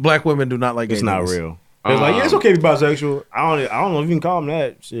 because the black women do not like gay It's not niggas. real. It's like, yeah, it's okay to be bisexual. I don't know if you can call him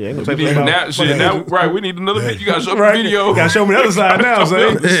that. Shit, ain't We need right. We need another video. You gotta show me Right. the video. You gotta show me the other side now,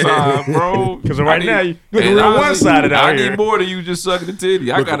 Show me the Zay. other side, bro. Because right I now, need- you look and real honestly, one-sided out I here. need more than you just sucking the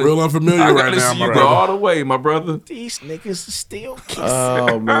titty. I Looking gotta real unfamiliar I right gotta now, see my you brother. go all the way, my brother. These niggas are still kissing.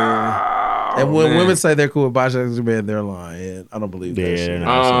 Oh man! And when man. women say they're cool with bisexual men, they're lying. I don't believe that Yeah, shit.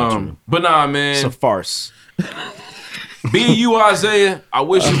 no. But nah, man. It's a farce. Being you, Isaiah, I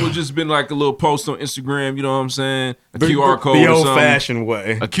wish it would just been like a little post on Instagram. You know what I'm saying? A QR code The or something. old-fashioned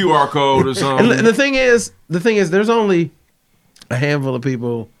way. A QR code or something. And the thing is, there's only a handful of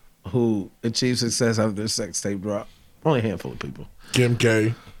people who achieve success after their sex tape drop. Only a handful of people. Kim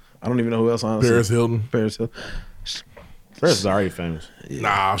K, I don't even know who else. Honestly, Paris Hilton. Paris Hilton. Paris is already famous.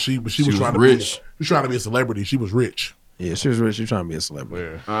 Nah, she was was trying rich. to be. She was trying to be a celebrity. She was rich. Yeah, she was rich. She was trying to be a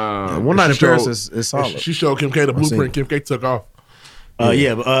celebrity. Yeah. Yeah, one night in She Paris showed- is solid. She showed Kim K the I've seen blueprint. it. Kim K took off.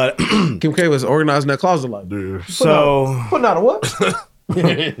 But Kim K was organizing that closet like. Dude. so Putting out a what?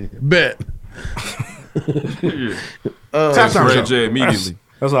 Bet. Halftime Ray show. J immediately.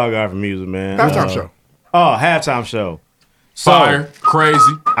 that's all I got for music, man. Halftime show. Oh, halftime show. So, Fire. Crazy.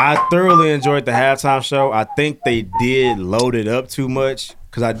 I thoroughly enjoyed the halftime show. I think they did load it up too much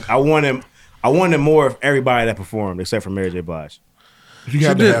because I wanted more of everybody that performed except for Mary J. Blige. You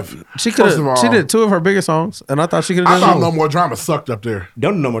had to have. She First of all, she did two of her biggest songs, and I thought she could I have thought done No more. More Drama sucked up there.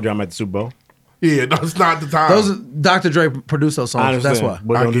 Don't do no more drama at the Super Bowl. Yeah, that's not the time. Those Dr. Dre produced those I songs. That's understand,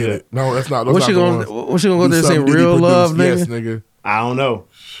 why. but I don't do get that. it. No, that's not. Those What's she not the gonna? ones. What's she gonna go Do there and sing something Diddy "Real Love," produced. nigga? Yes, nigga. I don't know.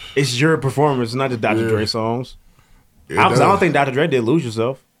 It's your performance, not just Dr. Yeah. Dre songs. Yeah, I don't think Dr. Dre did Lose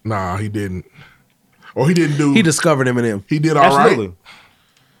Yourself. Nah, he didn't. Or he didn't do. He discovered Eminem. He did all right. Absolutely.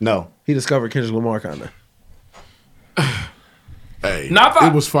 No. He discovered Kendrick Lamar kind of. Hey, Nah, I thought-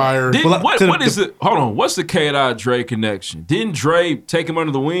 it was fire. Didn't- Well, what to the- is it? Hold on. What's the K-Dot Dre connection? Didn't Dre take him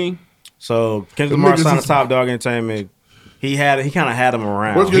under the wing? So Kendrick Them Lamar niggas signed is- to Top Dog Entertainment. He kind of had him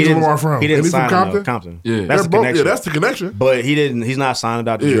around. Where's He Kendrick didn't- Lamar from? He didn't Ain't he from sign him, Compton? though. Compton. Yeah. That's They're the both- connection. Yeah, that's the connection. But he didn't. He's not signed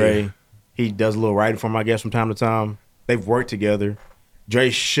to Dr. Yeah. Dre. He does a little writing for him, I guess, from time to time. They've worked together.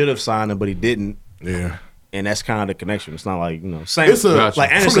 Dre should have signed him, but he didn't. Yeah. And that's kind of the connection. It's not like, same. It's a- like from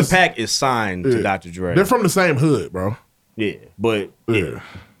Anderson the- .Paak is signed to Yeah. Dr. Dre. They're from the same hood, bro. Yeah, but Yeah.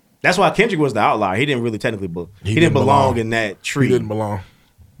 that's why Kendrick was the outlier. He didn't really technically, he didn't belong in that tree. He didn't belong.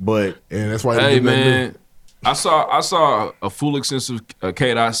 But And that's why. Hey didn't do nothing man, I saw a full extensive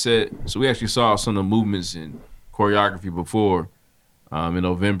K-Dot set. So we actually saw some of the movements and choreography before in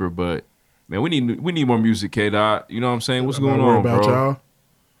November. But man, we need more music, K-Dot. You know what I'm saying? What's I'm not going worried on, about bro? y'all.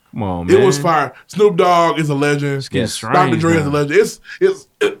 Come on, man. It was fire. Snoop Dogg is a legend. getting Dr. Dre is a strange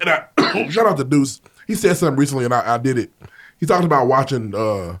legend. And I, shout out to Deuce. He said something recently, and I did it. He talked about watching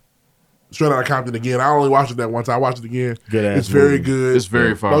Straight Outta Compton again. I only watched it that once. I watched it again. Good ass It's very movie. good. It's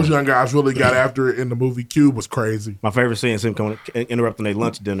very fire. Those young guys really got after it in the movie. Cube was crazy. my favorite scene is him coming interrupting their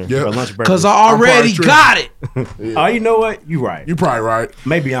lunch dinner Yeah. or lunch break. Because I already tripping. got it. Oh, you know what? You right. You probably right.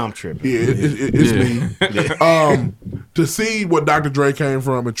 Maybe I'm tripping. Yeah, it's me. To see what Dr. Dre came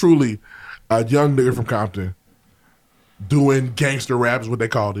from, and truly a young nigga from Compton doing gangster rap is what they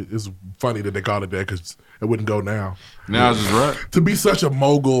called it. It's funny that they called it that because it wouldn't go now. Now it's just rap. To be such a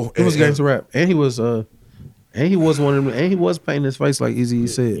mogul, He was and- gangster rap, and he was one of them, and he was painting his face like Eazy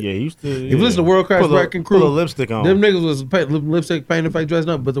said. Yeah, he used to. If you listen to World Class Wrecking Crew, put a lipstick on. them niggas was lipstick painting their face dressing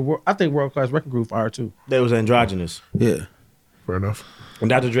up. But I think World Class Wrecking Crew fire too. They was androgynous. Yeah, fair enough. And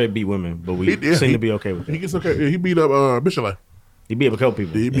Dr. Dre beat women, but we He- seem he- to be okay with He that. gets okay. Yeah, he beat up Michelet. He beat up a couple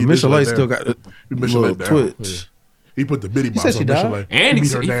people. He and beat Michelet down. still got the He beat Michelet little down. twitch. Yeah. He put the bitty box said she on died? Michelet. And he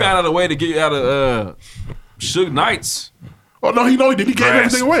beat her down. found out a way to get you out of Suge Knight's. Oh no, he did. He gave grasp.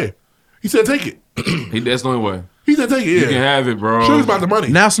 everything away. He said take it. That's the only way. He said take it. You Yeah. can have it, bro. Sugar's about the money.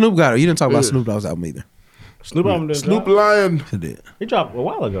 Now Snoop got it. You didn't talk about Snoop Dogg's album either. Snoop album didn't Snoop drop? Lion. He did. He dropped a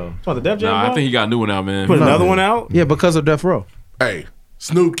while ago. It's on the Def Jam. Nah, I album? think he got a new one out, man. Put another one out. Yeah, because of Death Row. Hey,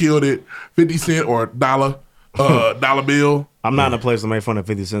 Snoop killed it. 50 Cent or dollar bill. I'm not in a place to make fun of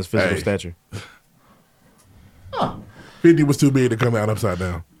 50 Cent's physical stature. 50 was too big to come out upside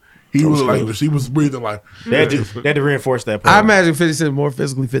down. He was like, she was breathing like. They had to reinforce that part. I imagine 50 Cent more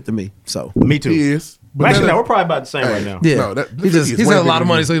physically fit than me. So Me too. He is. But actually, no, we're probably about the same right now. yeah, No, he's way got a lot bigger of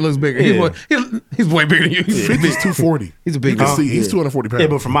money, than so he looks bigger. Yeah. He's way bigger than you. 50's 240. He's a big You can guy. see he's Yeah. 240 pounds. Yeah,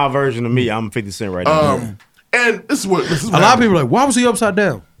 but for my version of me, I'm 50 Cent right now. And this is what A lot of people are like, why was he upside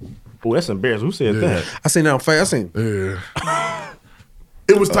down? Oh, that's embarrassing. Who said that? I seen that on Facebook. I seen. Yeah.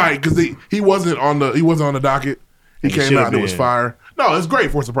 It was tight because he wasn't on the docket. He He came should've out and it was been. fire. No, it's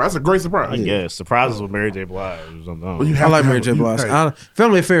great for a surprise. It's a great surprise. I guess surprises with Mary J. Blige or something. Well, you I have like to Mary have J. it. Blige. Hey,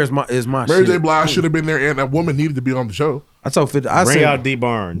 Family Affair is my Mary shit. J. Blige should have been there, and that woman needed to be on the show. I told 50. I Bring said, out D.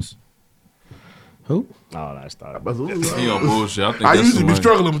 Barnes. who? Oh, that's not. He on bullshit. I think I that's usually be somebody-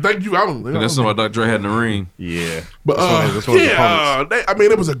 struggling, but thank you. I think that's something Dr. Dre had in the ring. Yeah. But That's one of his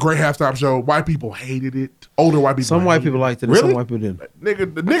opponents. it was a great halftime show. White people hated it. Older white people. Some white hated people liked it. And Really? some white people didn't.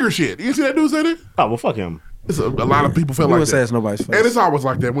 the nigger shit. You see that dude say that? Oh, well, fuck him. It's a lot of people felt You like wouldn't say that. it's nobody's face. And it's always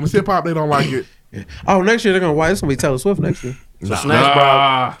like that. When it's hip hop, they don't like it. Oh, next year they're gonna white. It's gonna be Taylor Swift next year. So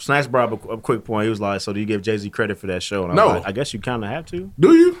Snacks brought up a quick point. He was like, "So do you give Jay-Z credit for that show?" And I was No. like, I guess you kind of have to.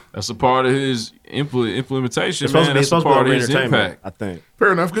 Do you? That's a part of his implementation, It's supposed man. to be, That's a part of his entertainment, impact. I think.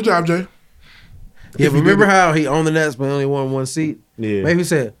 Fair enough. Good job, Jay. Yeah, If he remember did it- how he owned the Nets but only won one seat? Yeah. Maybe he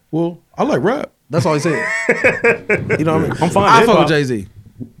said, "Well, I like rap." That's all he said. You know what I mean? I'm fine. I fuck hip-hop. with Jay Z.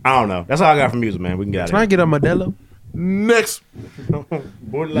 I don't know. That's all I got from music, man. We can get out Can I of get a Modelo? Next, here.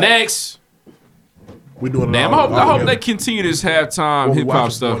 Next. we doing it Damn, all I hope together. they continue this halftime Well, who hip hop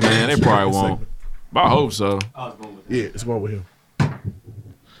watches stuff, one man. They next probably segment? won't. But I hope so. Yeah, it's going with him.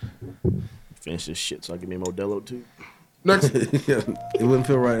 Finish this shit so I can get me a Modelo too. Next, It wouldn't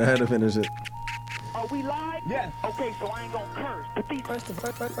feel right. I had to finish it. Are we live? Yes. Okay, so I ain't gonna curse. But these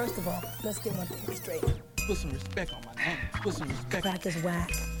First of all, let's get one thing straight. Put some respect on my name. Put some respect. Crack is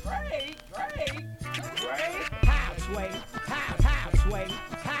whack. Great. How, Sway? How, Sway?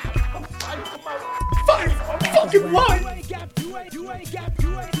 How? Fucking what? You ain't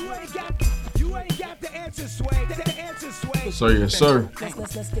got the answer, Sway. The answer, Sway. Sir, yes, sir. Let's get one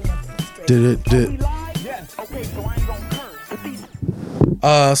thing straight. Did it. Yes. Okay, so I ain't gonna curse. But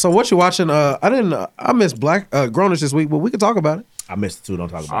these So what you watching? I missed Black Grownish this week, but we can talk about it. I missed it too. Don't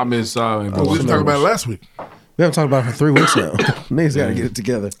talk about I miss Silent. we didn't talk about it last week. We haven't talked about it for 3 weeks now. Niggas got to get it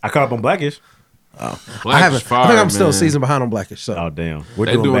together. I caught up on Blackish. I haven't. I think I'm still a season behind on Blackish. So Oh damn, we're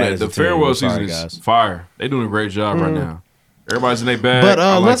They doing bad it. as The a team. farewell We're season sorry, is guys. fire. They doing a great job right now. Everybody's in their bag. But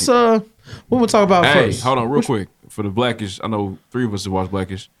I like let's it. what we'll talk about Hey, first. hold on, real quick. For the Blackish, I know 3 of us have watched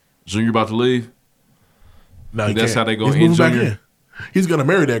Blackish. Junior about to leave. No, he That's can't. how they gonna He's end moving back Junior. in. He's gonna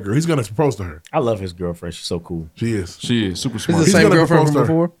marry that girl. He's gonna propose to her. I love his girlfriend. She's so cool. She is. She is super Is smart. the He's same gonna girlfriend propose from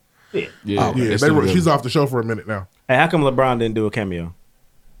to her. before? Yeah. Yeah, Yeah, they still together. she's off the show for a minute now. Hey, how come LeBron didn't do a cameo?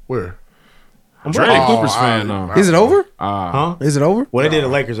 Where? Dre a Clippers fan though. Is it over? Huh? Is it over? Well, they did a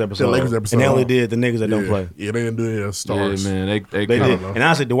Lakers episode. The Lakers episode. And they only did the niggas that don't Yeah. play. Yeah, they didn't do any Yeah, stars. man. They They couldn't- did. And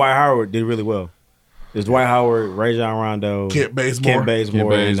honestly, Dwight Howard did really well. There's Dwight Howard, Rajon Rondo, Kent Bazemore. Kent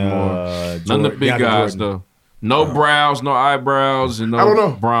Bazemore, Kent Bazemore. and None of the big DeAndre guys Jordan. though. No brows, no eyebrows, and no I don't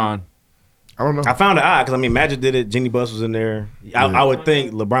know. Bron. I don't know. I found it odd because Magic did it. Jenny Buss was in there. I would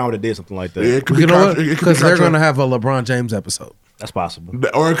think LeBron would have did something like that. Yeah, it could be You know what? it could be Because they're going to contract- have a LeBron James episode. That's possible.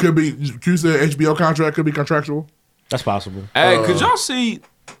 or it could be. You said HBO contract could be contractual. That's possible. Hey, could y'all see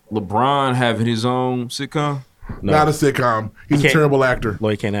LeBron having his own sitcom? No. Not a sitcom. He's a can't- terrible actor.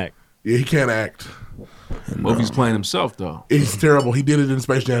 Lloyd can't act. Yeah, he can't act. What if he's playing himself though? He's terrible. He did it in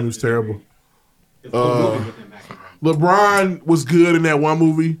Space Jam. He was terrible. LeBron was good in that one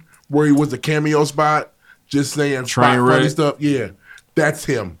movie where he was a cameo spot, just saying funny Trainwreck. stuff. Yeah, that's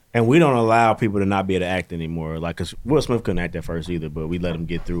him. And we don't allow people to not be able to act anymore. Like, cause Will Smith couldn't act at first either, but we let him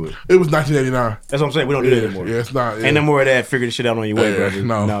get through it. It was 1989. That's what I'm saying. We don't do that anymore. Yeah, it's not. Yeah. Ain't no more of that. Figure the shit out on your way, Yeah, brother.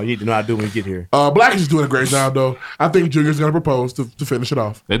 no. You know how to do it when you get here. Blackish is doing a great job though. I think Junior's gonna propose to finish it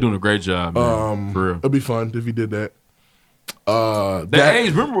off. They're doing a great job, man. For real. It'd be fun if he did that. That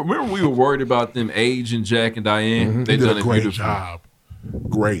age, remember we were worried about them aging Jack and Diane. They He did done a it great beautiful. job.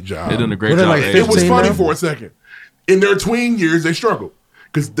 Great job. They done a great Were they job. like aging. It was 15 funny now? for a second. In their tween years, they struggled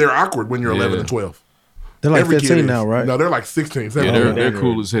because they're awkward when you're 11 Yeah. and 12. They're like Every kid 15 is. now, right? No, they're like 16, Yeah, 17. they're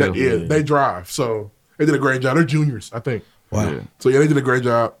cool as hell. Yeah, they drive. So they did a great job. They're juniors, I think. Wow. Yeah. So yeah, they did a great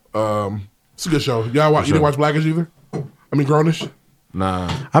job. It's a good show. Y'all watch? You didn't watch Blackish either? I mean, Grownish.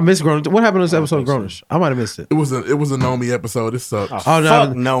 Nah. I missed Grownish. What happened to this episode of Grownish? I might have missed it. It was a Nomi episode. It sucked.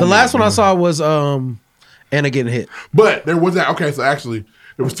 Oh no, the last one I saw was Anna getting hit. But there was that. Okay, so actually,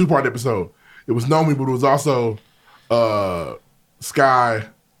 there was 2-part episode. It was Nomi, but it was also Sky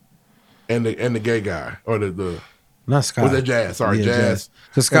and the gay guy or the not Sky. Was that Jazz? Sorry, Yeah, Jazz.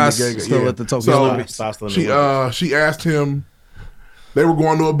 Because Sky's still at the Tokyo So she asked him. They were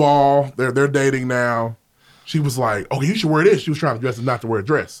going to a ball. They're dating now. She was like, "Okay, you should wear this." She was trying to dress him not to wear a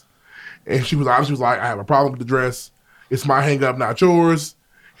dress, and she was like, "I have a problem with the dress. It's my hang up, not yours."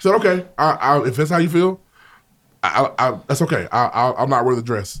 He said, "Okay, if that's how you feel, that's okay. I'll not wear the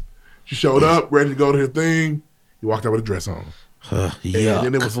dress." She showed up, ready to go to her thing. He walked out with a dress on. And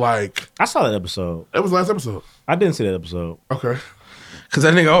then it was like, I saw that episode. That was last episode. I didn't see that episode. Okay. Because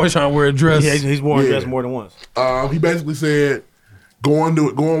that nigga always trying to wear a dress. Yeah, he's worn a dress more than once. He basically said, going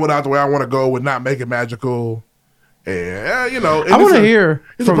without the way I want to go would not make it magical. And, I want to hear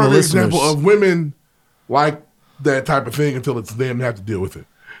it's from a the perfect listeners. example of women like that type of thing until it's them to have to deal with it.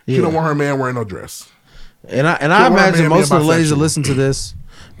 She Yeah. don't want her man wearing no dress. And I She don't want her imagine man most being of the ladies that bisexual. listen to this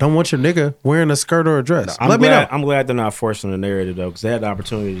don't want your nigga wearing a skirt or a dress. I'm Let me know. glad they're not forcing the narrative though, because they had the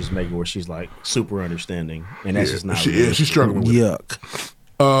opportunity to just make it where she's like super understanding, and that's just not. She's struggling with Yuck.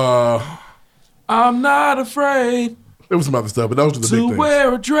 I'm not afraid. There was some other stuff, but those were the big to things.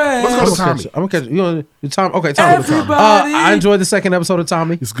 wear a dress. Let's go to Tommy. I'm gonna catch you. Tommy. Okay, Tommy. Everybody. I enjoyed the second episode of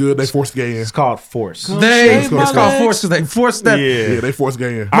Tommy. It's good. They forced gay in. It's called Force. It's called Force because they forced that. Yeah, they forced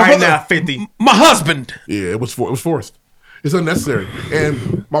gay in. All right, now 50. My husband. Yeah, it was forced. It's unnecessary.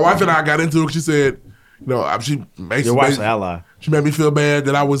 And my wife and I got into it. She said, she made Your wife's an ally. She made me feel bad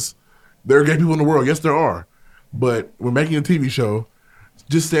that there are gay people in the world. Yes, there are. But we're making a TV show.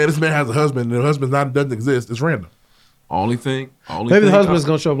 Just saying this man has a husband and the husband doesn't exist. It's random. Only thing. Maybe the husband's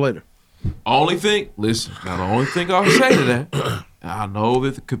gonna show up later. Only thing. Listen. Now the only thing I'll say to that. I know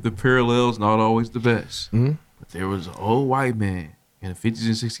that the parallel's not always the best. Mm-hmm. But there was an old white man in the 50s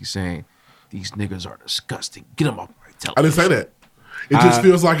and 60s saying, "These niggas are disgusting. Get them off my television." I didn't say that. It just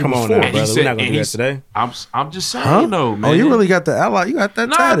feels like it was forced. And he said, we're not gonna do that today. I'm just saying though, man. Oh, you really got the ally. You got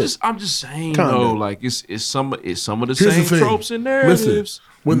that tatted. I'm just saying Kinda. though, like it's some of the Here's same the thing. tropes and narratives. Listen,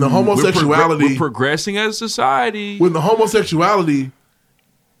 when the homosexuality we're progressing as a society. When the homosexuality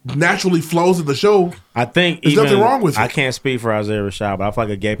naturally flows in the show, I think there's nothing wrong with it. I can't speak for Isaiah Rashad, but I feel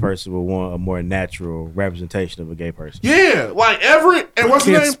like a gay person would want a more natural representation of a gay person. Yeah, like Everett and what's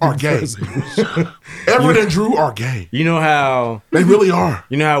his name are gay. Everett and Drew are gay. You know how they really are.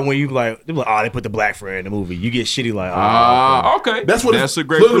 You know how when you they're like, oh, they put the black friend in the movie, you get shitty like, okay. That's what That's a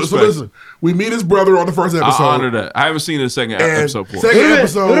great literally- perspective. So listen, we meet his brother on the first episode. I honor that. I haven't seen the second And episode for second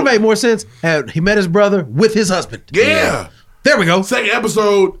episode- It would have made more sense had he met his brother with his husband. Yeah. There we go. Second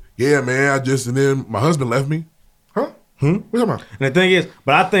episode, and then my husband left me. Huh? What you talking about? And the thing is,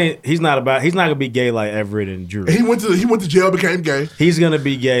 but I think he's not gonna be gay like Everett and Drew. He went to jail, became gay. He's gonna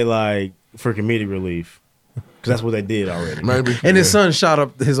be gay like for comedic relief, because that's what they did already. Maybe. And his son shot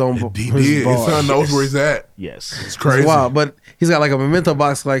up his own. His son knows where he's at. Yes, it's crazy. Wow, but he's got like a memento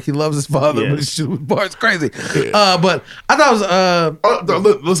box, like he loves his father, but he shoots with bars. It's crazy. But I thought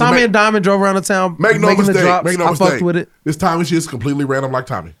it was Tommy and Diamond drove around the town Make no making mistake. the drops. Make no I mistake. fucked with it. This Tommy shit is completely random, like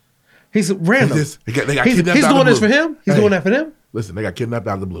Tommy. He's random. They got He's kidnapped out doing of this the for blue. him. He's doing that for them. Listen, they got kidnapped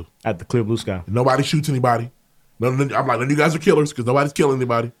out of the blue. At the clear blue sky. Nobody shoots anybody. I'm like, none of you guys are killers because nobody's killing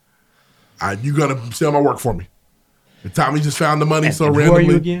anybody. You gonna sell my work for me? And Tommy just found the money so and randomly. who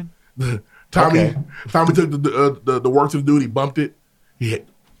are you again? Tommy took the work to the dude. He bumped it.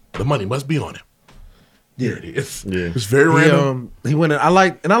 The money must be on him. Yeah, it is. Yeah. It's very random. He went. I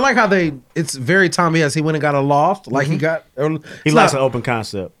like how they. It's very Tommy as he went and got a loft. Like he got. He likes an open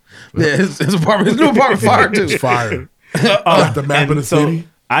concept. Yeah, his apartment. His new apartment fired too. It's fire. Got the map of the city.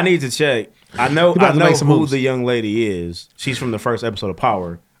 I need to check. I know He about to make some who moves. the young lady is. She's from the first episode of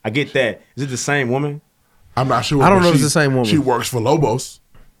Power. I get that. Is it the same woman? I'm not sure. I don't but know if it's the same woman. She works for Lobos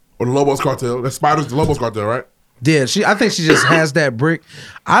or the Lobos cartel. That Spider's the Lobos cartel, right? Yeah, I think she just has that brick.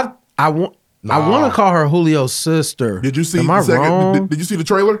 I want to call her Julio's sister. Did you see? Am I wrong? Did you see the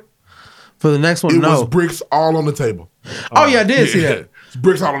trailer? For the next one, It no. was bricks all on the table. Oh yeah, I did see that. It's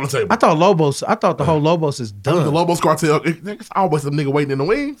bricks all on the table. I thought Lobos. I thought the whole Lobos is done. The Lobos cartel. It's always some nigga waiting in the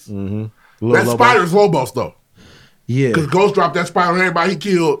wings. Mm-hmm. That Spider's Lobos though. Yeah, because Ghost dropped that spider on everybody he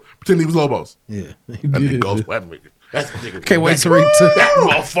killed, pretending he was Lobos. Yeah, that nigga Ghost. That's the nigga. Can't wait to read. That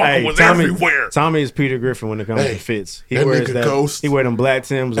motherfucker was everywhere. Tommy is Peter Griffin when it comes to fits. He that wears nigga that. Ghost. He wear them black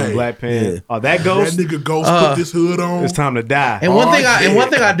Timbs and black pants. Yeah. Oh, that Ghost. That nigga Ghost put this hood on. It's time to die. And one thing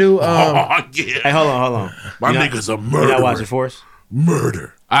I do. yeah. Hey, hold on. My You're nigga's a You're murderer. not watching Force?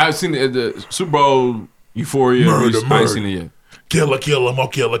 Murder. I've seen the Super Bowl Euphoria. Murder. I ain't seen it yet. Killer, more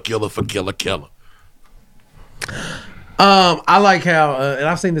killer for killer. I like how, and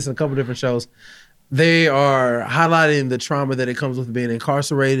I've seen this in a couple different shows. They are highlighting the trauma that it comes with being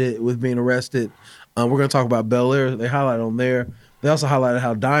incarcerated, with being arrested. We're going to talk about Bel Air. They highlight on there. They also highlighted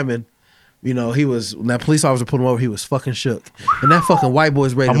how Diamond, you know, he was, when that police officer put him over, he was fucking shook. And that fucking white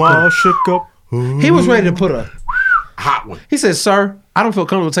boy's ready to put all shook up. He was ready to put a hot one. He said, "Sir, I don't feel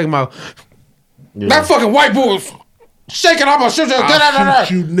comfortable taking my that fucking white boy was shaking. I'm gonna shoot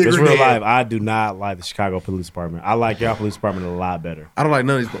you. It's real life. I do not like the Chicago Police Department. I like y'all police department a lot better. I don't like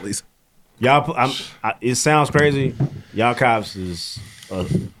none of these police. Y'all, it sounds crazy. Y'all cops is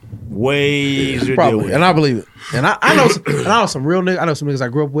way easier to deal with. And I believe it. And I know some real niggas. I know some niggas I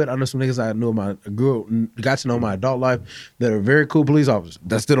grew up with. I know some niggas I knew got to know my adult life that are very cool police officers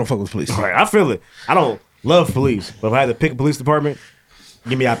that still don't fuck with police. Right, I feel it. I don't love police, but if I had to pick a police department,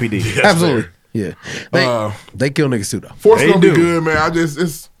 give me IPD. Absolutely. Yeah. They kill niggas too though. Force gonna be good, man.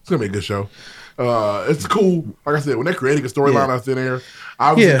 It's gonna be a good show. It's cool. Like I said, when they're creating a storyline that's in there,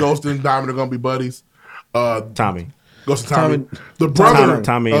 obviously Ghost and Diamond are gonna be buddies. Tommy. Ghost and Tommy. The brother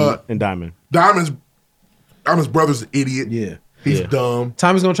Tommy and Diamond. Diamond's brother's an idiot. Yeah. He's dumb.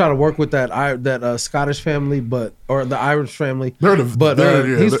 Tommy's gonna try to work with that Scottish family, or the Irish family. He's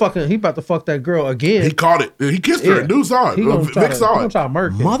about to fuck that girl again. He caught it. He kissed her. Dude saw it. Vic saw it. Try to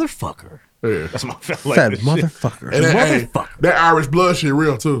murk him. Motherfucker. Yeah. That's my That motherfucker. And that Irish blood shit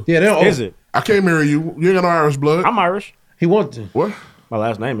real too. Yeah, they don't. Is it? I can't marry you. You ain't got no Irish blood. I'm Irish. He wants to. What? My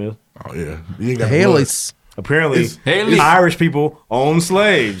last name is. Oh yeah. You ain't got Haley's. Apparently, Irish people own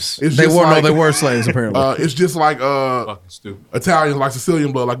slaves. They were slaves. Apparently, it's just like Italians like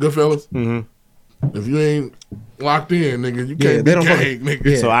Sicilian blood, like Goodfellas. Mm-hmm. If you ain't locked in, nigga, you can't be gang,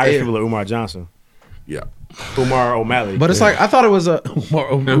 nigga. So Irish people are Umar Johnson. Yeah. Umar O'Malley. But it's like I thought it was Umar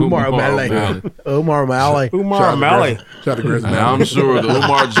O'Malley. Umar O'Malley. Umar O'Malley. Shout out to Chris. I'm sure the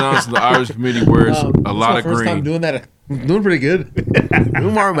Umar Johnson, the Irish committee, wears a lot of green. Time doing that. Doing pretty good.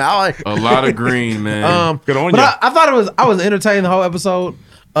 Umar O'Malley. A lot of green, man. Good on but you. I thought I was entertained the whole episode.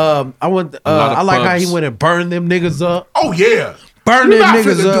 I like how he went and burned them niggas up. Oh yeah. Burn You're them not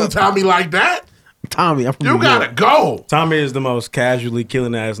niggas finna up. do Tommy like that. Tommy, I'm from You New gotta York. go. Tommy is the most casually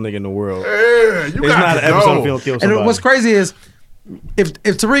killing ass nigga in the world. Yeah, you It's not gotta an episode go. if he'll kill somebody. And what's crazy is if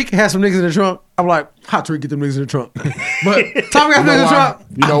Tariq has some niggas in the trunk, I'm like, how Tariq get them niggas in the trunk? But Tommy got them niggas in the trunk.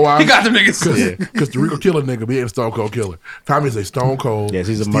 You know why? He got them niggas. Because Tariq will kill a nigga, but he ain't a Stone Cold killer. Tommy's a Stone Cold. Yes,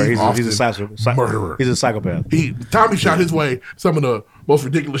 he's a murderer. He's a psychopath. Tommy shot his way. Some of the most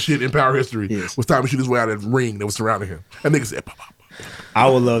ridiculous shit in power history was Tommy shoot his way out of the ring that was surrounding him. That nigga said, pop, pop. I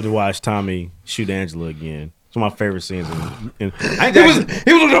would love to watch Tommy shoot Angela again. It's one of my favorite scenes. He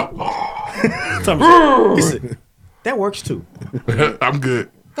said, that works too. I'm good.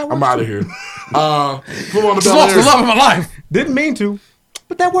 I'm out of here. Move on to Just Bel lost the Air. love of my life. Didn't mean to,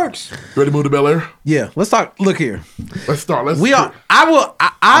 but that works. Ready to move to Bel Air? Yeah, let's talk. Look here. Let's start. I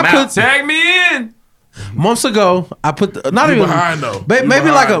put tag me in. Months ago, I put not You even behind, though. maybe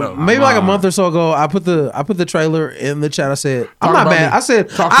You like behind, a though. month or so ago. I put the trailer in the chat. I said I'm Talk not about mad. me. I said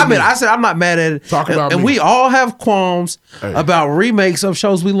Talk to me. I'm not mad at it. Talk about and me. we all have qualms about remakes of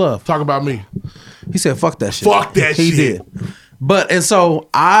shows we love. Talk about me. He said, "Fuck that shit." Fuck that he shit. did. But and so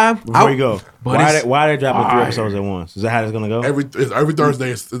Before you go, why it's- are they dropping 3 Alright. episodes at once? Is that how it's gonna go? Every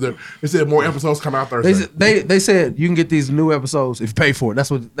Thursday. They said more episodes come out Thursday. they said you can get these new episodes if you pay for it. That's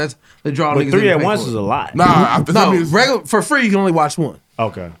they draw. But niggas 3 in to at pay once for is it. a lot. Regular for free you can only watch one.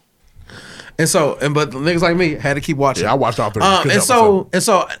 Okay. And so, but niggas like me had to keep watching. Yeah, I watched all 3.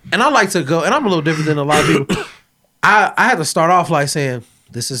 And I like to go, and I'm a little different than a lot of people. I had to start off like saying,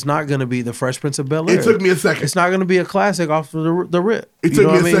 this is not going to be the Fresh Prince of Bel-Air. It took me a second. It's not going to be a classic off of the rip. It took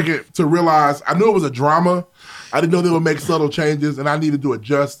me a second to realize. I knew it was a drama. I didn't know they would make subtle changes, and I needed to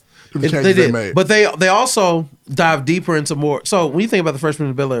adjust to the changes they made. But they also dive deeper into more. So when you think about the Fresh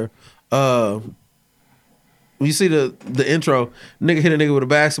Prince of Bel-Air, when you see the intro, nigga hit a nigga with a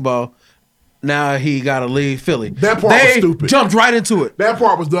basketball. Now he got to leave Philly. That part was stupid. Jumped right into it. That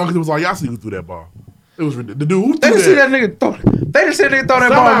part was done because it was like, y'all see who threw that ball. It was ridiculous. The dude who They threw didn't see that nigga throw. They didn't see that nigga throw that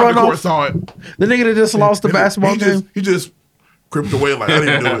ball Somebody and run on the court off. saw it. The nigga that just lost the basketball game. He just cripped away like I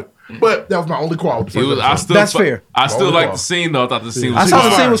didn't do it. But that was my only quality. That's fair. I still like the scene though. I thought the scene was I saw the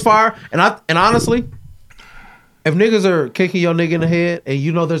fire. scene was fire, and honestly, if niggas are kicking your nigga in the head and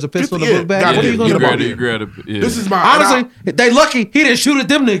you know there's a pistol in the book bag, what are you gonna do? This is my honestly. They lucky he didn't shoot at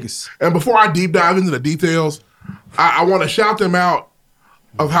them niggas. And before I deep dive into the details, I want to shout them out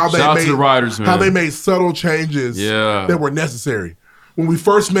of how they Shout out made to the writers, man. how they made subtle changes that were necessary. When we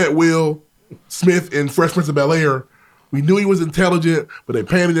first met Will Smith in Fresh Prince of Bel-Air, We knew he was intelligent, but they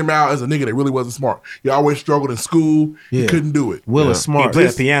painted him out as a nigga that really wasn't smart. He always struggled in school. He couldn't do it. Will is smart. He played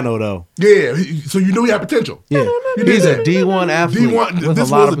the piano though. Yeah, so you knew he had potential. Yeah, he's a D1 athlete.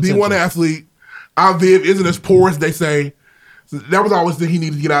 This was a D1 athlete. Aviv isn't as poor as they say. So that was always the thing he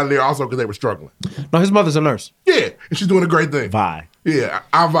needed to get out of there also because they were struggling. No, his mother's a nurse. Yeah, and she's doing a great thing. Vi. Yeah,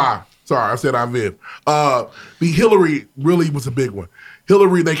 Vi. Sorry, I said Aviv. The Hillary really was a big one.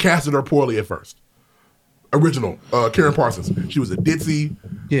 Hillary, they casted her poorly at first. Original, Karen Parsons. She was a ditzy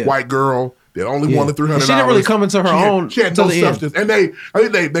white girl that only wanted $300. And she didn't really come into her own. She had no substance, and I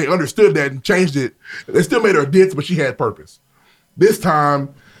think they understood that and changed it. They still made her a ditz, but she had purpose. This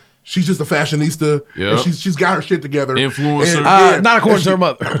time, she's just a fashionista. Yep. And she's got her shit together. Influencer. And, not according to her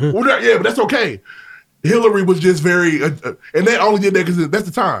mother. Yeah, but that's okay. Hillary was just very, and they only did that because that's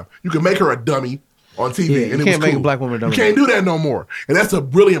the time. You can make her a dummy on TV, Yeah, and you it was can't make cool. a black woman a dummy. You can't do that no more, and that's a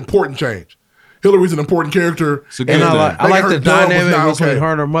really important change. Hillary's an important character, And I like the dynamic between okay.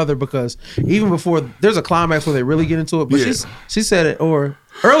 her and her mother because even before there's a climax where they really get into it, but Yeah. she said it, or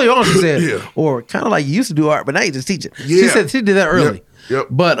early on she said, Yeah. or kind of like you used to do art, but now you just teach it. Yeah. She said she did that early. Yep.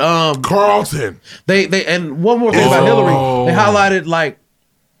 But Carlton, they and one more thing about Hillary, they highlighted like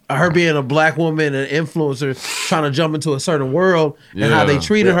her being a black woman and influencer trying to jump into a certain world and how they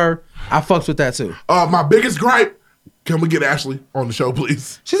treated her. I fucks with that too. My biggest gripe. Can we get Ashley on the show,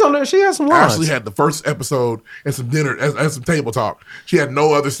 please? She's on there. She has some lines. Ashley had the first episode and some dinner and some table talk. She had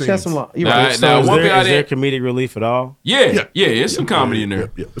no other scenes. She has some lines. Is there comedic relief at all? Yeah, it's some comedy in there.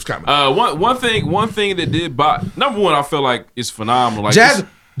 Yeah, it's comedy. One thing that did number one, I feel like is phenomenal. Like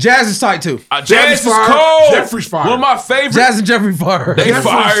Jazz is tight too. Jazz is fired. cold. Jeffrey's fired. One of my favorite. Jazz and Jeffrey fired. They Jeffrey's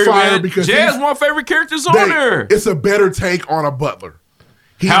fired, man. because Jazz he's- one of my favorite characters on there. It's a better take on a butler.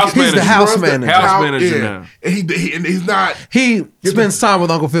 He's the house manager. House manager now. And he's not. He spends time with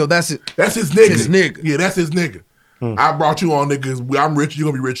Uncle Phil. That's it. That's his nigga. His nigga. Yeah, that's his nigga. I brought you on, niggas. I'm rich. You're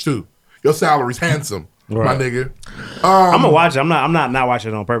gonna be rich too. Your salary's handsome, Right. my nigga. I'm gonna watch it. I'm not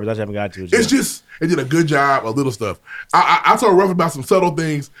watching it on purpose. I just haven't got to it. It's just it did a good job of little stuff. I told Ruff about some subtle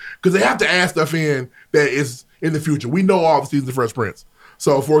things because they have to add stuff in that is in the future. We know all the seasons of Fresh Prince.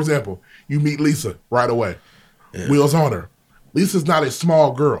 So, for example, you meet Lisa right away. Will's on her. Lisa's not a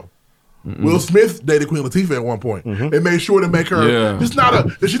small girl. Will Smith dated Queen Latifah at one point. They made sure to make her. She's not a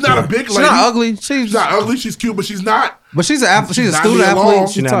big lady. She's not ugly. She's not ugly. She's cute, but she's not. But she's an athlete. She's a not student Nia Long. athlete.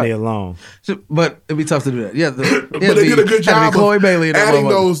 She's not Nia Long. But it'd be tough to do that. Yeah, But they did a good job Chloe of Bailey in that adding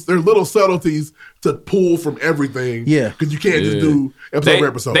motherfucker. their little subtleties to pull from everything. Yeah. Because you can't just do episode per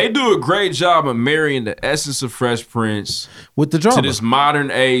episode. They do a great job of marrying the essence of Fresh Prince with the drama to this modern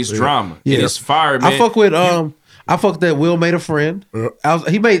age drama. Yeah. And it's fire, man. I fuck with I fuck that Will made a friend.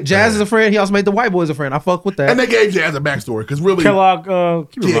 He made Jazz as a friend. He also made the white boys a friend. I fuck with that. And they gave Jazz a backstory because really Kellogg.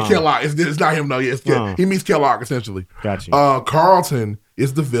 Kellogg. It's not him though. Yeah, he meets Kellogg essentially. Gotcha. Carlton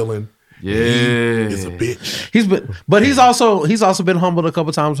is the villain. Yeah, is a bitch. He's also been humbled a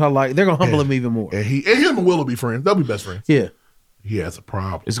couple times. They're gonna humble him even more. And him and Will will be friends. They'll be best friends. Yeah. He has a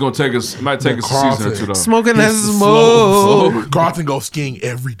problem. It's gonna take us. It might take us a season or two though. Smoking He's as the smoke. slow. Carlton goes skiing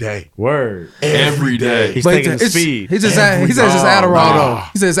every day. Word. Every day. He's But taking the speed. He says it's Adderall though.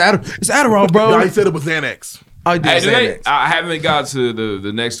 He says it's Adderall, bro. No, he said it was Xanax. Oh, he did Hey, say that. I haven't got to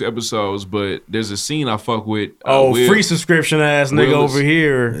the next two episodes, but there's a scene I fuck with. Oh, Will. free subscription ass nigga Willis. over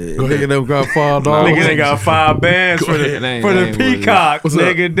here. Nigga them got $5. Nigga they got 5 bands for the peacock.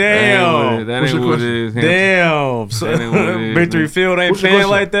 Nigga, damn. That ain't what it is. Damn. That ain't what it is, Victory man. Field ain't What's your paying question?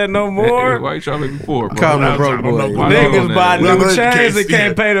 like that no more. Why you trying to make me poor, bro? Call me broke boy. Niggas buy We know new that chains case, that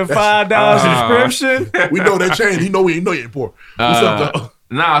can't yeah. pay the $5 subscription. We know that change. You know you ain't poor. What's up though?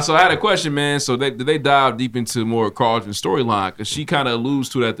 Nah, so I had a question, man. So did they dive deep into more Carlton's storyline? Because she kind of alludes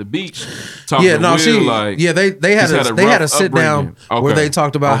to it at the beach. Talking Yeah, to no, Will, they had a rough sit down upbringing. where Okay. they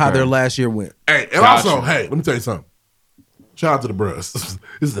talked about how Okay. their last year went. Hey, and Gotcha. also, hey, let me tell you something. Shout out to the bros. This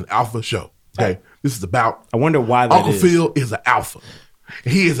is an alpha show. Okay, this is about. I wonder why that Uncle is. Phil is an alpha.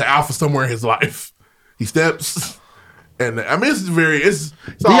 He is an alpha somewhere in his life. He steps, and I mean, it's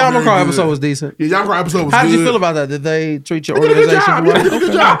The all Yama very Car good. episode was decent. Yeah, Yama Car episode was How good. did you feel about that? Did they treat your They did a good organization job. well? Yeah, they did a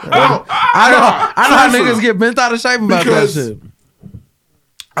good job. I know how Listen, niggas get bent out of shape about because that shit.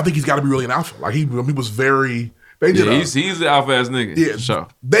 I think he's got to be really an alpha. Like he was very. They did. Yeah, he's the alpha ass nigga. Yeah, for sure.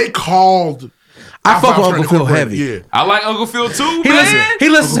 They called. I Alpha fuck with House Uncle Phil Incorporated. heavy. Yeah. I like Uncle Phil too, He man.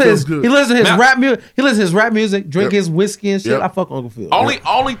 listens to his good. he listens to his Now- rap music. He listens to his rap music. Drink Yep. his whiskey and shit. Yep. I fuck with Uncle Phil.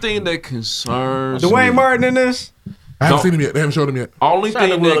 Only thing that concerns Dwayne me. Martin in this? I haven't Don't- seen him yet. They haven't showed him yet. Only Trying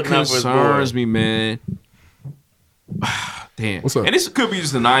to thing look that out for his concerns boy. me, man. Damn. What's up? And this could be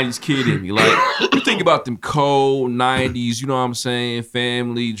just the 90s kid in me. Like, you think about them cold 90s, you know what I'm saying?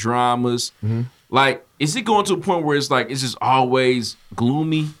 Family, dramas. Mm-hmm. Like, is it going to a point where it's like it's just always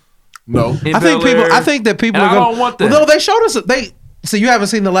gloomy? No, in I think Bel-Air? people. I think that people And are I going. don't want that. Well, no, they showed us. So you haven't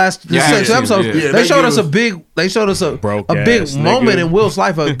seen the last Yeah, I haven't 6 seen it, episodes. yeah. They showed us a big. They showed us a big moment in Will's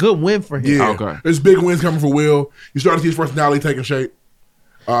life. A good win for him. Yeah, there's big wins coming for Will. You start to see his personality taking shape.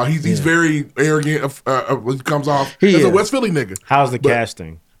 He's very arrogant. When he comes off as a West Philly nigga. How's the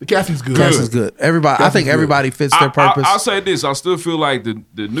casting? The casting's good. Casting's good. Everybody. I think everybody fits their purpose. I'll say this. I still feel like the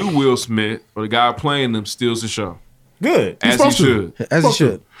new Will Smith or the guy playing them steals the show. Good. As he should. As he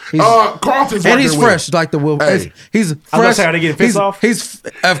should. Carlton's and right he's there with fresh, him. like the Will. Hey. He's I was gonna fresh. say, are they getting fits off? He's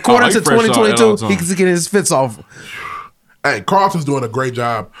according to he fresh all 2022, the he time. can get his fits off. Hey, Carlton's doing a great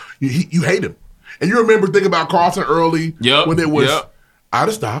job. You hate him. And you remember thinking about Carlton early when it was, I'd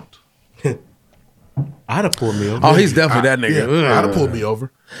have stopped. I'd have pulled me over. Oh, he's definitely that nigga. Yeah, I'd have pulled me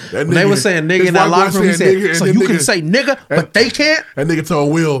over. That When they were saying nigga his in that white boy locker room, he saying said, nigga, so and you then can say nigga, but they can't? That nigga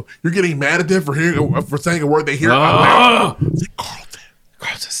told Will, you're getting mad at them for saying a word they hear out loud. Say,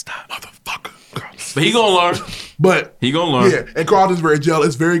 Carlton, stop. Motherfucker. But he gonna learn. But he gonna learn. Yeah, and Carlton's very jealous.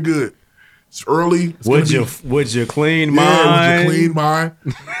 It's very good. It's early. It's Would gonna you clean Yeah, mine? would you clean mine?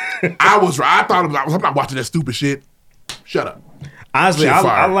 I thought I'm not watching that stupid shit. Shut up. Honestly, Shit I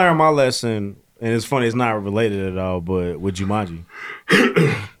fire. learned my lesson, and it's funny. It's not related at all, but with Jumanji,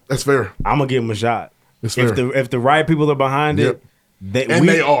 that's fair. I'm gonna give him a shot. That's if fair. if the right people are behind Yep. it,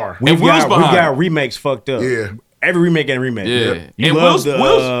 They are. We've And Will's got behind. remakes fucked up. Yeah. Every remake and remake. Yeah. Yep. You And love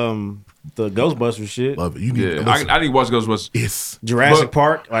Will's- the Ghostbusters shit. Love it. You need Yeah, I need to watch Ghostbusters. Yes. Jurassic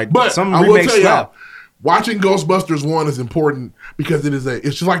Park. Like But some I will remakes tell slap. y'all, watching Ghostbusters 1 is important because it's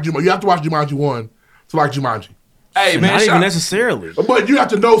just like Jumanji. You have to watch Jumanji 1 to like Jumanji. Hey, man, Not shout- even necessarily. But you have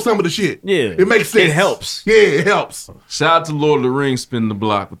to know some of the shit. Yeah. It makes sense. It helps. Yeah, it helps. Shout out to Lord of the Rings spinning the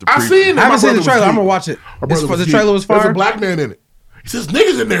block with the I prequel. seen it. I haven't My seen the brother trailer. was I'm gonna geek. watch it. My brother The was trailer geek. was There's fire. a black man in it. He says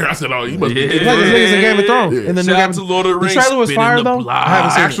niggas in there. I said, oh, you must be. It's like the niggas in Game of Thrones. In the new Shout Game out of- to Lord of the Rings. trailer was spinning fire the though. block. I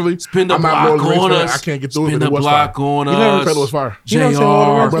haven't seen Actually, Spin the I'm not block Lord of the Rings on fan. us. I can't get through it, Spin but the it was block fire. on You know the us. trailer was fire. You know what I'm saying, Lord of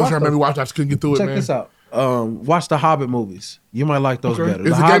the My Rings? brother Watch tried to make those. me watch. I just couldn't get through it, Check man. this out. Watch the Hobbit movies. You might like those Okay. better.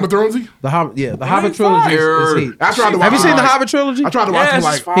 Is it Game of Thronesy? The Hobbit, yeah, the It Hobbit ain't trilogy fire. is heat. I tried to watch. Have you seen the like- Hobbit trilogy? I tried to watch them Yes,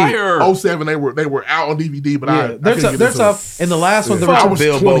 like fire. 07. They were out on DVD, but Yeah, I they're couldn't tough. get They're into tough. it. And the last one, I was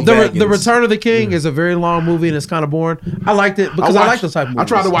 20. the Return of the King is a very long movie and it's kind of boring. I liked it because I, like those type of movies. I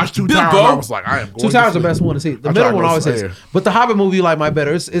tried to watch Two Bilbo. Towers. I was like, I am going Two to Towers is the sleep. best one to see. The I middle tried one to always go hits. to- But the Hobbit movie you like my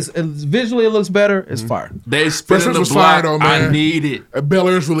better. It's visually it looks better. It's fire. They spinning Fresh the was block. fire though, man. I need it. Bel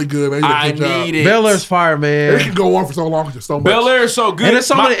Air's really good, man. He did a I good job. need it. Bel Air's fire, man. It can go on for so long. There's so much. Bel Air is so good. And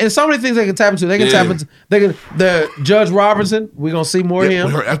there's so many things they can tap into. They can Yeah. tap into. They can. The Judge Robinson. We're gonna see more of Yeah,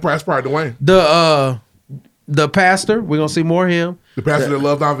 him. that's probably Dwayne. The pastor. We're gonna see more of him. The pastor that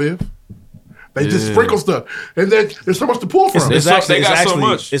loved Aunt Viv. They just Yeah. sprinkle stuff, and then there's so much to pull from. It's actually, they got so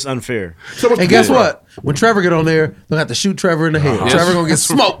much. It's unfair. So much to And guess pull from. what? When Trevor get on there, they'll have to shoot Trevor in the head. Yes. Trevor gonna get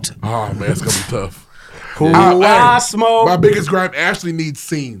smoked. Oh man, it's gonna be tough. I smoke. My biggest gripe: Ashley needs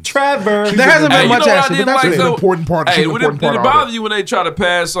scenes. Trevor. She's There hasn't a- been Hey, much you know what I action, but didn't that's like, She's good. an though? important part. Hey, She's an did important it part of bother it. you when they try to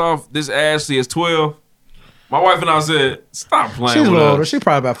pass off this Ashley as 12? My wife and I said, stop playing She's a with little her. older. She's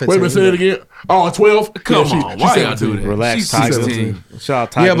probably about 15. Wait a minute, say it again. Oh, at 12? Come Yeah, on, why y'all 17. do that? Relax, She's Tiger. 16. Shout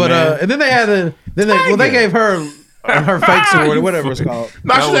out Tiger. Yeah, but man. and then they had they gave her fake sword or whatever it's called.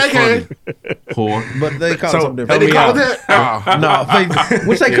 Not That was that funny. Whore. But they called it something They different. didn't call it that? Oh. No,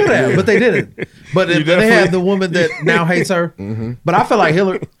 which they could have, but they didn't. But they had the woman that now hates her. But I feel like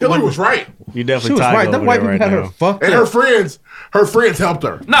Hillary Was right. You She definitely was Tiger right. Them over white there people right had her now. fucked And up. her friends helped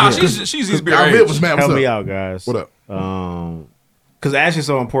her. Nah, she's these big Aunt Viv was age. mad. What's Help up? me out, guys. What up? Because Ashley's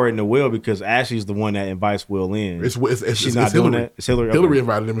so important to Will because Ashley's the one that invites Will in. It's She's not doing Hillary. that. It's Hillary. Hillary Okay.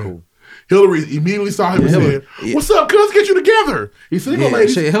 invited him in. Hillary immediately saw him and Hillary. said, "What's up, cuz? Get you together." He's single, Yeah,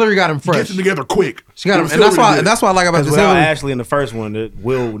 ladies. Hillary got him Get fresh. you together quick. She got It him, was and that's Hillary why. did. That's why I like about Because this without Hillary. Ashley in the first one, that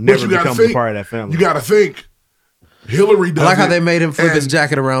Will But never you gotta becomes think, a part of that family. You got to think. Hillary does I like how it, they made him flip and his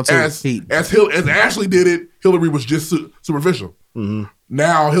jacket around too. As Heat. as Ashley did it, Hillary was just superficial.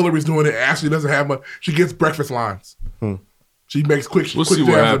 Now Hillary's doing it. Ashley doesn't have much. She gets breakfast lines. She makes quick. We'll quick see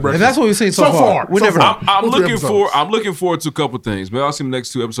what jabs at happens. breakfast. And that's what we've seen so far. We So never far. I'm Two looking episodes. I'm looking forward to a couple things. Maybe I'll see the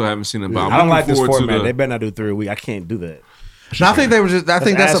next 2 episodes. I haven't seen them, but I'm I don't looking like this forward format. to They better not do 3 a week. I can't do that. No, I think they were just. I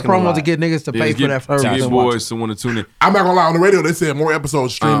think that's a asking a promo lot. to get niggas to pay for that first. to get and watch boys to want to tune in. I'm not gonna lie. On the radio, they said more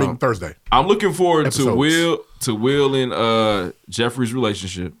episodes streaming Thursday. I'm looking forward Episodes. to Will and Jeffrey's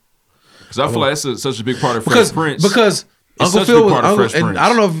relationship because I feel like that's such a big part of because Fresh Prince. because It's Uncle such a Phil big was part of Uncle, Fresh and Prince. I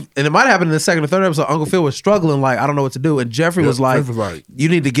don't know if and it might happen in the second or third episode. Uncle Phil was struggling like I don't know what to do, and Jeffrey was like, Jeffrey was like, "You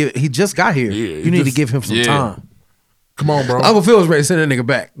need to give." He just got here. Yeah, you need to just- give him some yeah. time. Come on, bro. Uncle Phil was ready to send that nigga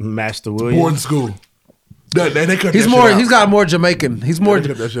back. Master Boarding Williams. school. They cut He's that more. shit out. He's got more Jamaican. He's more they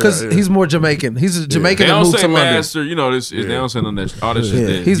cut that shit because out, yeah. he's more Jamaican. He's a Jamaican They that don't moved say to London. master, you know, they don't say none of that, all that shit. Yeah,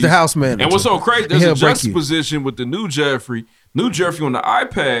 there. he's the house manager. And what's so crazy, there's He'll a break you. juxtaposition with the new Jeffrey on the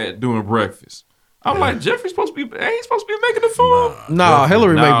iPad doing breakfast. I'm like, Jeffrey's supposed to be, ain't he supposed to be making the food? No,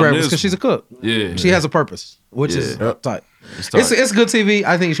 Hillary Nah, make breakfast this- because she's a cook. Yeah. She has a purpose, which is tight. tight. It's good TV.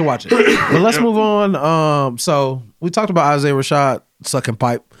 I think you should watch it. But let's move on. So we talked about Isaiah Rashad sucking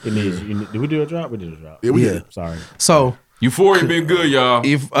pipe. Did we do a drop? We did a drop. Yeah, we did. Sorry. So Euphoria been good, y'all.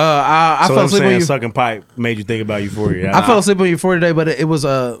 if I So fell I'm asleep on saying you. sucking pipe made you think about Euphoria. I fell asleep on Euphoria today, but it was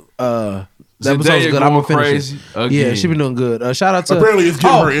the episode was Zendaya good. I'm gonna going finish crazy it. again. Yeah, she been doing good. Shout out to Apparently it's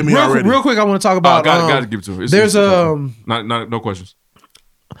giving her Emmy already. Real quick, I want to talk about. Got to give it to her. There's no questions.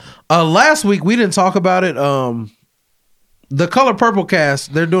 Last week we didn't talk about it. The Color Purple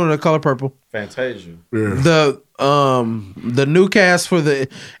cast, they're doing the Color Purple. Fantasia. The new cast for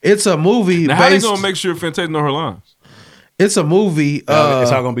it's a movie. Now, how they based, gonna make sure Fantasia know her lines? It's a movie. It's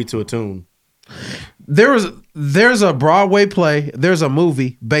all gonna be to a tune. There's a Broadway play. There's a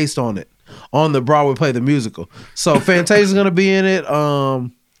movie based on it, on the Broadway play, the musical. So Fantasia's gonna be in it.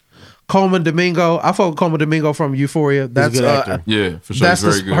 Coleman Domingo. I fuck with Coleman Domingo from Euphoria. That's a good actor. Yeah, for sure. That's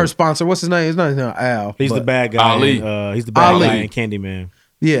He's very good. her sponsor. What's his name? His name's not Al. He's the but- bad guy. Ali. He's the bad Ali. guy in Candyman.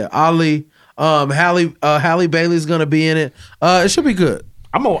 Yeah, Ali. Halle Bailey's gonna be in it. It should be good.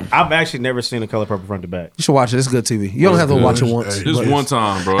 I've actually never seen a Color Purple front to back. You should watch it. It's good TV. You don't have to good. watch it once. Hey, Just but- one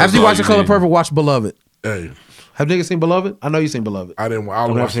time, bro. After That's you all watch The Color need. Purple, watch Beloved. Hey, Have niggas seen Beloved? I know you seen Beloved. I didn't. I I've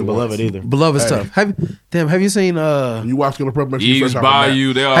never watched seen it Beloved once. either. Beloved's Hey. tough. Have you seen You watch Color Purple? make sure you Eve's fresh off of that.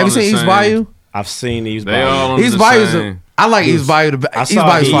 Bayou. They all Have you on the seen Eve's same. Bayou? I've seen Eve's They all Bayou. on Eve's the Bayou's same. I like Eve's Bayou. I Eve's saw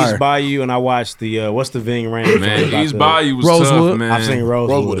Bayou's Eve's fire. Bayou and I watched the what's the Ving Rhames? Man, about Eve's the- Bayou was Rosewood. tough, man. I've seen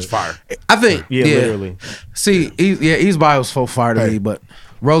Rosewood. Rosewood is fire. I think Yeah, literally. See, Eve's Bayou's so fire to Hey, me, but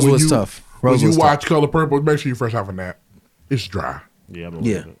Rosewood's When you- tough. When you Rosewood's tough. watch Color Purple, make sure you fresh off a nap. It's dry. Yeah, I believe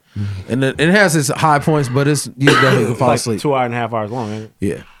Yeah, it. and it has its high points, but you definitely can fall Like asleep. 2.5 hours long. Ain't it?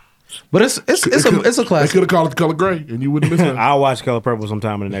 Yeah, but it's a They classic. could have called it Color Gray, and you wouldn't miss it. I'll watch Color Purple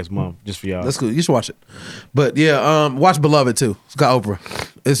sometime in the next month just for y'all. That's good. You should watch it. But yeah, watch Beloved too. It's got Oprah.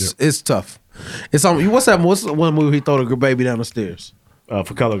 It's tough. It's on. What's that? What's the one movie he throw the baby down the stairs?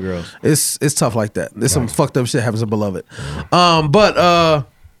 For Color Girls. It's tough like that. There's some fucked up shit happens in Beloved. But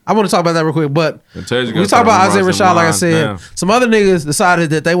I want to talk about that real quick. But Fantasia we gotta talk about start Isaiah memorizing Rashad. Like I lines said, now. some other niggas decided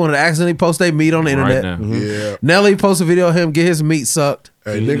that they wanted to accidentally post their meat on the Right internet. now. Yeah. Nelly posted a video of him get his meat sucked.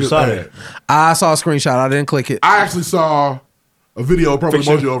 Hey, You niggas, saw hey, it. I saw a screenshot. I didn't click it. I actually saw a video of purple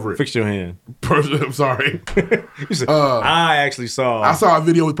emoji over it. Fix your hand. I'm sorry. You said, I actually saw. I saw a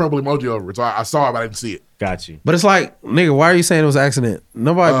video with purple emoji over it, so I saw it, but I didn't see it. Got you. But it's like, nigga, why are you saying it was an accident?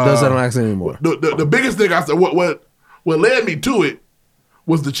 Nobody does that on accident anymore. The biggest thing I said, what led me to it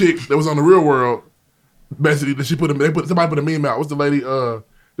was the chick that was on The Real World. Basically, that somebody put a meme out. What's the lady that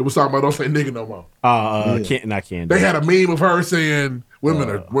was talking about don't say nigga no more? Not Candy. They had a meme of her saying women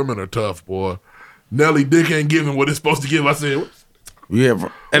are tough, boy. Nelly dick ain't giving what it's supposed to give. I said, Yeah,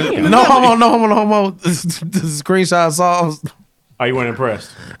 bro. And no homo. The screenshot I saw. Oh, you weren't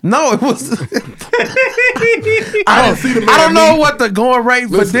impressed? No, it was. I didn't see the man. I don't know what the going rate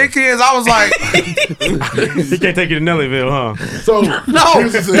for dick is. I was like, He can't take you to Nellyville, huh? So no,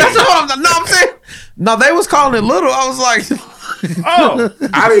 here's the thing. that's not what I'm saying. No, they was calling it little. I was like, Oh,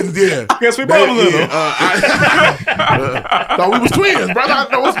 I didn't. Yeah, guess we both a little. I thought we was twins, brother. I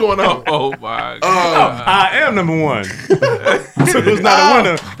don't know what's going on. Oh my god. I am number one. So who's not a winner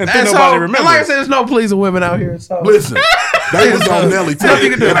and think and so, nobody and remembers. like I said, there's no pleasing women out here. So Listen, they was on Nelly too. Hey,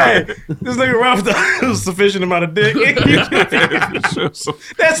 this nigga Ralph thought it was a sufficient amount of dick.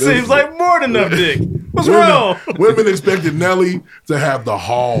 That seems like more than enough dick. What's wrong? Women expected Nelly to have the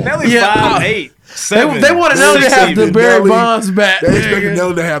haul. Nelly's Yeah, 5'8". they wanted Nelly to have the Barry Bonds back. They expected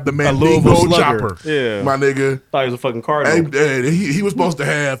Nelly to have the Louisville Mandingo slugger. chopper. Yeah. My nigga. Thought he was a fucking cardinal. He was supposed to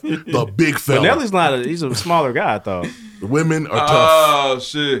have the big But fella. Nelly's not he's a smaller guy, I thought. Women are tough. Oh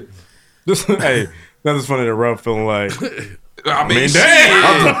shit. Hey, nothing's funny than Ralph feeling like I mean,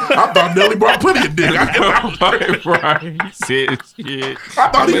 damn. I thought Nelly brought plenty of dick. right. Shit. I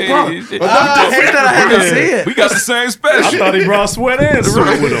thought he brought I hate that I had to see it. We got the same I special. thought he brought sweat and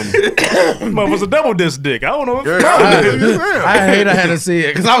sweat with him. Motherfucker's a double disc dick. I don't know. I hate I had to see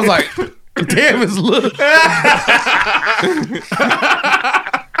it because I was like, damn, it's little.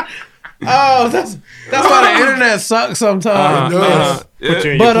 Oh, that's why the internet sucks sometimes. Put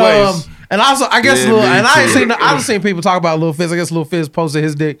you in But your place. and also I guess Yeah, Lil, me and I ain't too. seen I've seen people talk about Lil Fizz. I guess Lil Fizz posted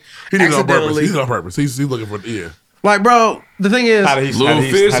his dick He did it on purpose. accidentally. He's on purpose. He's looking for Like, bro, the thing is, How did he- how did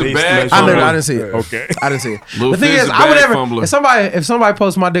he- how did he smash I it? didn't see it. Okay. I didn't see it. Lil The thing Fizz is, a I would bad never. fumbler. If somebody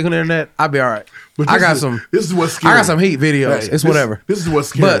posts my dick on the internet, I'd be all right. But I got this some. is what's scary. I got some heat videos. Hey, it's whatever. This is what's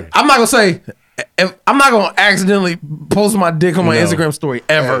scary. But I'm not gonna say. I'm not gonna accidentally post my dick on my Instagram story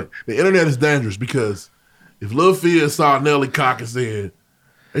ever. Hey, the internet is dangerous because if Lil Fizz saw Nelly cock and said,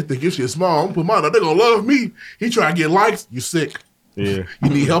 "They think your shit small, I'm gonna put mine up. They gonna love me." He try to get likes. You sick. Yeah. You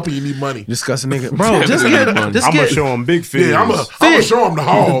need help and you need money. Disgusting nigga, bro. Just get. I'm gonna show him big Fizz. Yeah, I'm gonna show him the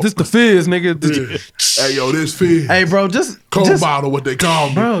hall. This the Fizz, nigga. Hey, yo, this Fizz. Hey, bro, just bottle, what they call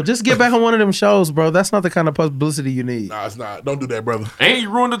me. Bro, just get back on one of them shows, bro. That's not the kind of publicity you need. Nah, it's not. Don't do that, brother. And you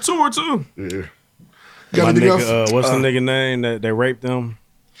ruined the tour too. Yeah. My anything nigga, else? what's the nigga name that raped them?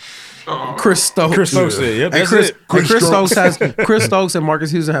 Chris Stokes. Chris Stokes said, yep, Hey, that's Chris, it. Chris Stokes has Chris Stokes and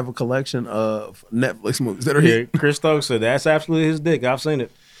Marcus Houston have a collection of Netflix movies that are Yeah, hit. Chris Stokes said that's absolutely his dick. I've seen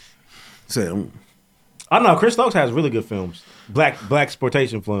it. Said, I know Chris Stokes has really good films, black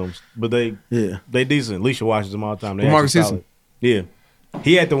exploitation films, but they decent. Alicia watches them all the time. They With Marcus actually solid. Yeah,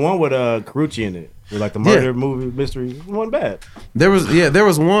 he had the one with Carucci in it, with like the murder movie mystery. It wasn't bad. There was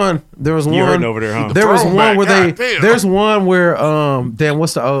one. You hurting over there, huh? There was one where God damn. There's one where damn,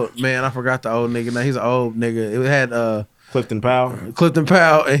 what's the old man? I forgot the old nigga. Now he's an old nigga. It had Clifton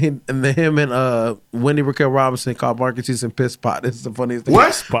Powell and him and Wendy Raquel Robinson called Marcus Houston Piss Pot. This is the funniest thing.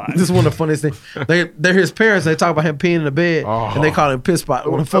 What? This is one of the funniest things. They're his parents. They talk about him peeing in the bed and they call him Piss Pot.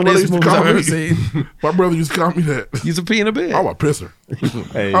 One of the funniest movies I've ever seen. My brother used to call me that. He's a pee in the bed. I'm a pisser.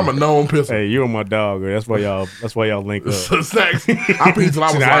 Hey, I'm a known pisser. Hey, you and my dog. That's why y'all link up. Snacks. I peed till I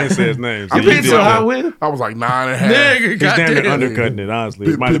was See, like. I didn't say his name. I So peed you till did I that. win. I was like 9.5. Nigga, He's damn near goddamn. undercutting it. Honestly,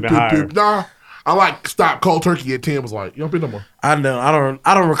 it might have been higher. Nah, I like stopped cold turkey at 10. Was like, you don't pee no more. I know. I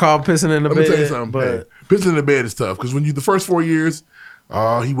don't recall pissing in the Let bed. me tell you something. But Hey, pissing in the bed is tough because when you the first 4 years,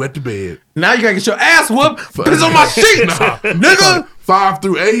 he went to bed. now you gotta get your ass whooped. Piss on my sheets, nigga. 5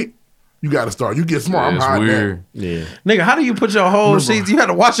 through 8, you got to start. You get smart. I'm It's hiding weird. Yeah. Nigga, how do you put your whole sheets? You had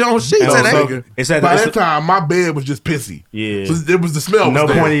to wash your own sheets. And at also- eight. It's at By it's that time, my bed was just pissy. Yeah. So it was the smell. No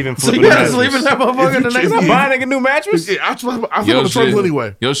was there. point even So flipping you the had to mattress. sleep in that motherfucker the If next you- I'm night. buying a new mattress. Yeah, I slept on the table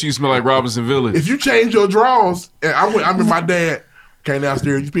anyway. Your sheets smell like Robinson Village. If you change your drawers, and I remember my dad came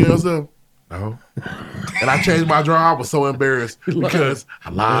downstairs. You pee yourself? No. And I changed my drawer. I was so embarrassed because I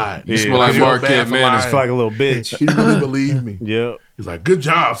lied. You smell like I feel Marquette bad for man. lying. It's like a little bitch. He really believed me. Yep. He's like, good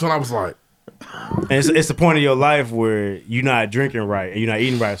job. So I was like, And it's the point of your life where you're not drinking right and you're not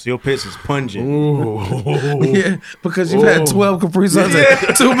eating right, so your piss is pungent. Yeah, because you've had 12 Capri Suns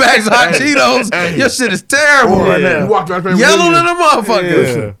and 2 bags of hot Cheetos. Hey. Your shit is terrible right now. You walked around the family Yellow reunion. than a motherfucker.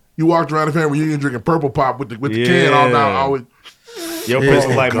 Listen, you walked around the family reunion drinking purple pop with the can all night. Always. Your piss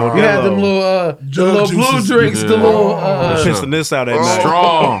is like God. You had them Modelo. little, the little blue juices. drinks, the little. Pissing this out at night.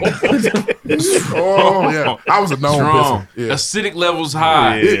 Strong. Oh yeah, I was a known Strong. pisser. Yeah. Acidic levels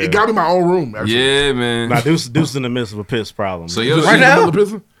high. Yeah. It got me my own room. Actually. Yeah, man. Now, Deuce in the midst of a piss problem. So your Right shit- now?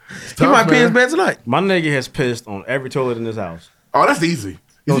 Pissing? It's He tough, might pee his man. bed tonight. My nigga has pissed on every toilet in this house. Oh, that's easy.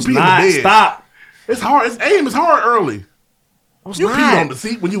 No, You it's pee in the not. bed. Stop. It's hard. It's hard early. You not. peed on the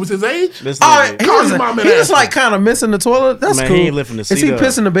seat when you was his age. This Oh, nigga, he Call was, your mom and he was ask her. like kind of missing the toilet. That's Man, cool. he ain't lifting the Is he seat up.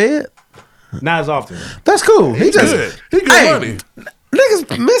 pissing the bed? not as often. That's cool. He just Good. He good Hey, money.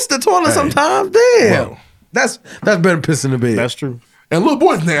 niggas miss the toilet sometimes. Damn, Well. that's better than pissing the bed. That's true. And little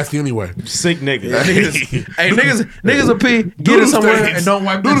boy's nasty anyway. Sick nigga. Niggas will pee, get it somewhere, and don't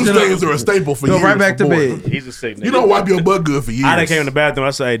wipe that Doodle shit stains up. are a staple for Go years. right back for to boys. bed. He's a sick nigga. You don't wipe your butt good for years. I done came in the bathroom.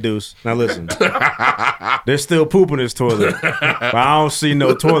 I said, "Hey, Deuce, now listen. There's still poop in this toilet, but I don't see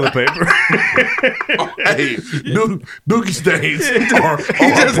no toilet paper." Hey, Dookie stains are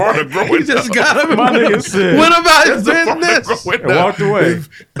part of growing He just up. got him. My nigga said, What about his That's a part of business? growing and up. walked away.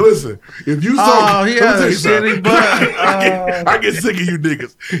 Listen, if you so Oh, he let me has tell a you something. shitty butt. I get sick of you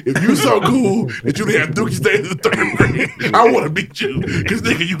niggas. If you so cool that you didn't have Dookie stains in the 3rd grade, I want to beat you because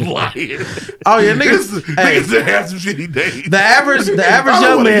nigga, you lying. Oh yeah, niggas. Hey, Niggas that have some shitty days. the average I don't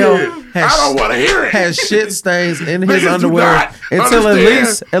young wanna male hear it. I don't want to hear it. has shit stains in his Niggas do underwear not until at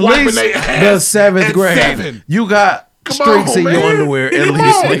understand wiping least they the ass 7th at grade. 7. You got streaks in your man. underwear at Come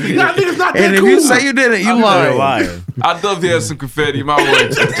least. on. Nigga. Niggas not that And if cool. you say you didn't, you You're lying. lying. I'd love to have some confetti my way.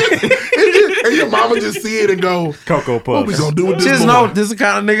 And your mama just see it and go, Cocoa what we Puffs. gonna do with this Just boy? know this is the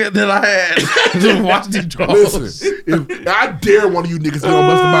kind of nigga that I had. Just watch these draws. Listen, if I dare one of you niggas get on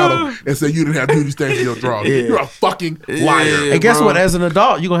Bust the Bottle and say you didn't have duty stains in your drawers, Yeah. you're a fucking liar. And guess bro. what? As an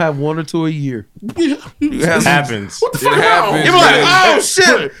adult, you're gonna have 1 or 2 a year. Yeah. You have some- Happens. What the It fuck happens, You be like, man. oh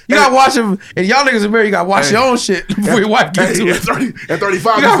shit! You gotta watch him, and y'all niggas in married. You gotta wash your own shit before your wife get to Hey, it. at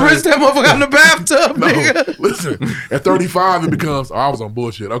 35, You gotta you rinse say, that motherfucker in the bathtub, no, nigga. listen, at 35, it becomes, oh, I was on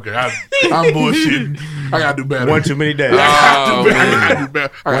bullshit. Okay, I'm bullshitting. I gotta do better. One too many days. I gotta do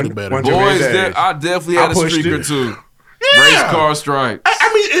better. I gotta do better. One too many Boys, days. I definitely had a streak or two. Yeah. Race car stripes.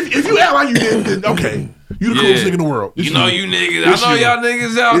 I mean, if you act like you didn't, then okay. You the coolest nigga in the world. It's You know you niggas. I know y'all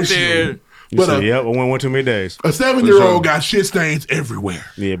niggas out It's there. you. But But yep, I went one too many days. a 7-year-old got shit stains everywhere.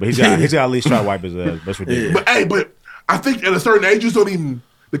 Yeah, but he's got at least try to wipe his ass. That's ridiculous. But I think at a certain age, you just don't even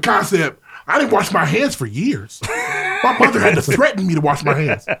the concept. I didn't wash my hands for years. My mother had to threaten me to wash my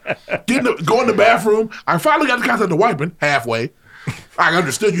hands. Go in the bathroom. I finally got the concept of wiping halfway. I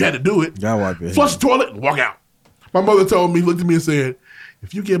understood you had to do it. Gotta wipe your Flush the toilet and walk out. My mother told me, looked at me and said,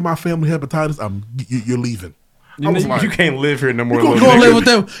 "If you give my family hepatitis, you're leaving." You can't live here no more. You You gonna live with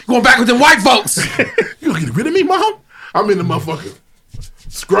them? Going back with them white folks? You gonna get rid of me, mom? I'm in the motherfucker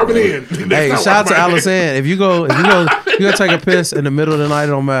scrubbing in. Hey, shout out to Allison. If you go take a piss in the middle of the night, it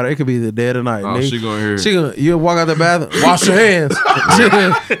don't matter. It could be the dead of night. Oh, nigga. she gonna hear it. You'll walk out the bathroom, wash your hands.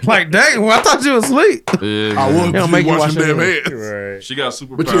 Like, dang, well, I thought you was asleep. Yeah, I was don't make you washing wash damn your hands. Right. She got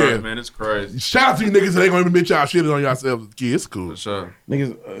superpowers, But yeah. man. It's crazy. Shout out to you niggas that ain't gonna admit y'all shitted on yourselves as kids. It's cool. For sure.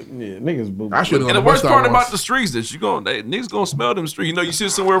 Niggas boo. I should've And the worst part about the streets that niggas gonna smell them streets. You know, you sit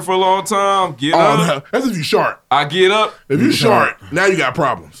somewhere for a long time, get up. no, that's if you sharp. I get up. If you sharp, now you got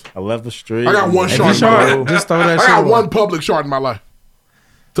problems. I left the street. I got one If shark. you sharp, just throw that I shit got away. one public shark in my life.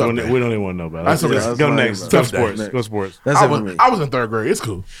 We don't even want to know about it. That's okay. Let's go That's next. fine, Go bro. sports. Next. Go sports. That's I it for was, me. I was in third grade. It's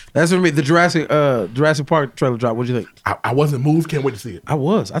cool. That's for me. The Jurassic Park trailer drop. What'd you think? I wasn't moved. Can't wait to see it. I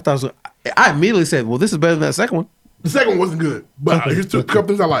was. I thought it was. I immediately said, "Well, this is better than that second one." The second one wasn't good, but here's a couple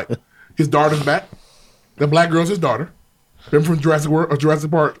things I like. His daughter's back. The black girl's his daughter. Remember from Jurassic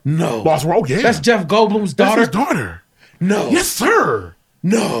Park? No. Lost World? Oh, yeah. That's Jeff Goldblum's That's daughter. his daughter. No. Yes, sir.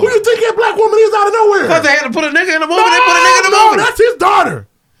 No. Who do you think that black woman is out of nowhere? Because they had to put a nigga in the movie. They put a nigga in the No, movie. that's his daughter.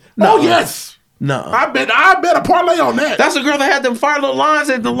 No. Oh, yes. No. I bet a parlay on that. That's the girl that had them fire little lines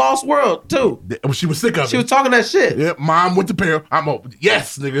in the Lost World too. She was sick of it. She was talking that shit. Yep, mom went to pair. I'm open.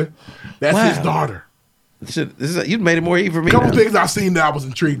 Yes, nigga. That's Wow. his daughter. Shit, you made it more heat for me. A couple now. things I've seen that I was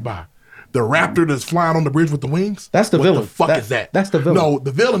intrigued by. The raptor that's flying on the bridge with the wings. That's the what villain. What the fuck is that? That's the villain. No,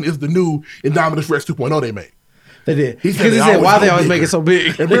 the villain is the new Indominus Rex 2.0 they made. They did. He Because he said, "Why they always make it so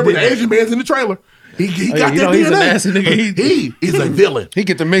big?" And remember, the Asian man's in the trailer. He Oh, got yeah, that he's a DNA. nasty nigga. He is a villain. He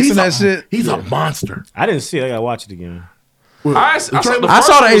get to mixing that shit. He's a monster. I didn't see it. I gotta watch it again. I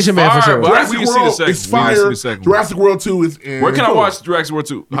saw the Asian man for sure. But we can see the World second. is We can see fire. the second. Jurassic World 2 is in. Where can I watch Jurassic World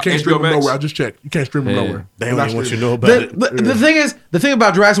 2? You can't stream them nowhere. I just checked. You can't stream them Yeah. nowhere. They They're don't not even want you to streaming. know about it. The thing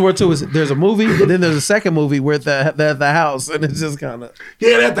about Jurassic World 2 is there's a movie, and then there's a second movie where they're at the house, and it's just kind of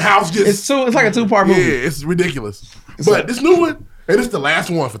Yeah, at the house just. it's like a 2-part movie. Yeah, it's ridiculous. But this new one, and it's the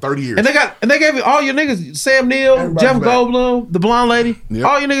last one for 30 years. And they gave you all your niggas, Sam Neill, Everybody's Jeff back. Goldblum, the blonde lady, Yep.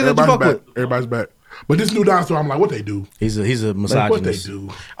 all your niggas that you Everybody's fuck back. with. Everybody's back. But this new dinosaur, I'm like, what they do? He's a Like, what they misogynist. do?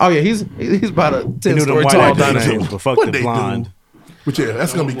 Oh yeah, he's about a He 10 knew them story white tall actors' dinosaur. names, but fuck What the they blonde. do? But yeah,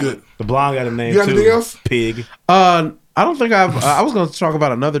 that's gonna be good. The blonde got a name You got too. anything else? Pig. I don't think I was going to talk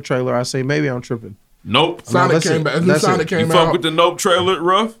about another trailer. I say maybe I'm tripping. Nope. Sonic that's came it. back. New That's Sonic it. You came fuck out. with the Nope trailer,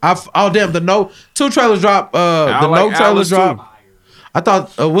 rough? Oh damn, the Nope 2 trailers dropped. I The like Nope trailers Alice, too. dropped. I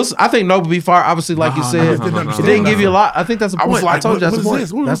thought I think Nope would be fire. Obviously, like you said, didn't it understand didn't give that. you a lot. I think that's the I point. was like, I told you that's the what point.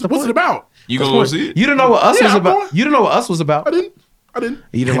 is this? That's the What's point. it about? You That's gonna the go see point. it? You didn't know what Us Yeah, was I'm about. going. You didn't know what Us was about. I didn't.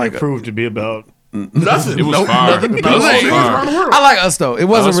 You didn't like proved to be about. Nothing. It was Nope, fire. nothing. It People was say it's fire. around the world. I like Us though. It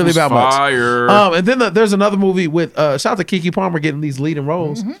wasn't Us really was about fire. much. And then there's another movie with shout out to Keke Palmer getting these leading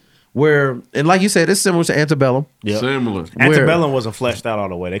roles. Where and like you said, it's similar to Antebellum. Yep. Similar. Antebellum wasn't fleshed out all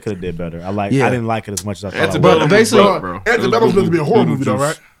the way. They could have did better. I Yeah. didn't like it as much as I thought. Antebellum But basically- was dope, bro. Antebellum's supposed to be a horror movie though,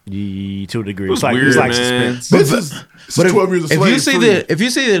 right? To a degree. It was It's like weird, it's like man. suspense. This is 12 years of if slave you see free. if you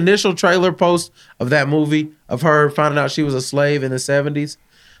see the initial trailer post of that movie of her finding out she was a slave in the 70s,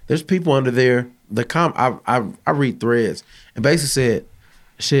 there's people under there. I read threads and basically said,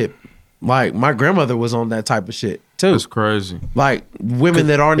 shit, like my grandmother was on that type of shit too. That's crazy. Like women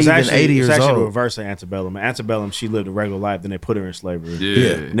that aren't It's even actually, 80 years it's actually the old. reverse of Antebellum. Antebellum, she lived a regular life, then they put her in slavery.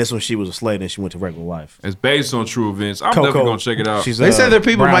 Yeah. And this one, she was a slave, then she went to regular life. It's based on true events. I'm Coco, definitely gonna check it out. she's, They said there are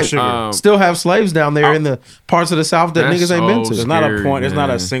people brown might sugar. still have slaves down there in the parts of the South that That's niggas ain't been so to. There's not a scary, point. There's not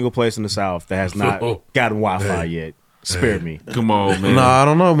man. a single place in the South that has not gotten Wi-Fi yet. Spare me. Come on, man. No, I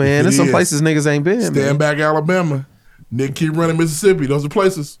don't know, man. There's some is. places niggas ain't been. Stand man. back, Alabama. Nick keep running Mississippi. Those are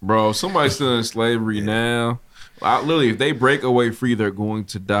places. Bro, somebody's still in slavery now. Literally, if they break away free, they're going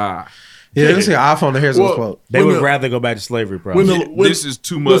to die. Yeah, let me see an iPhone. Here's a Well, quote. They When would the- rather go back to slavery, probably. when This is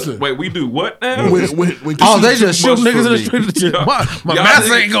too much. listen. Wait, we do what now? When Oh, Kiki- they just shoot much niggas for in the me. street. Y'all- My y'all master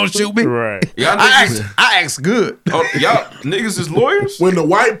niggas- ain't gonna shoot me. Right. Y'all I niggas, asked good. oh, y'all niggas is lawyers? when the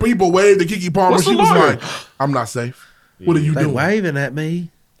white people waved at Kiki Palmer, What's she the was lawyer? like, "I'm not safe. What are you They doing?" waving at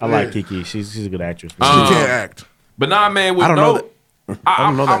me. I like Kiki. She's a good actress. She can't act. But nah, man, with I don't know that.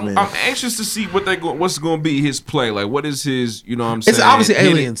 I'm man. anxious to see what's going to be his play. Like, what is his? You know what I'm saying? It's obviously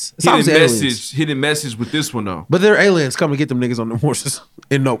aliens. It's obviously aliens. Hidden message with this one though. But they're aliens coming to get them niggas on them horses.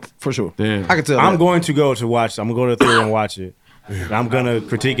 And Nope, for sure. Damn. I can tell. I'm that. going to go to watch. I'm going to go to the theater and watch it. I'm gonna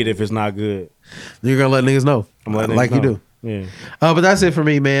critique it if it's not good. You're gonna let niggas know, I'm letting like niggas you know. do. Yeah. But that's it for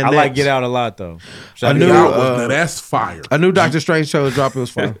me, man. I Next. like Get Out a lot though. A new, Now that's fire. a new Doctor Strange show dropped. It was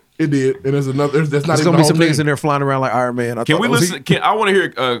fun. It did, and there's another. That's not There's even gonna the be some whole niggas thing. in there flying around like Iron Man. Can we listen? I want to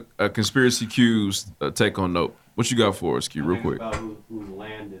hear a conspiracy Q's take on Nope. What you got for us, Q, real quick? About whose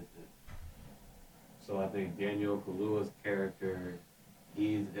land is it? So I think Daniel Kaluuya's character,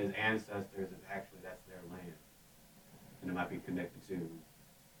 his ancestors is actually that's their land, and it might be connected to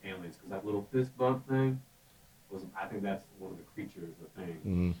aliens because that little fist bump thing was. I think that's one of the creatures, the thing,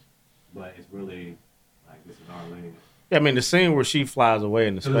 Mhm. but it's really like this is our land. Yeah, I mean the scene where she flies away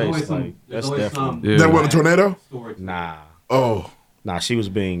into There's always space, some- like there's that's always definitely. That wasn't a tornado? Nah. Oh. Nah, she was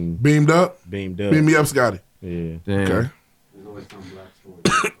being beamed up. Beamed up. Beam me up, Scotty. Yeah. Damn. Okay. There's always some black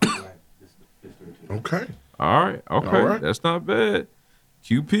story. Black history too. Okay. All right. Okay. All right. That's not bad.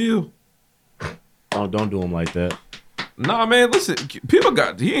 Q Peel. Oh, don't do him like that. Nah, man. Listen, Peel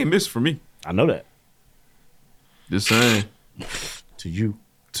he ain't missed for me. I know that. Just saying. To you.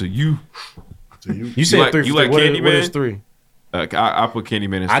 To you. To you. You said like, 3. You like what Candyman? is 3? I put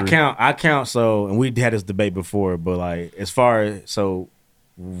Candyman as 3. I count. So, and we had this debate before, but like as far as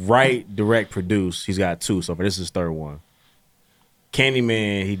write, direct, produce, he's got 2. So, this is his third one.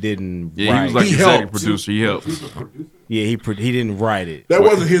 Candyman, he didn't. Yeah, write. he was like executive producer. He helped. Yeah, he didn't write it. That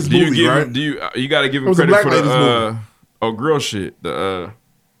wasn't his Do you movie, give right? him? You got to give It him was a credit black for lady's the movie. girl shit. The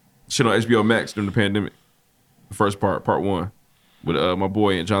shit on HBO Max during the pandemic. The first part 1, with my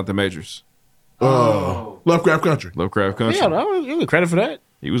boy and Jonathan Majors. Lovecraft Country. Lovecraft Country. Yeah, I give him credit for that.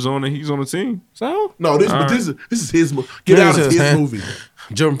 He was on the team. So No, this is his movie. Get Out is his movie.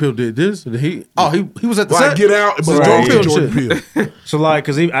 Jordan Peele did this. Did he? Oh, he was at the Like set. Get Out, but Jordan Peele. So like,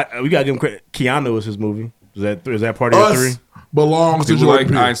 cause we gotta give him credit. Keanu is his movie. Is that part of your 3? Belongs to People Jordan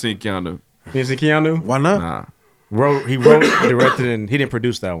like Peele. I ain't seen Keanu. You didn't see Keanu? Why not? Nah. He wrote, directed, and he didn't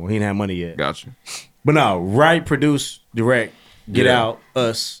produce that one. He didn't have money yet. Gotcha. But no, write, produce, direct, Get Yeah. Out,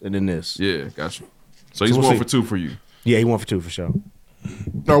 Us, and then this. Yeah, gotcha. So he's we'll 1 see. for 2 for you. Yeah, he 1 for 2 for sure.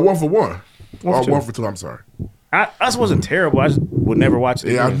 No, 1 for 1. One for two. 1 for 2. I'm sorry. Us wasn't terrible. I just would never watch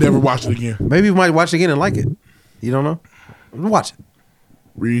it. Yeah, I've never watched it again. Maybe you might watch it again and like it. You don't know. Watch it.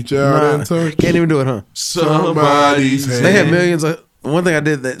 Reach out and touch. Can't even do it, huh? Somebody's hand. They had millions of. One thing I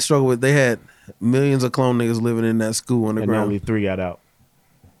did that struggle with. They had millions of clone niggas living in that school And underground. only 3 got out.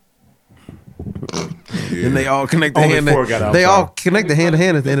 And they all connect the Only hand. 4 got out. They all sorry. connect the hand to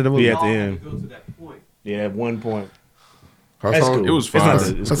hand at the end of the movie. Yeah, at the end. Yeah, at one point. That's all- cool. It was It's not fire.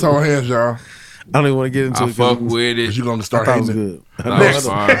 the- it's That's cool. all hands, y'all. I don't even want to get into I it. fuck with it. You're gonna start I thought it was hating good. it. That was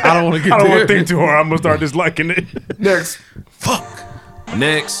fire. I don't want to get I don't there. want to think too hard. I'm gonna start disliking it. Next.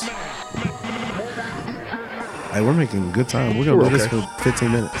 Next. Hey, we're making good time. We're gonna do this for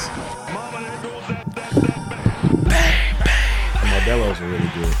 15 minutes. Modelo's are really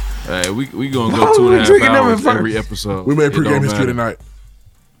good. Hey, we gonna Why go are we 2.5 drinking them hours in every first? episode. We made It don't pregame history matter. tonight.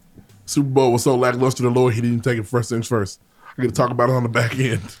 Super Bowl was so lackluster to the Lord, he didn't take it first things first. I get to talk about it on the back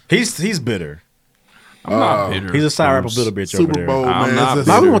end. He's bitter. I'm not bitter. He's a sour apple bitter bitch over Super there. Bowl, I'm man. not It's,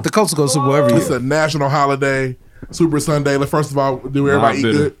 Now a, we want the Colts to go to Super Bowl every it's year. a national holiday. Super Sunday. Like, first of all, do everybody eat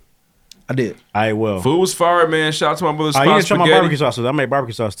bitter. good? I did. I will. Food was fire, man. Shout out to my mother's You spot didn't try my spaghetti. barbecue sauces. I made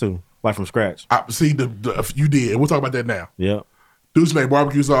barbecue sauce too, like from scratch. See, you did. We'll talk about that now. Yeah. Deuce made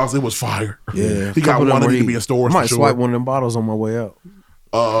barbecue sauce. It was fire. Yeah, He got couple of one them that need to were be in eat. stores I might for sure. swipe one of them bottles on my way out.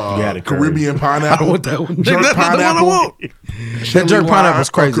 got it, Caribbean I pineapple. don't want that one. Jerk That's the one I pineapple. want. Chili That jerk lime, pineapple was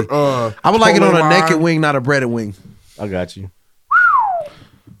crazy. I would like it on a Chipotle naked lime. wing, not a breaded wing. I got you.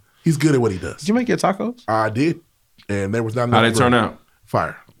 He's good at what he does. Did you make your tacos? I did, and there was not. How'd enough they turn bread. out?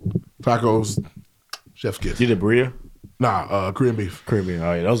 Fire. Tacos. Chef's kiss. You did Berea? Nah, Korean beef. Caribbean.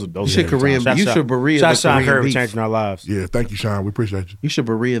 Oh yeah, those are You should heavy Korean. times. You Shout- should Berea Shout the out Sean Korean Curry for beef. changing our lives. Yeah, thank you, Sean. We appreciate you. You should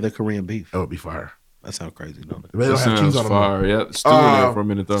Berea the Korean beef. That would be fire. That sounds crazy, don't it? They don't That have cheese sounds on them. fire. Yeah, stew in there for a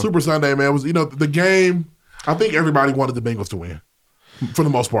minute though. Super Sunday, man, was the game. I think everybody wanted the Bengals to win, for the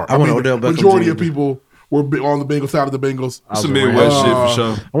most part. I want mean, Odell the Beckham majority Jr. of people were on the Bengals side of the Bengals. It's some Midwest shit for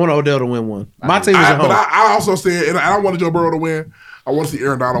sure. I want Odell to win one. My team was at home. But I also said, and I wanted Joe Burrow to win. I want to see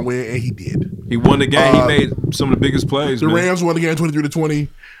Aaron Donald win, and he did. He won the game. He made some of the biggest plays. The man. Rams won the game 23-20.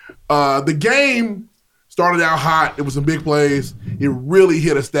 The game started out hot. It was some big plays. It really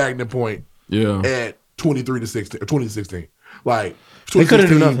hit a stagnant point. Yeah. At 23-16 or 20-16. Like They couldn't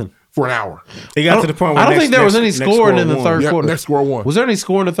do 2016, nothing. for an hour. It got to the point where I don't think there was any scoring in the third quarter. Next score won. Was there any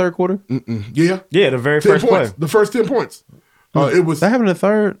score in the third quarter? Yeah. Yeah, the very 10 first points. play. The first 10 points. It was. That happened in the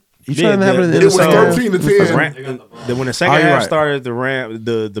third. You Yeah, trying to happen in the it was second 13 to half? 10. When the second Oh, you're half right. started, the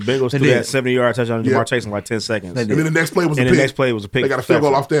Bengals They threw that did. 70-yard touchdown to Yeah. Jamar Chase in like 10 seconds. And then the next play was a And pick. the next play was a pick. They got a field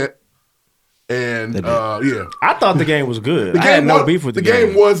goal off that. And yeah. I thought the game was good. The I had game no was, beef with the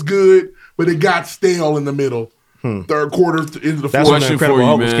game was good, but it got stale in the middle. Third quarter into the That's fourth. when the Question for Incredible you,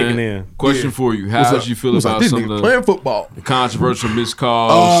 Hulk was kicking man. in. Question Yeah. for you. What's How up? did you feel What's up? about These some niggas of playing football. the controversial missed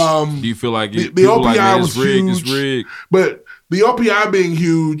calls? Do you feel like the people like, OPI man, was it's rigged, huge, it's rigged? but the OPI being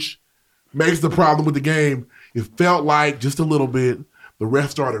huge makes the problem with the game. It felt like just a little bit the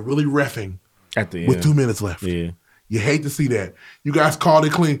ref started really reffing At the with end. 2 minutes left. Yeah. You hate to see that. You guys called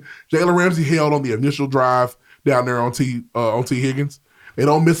it clean. Jalen Ramsey held on the initial drive down there on T Higgins. They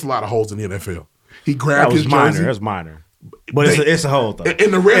don't miss a lot of holes in the NFL. He grabbed That was his minor. jersey. That was minor. But it's a hole, though. In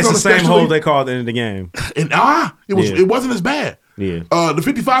the red It's zone the same especially- hole they called at the end of the game. And it wasn't as bad. Yeah. The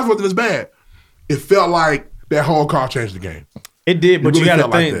 55s wasn't as bad. It felt like that whole call changed the game. It did, but It you really got to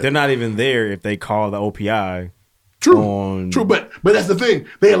felt like think that. they're not even there if they call the OPI. True, but that's the thing.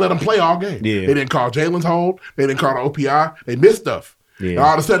 They had let them play all game. Yeah. They didn't call Jalen's hold. They didn't call the OPI. They missed stuff. Yeah. And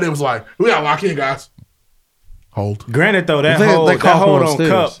all of a sudden, it was like, we got to lock in, guys. Hold. Granted, though, that They hold called one on upstairs.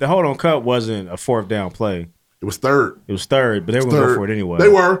 Cup, the hold on Cup wasn't a fourth down play. It was third. It was third, but they were going to go for it anyway. They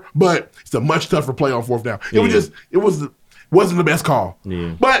were, but it's a much tougher play on fourth down. It wasn't the best call.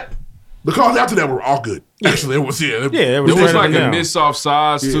 Yeah. But the calls after that were all good. Actually, it was There There was like a down. miss off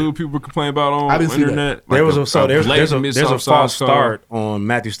sides Yeah. too. People were complaining about on I didn't see that. internet. There Like was there's blatant a miss false offsides call. start on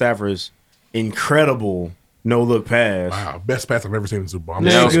Matthew Stafford's incredible no look pass. Wow, best pass I've ever seen in the Super Bowl.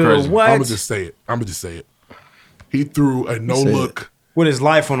 Yeah, that was crazy. What? I'm gonna just say it. He threw a no look, With his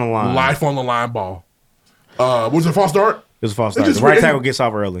life on the line. life on the line ball. Was it a false start? It was a false It's start. just The right weird. tackle gets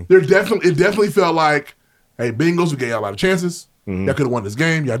off early. It definitely felt like, hey, Bengals, we gave y'all a lot of chances. Y'all could have won this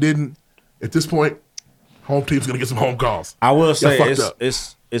game. Y'all didn't. At this point, home team's gonna get some home calls. I will Y'all say fucked up.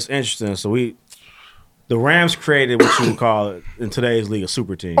 it's interesting. So the Rams created what you would call in today's league a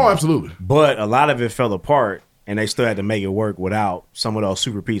super team. Oh, absolutely. But a lot of it fell apart, and they still had to make it work without some of those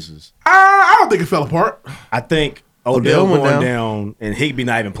super pieces. I don't think it fell apart. I think Odell went going down. down and Higbee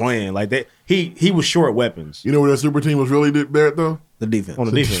not even playing like that. He was short weapons You know where that super team was really bad though? The defense. on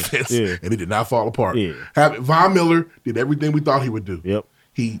the defense. Yeah. And it did not fall apart. Yeah. Von Miller did everything we thought he would do. Yep.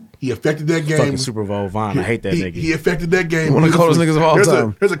 He affected that game. Fucking Super Bowl Vaughn. I hate that nigga. He affected that game. One of the coldest niggas of all there's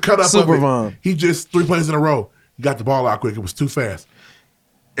time. There's a cut up Super of it. Vaughn. He just 3 plays in a row. He got the ball out quick. It was too fast.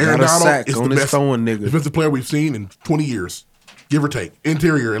 Aaron Got a Donald sack is on the his best throwing nigga. defensive player we've seen in 20 years, give or take.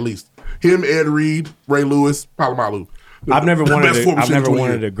 Interior at least. Him, Ed Reed, Ray Lewis, Palomalu. I've never The best forward I've receiver never 20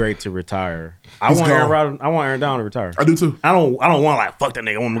 wanted years. a great to retire. I He's want gone. Aaron Donald to retire. I do too. I don't want to like fuck that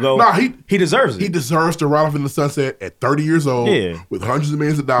nigga. I want him to go. Nah, he deserves it. He deserves to ride off in the sunset at 30 years old Yeah. with hundreds of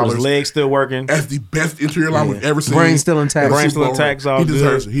millions of dollars. His legs still working. As the best interior line we've ever seen. Brain still intact. In a Brain Super still Bowl intact. run. All He good.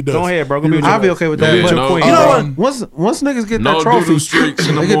 deserves it. He does. Go ahead, bro. Go be I'll be okay with that. Yeah, But no, you know what? Once niggas get no that trophy, doodle streaks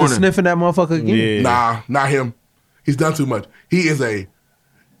in the they get to morning. sniffing that motherfucker again. Yeah. Nah, not him. He's done too much. He is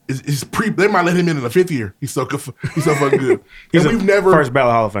they might let him in the 5th year. He's so good. He's so fucking good. He's And a first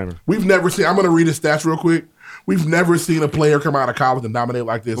ballot Hall of Famer. We've never seen. I'm going to read his stats real quick. We've never seen a player come out of college and dominate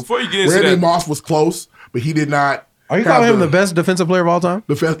like this. Before you get into Randy that- Moss was close, but he did not. Are you have calling him the best defensive player of all time?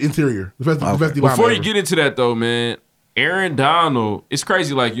 The best interior, the best D-lineman Before you ever. get into that though, man, Aaron Donald, it's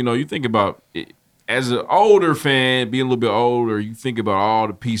crazy. Like, you think about it, as an older fan, being a little bit older, you think about all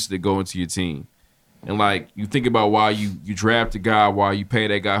the pieces that go into your team. And like, you think about why you draft a guy, why you pay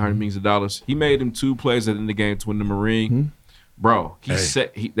that guy $100 million. He made him 2 plays at the end of the game to win the ring. Bro, he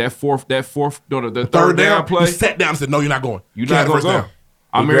set that third down play. He sat down and said, "No, you're not going. You're Can't not have going to first go. down."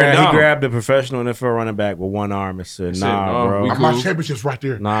 I'm He Aaron Donald. grabbed the professional NFL running back with one arm and said, said, "Nah, "No, bro. we My cool." championship's right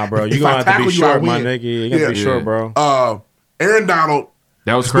there. Nah, bro. If You're I going to have to tackle be you, I short, my win. nigga. You're going to be short, bro." Aaron Donald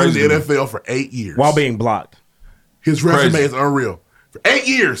That was has been crazy. in the NFL for 8 years. While being blocked. His resume Crazy. is unreal. For 8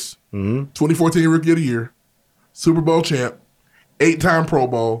 years, 2014 Rookie of the Year, Super Bowl champ, 8-time Pro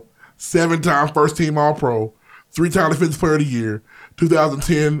Bowl, 7-time First Team All-Pro, 3-time Defensive Player of the Year,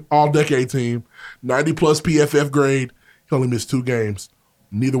 2010 All-Decade Team, 90-plus PFF grade. He only missed 2 games.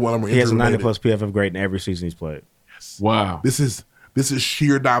 Neither one of them were He has a injury-related. 90-plus PFF grade in every season he's played. Wow. This is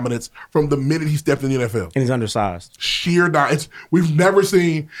sheer dominance from the minute he stepped in the NFL. And he's undersized. Sheer dominance. We've never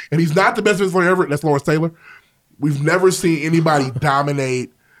seen, and he's not the best defensive player ever. That's Lawrence Taylor. We've never seen anybody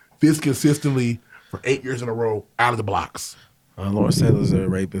dominate this consistently for 8 years in a row out of the blocks. Lawrence Taylor's a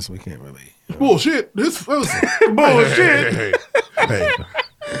rapist. We can't really. Bullshit. This Bullshit. Hey.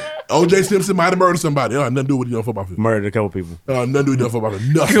 O.J. Simpson might have murdered somebody. Nothing to do with it on football field. Murdered a couple people. Nothing to do with it on football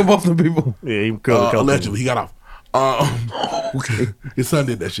field. Nothing. Kill both the people. Yeah, he killed a couple allegedly, he got off. His son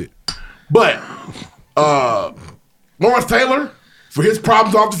did that shit. But Lawrence Taylor, for his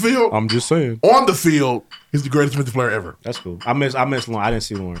problems off the field, I'm just saying. On the field, he's the greatest defensive player ever. That's cool. I miss Lawrence. I didn't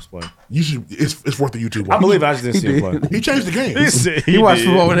see Lawrence play. You should. It's worth the YouTube watch. I believe I just didn't see him play. He changed the game. He watched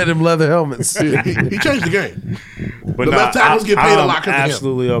football and had them leather helmets. He changed the game. But the left tackles get paid a lot. I'm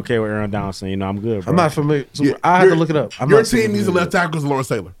absolutely okay with Aaron Donaldson. You know, I'm good. Bro. I'm not familiar. So I have to look it up. Your team needs a left tackle because Lawrence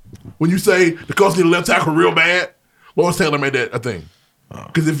Taylor. When you say the coach needs a left tackle real bad, Lawrence Taylor made that a thing.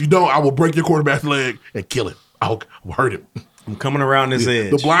 Because if you don't, I will break your quarterback's leg and kill him. I'll hurt him. I'm coming around this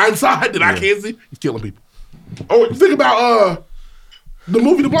edge. The blind side that I can't see, he's killing people. Oh, think about the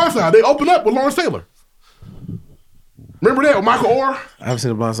movie The Blind Side. They open up with Lawrence Taylor. Remember that with Michael Orr? I haven't seen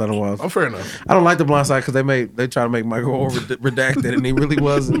The Blind Side in a while. Oh, fair enough. I don't like The Blind Side because they try to make Michael Orr redacted and he really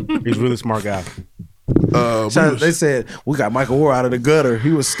wasn't. He's a really smart guy. They said we got Michael Orr out of the gutter.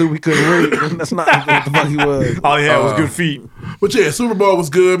 He was stupid, he couldn't read. That's not what the fuck he was. All he had was good feet. But yeah, Super Bowl was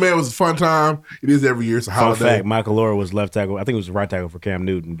good, man. It was a fun time. It is every year. It's a Fun holiday. fact: Michael Orr was left tackle. I think it was right tackle for Cam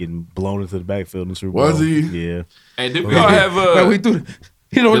Newton, getting blown into the backfield in the Super Bowl. Was he? Yeah. And did we all have we threw,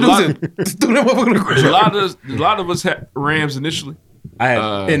 you know what threw that motherfucker in the ground. a lot of us had Rams initially. I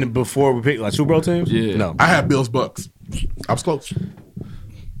had and before we picked like Super Bowl teams. Yeah. No, I had Bills Bucks. I was close.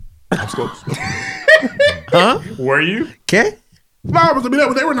 Huh? Were you? Okay. No, but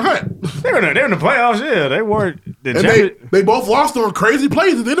they were in the hunt. They were in the playoffs. Yeah, they weren't. And they both lost on crazy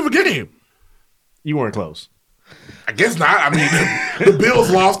plays at the end of a game. You weren't close. I guess not. I mean, the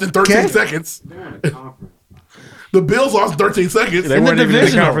Bills lost in 13 seconds. The Bills lost in 13 seconds. They weren't even in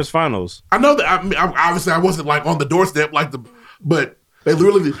the conference finals. I know that. Obviously, I wasn't like on the doorstep but they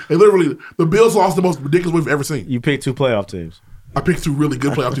literally, the Bills lost the most ridiculous we've ever seen. You picked two playoff teams. I picked two really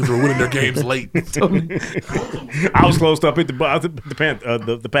good playoff teams that were winning their games late. I was close to I picked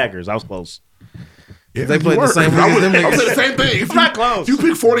the Packers. I was close. Yeah, they played the same I week as them would say niggas. the same thing. It's not close. If you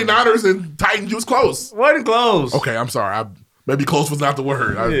picked 49ers and Titans, you was close. Wasn't close. Okay, I'm sorry. Maybe close was not the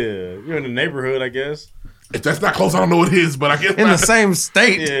word. Yeah, you're in the neighborhood, I guess. If that's not close, I don't know what it is, but I guess In the same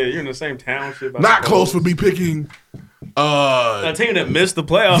state. Yeah, you're in the same township. Not close would be picking a team that missed the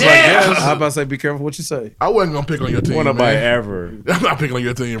playoffs, Yeah. I guess. I was about to say, be careful what you say. I wasn't gonna pick on your team. What nobody man. ever I'm not picking on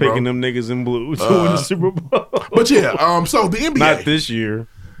your team, picking bro. them niggas in blue to win the Super Bowl. But yeah, so the NBA. Not this year.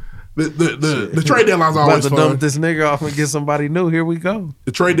 The trade deadline's About always to fun. dump this nigga off and get somebody new. Here we go.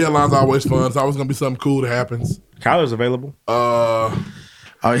 The trade deadline's always fun. It's always gonna be something cool that happens. Kyler's available.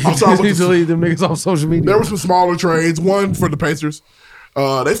 You need to leave them niggas off social media. There were some smaller trades. One for the Pacers.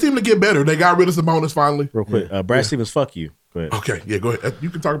 They seem to get better. They got rid of Sabonis finally. Real quick, Brad Stevens, fuck you. Go ahead. Okay, yeah, go ahead. You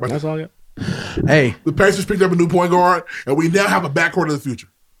can talk about That's that. all I got. Hey, The Pacers picked up a new point guard, and we now have a backcourt of the future.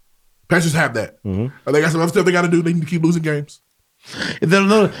 Pacers have that. Mm-hmm. And they got some other stuff they got to do. They need to keep losing games. and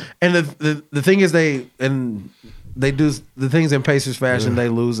the thing is they do the things in Pacers fashion. They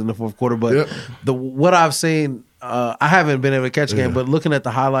lose in the fourth quarter, but what I've seen, I haven't been able to catch a game, but looking at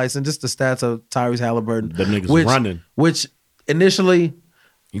the highlights and just the stats of Tyrese Halliburton, Them niggas running. which initially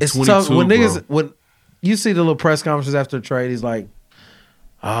it's tough when niggas when you see the little press conferences after the trade. He's like,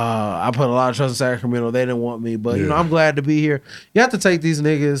 I put a lot of trust in Sacramento. They didn't want me, but I'm glad to be here. You have to take these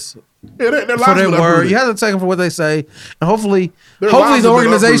niggas their for lives their will word. uprooted. You have to take them for what they say, and hopefully Their the lives have been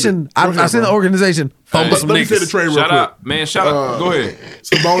organization. uprooted. I seen the organization. But let me say the trade real Shout quick. out, man. Shout out. Go ahead.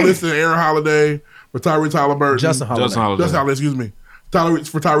 Sabonis and Aaron Holiday for Tyrese Halliburton. Justin Holiday. Justin Holiday, excuse me.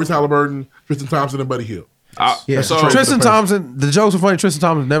 For Tyrese Halliburton, Tristan Thompson, and Buddy Hill. Yeah, So- Tristan Thompson. The jokes are funny. Tristan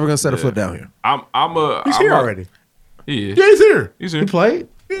Thompson's never gonna set a foot down here. He's here already. Yeah, Yeah, he's here. he's He here. played.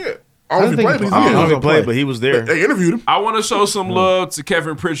 Yeah. I don't know if he played, but he's I don't know here. if he played, but he was there. They interviewed him. I want to show some love to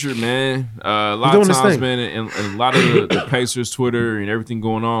Kevin Pritchard, man. A lot doing of his times, thing. man, and a lot of the Pacers Twitter and everything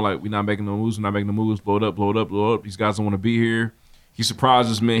going on, like we're not making no moves, blow it up, blow it up, blow it up. These guys don't want to be here. He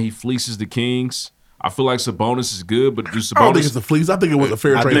surprises, man. He fleeces the Kings. I feel like Sabonis is good, but do I don't think Sabonis, it's a fleece. I think it was a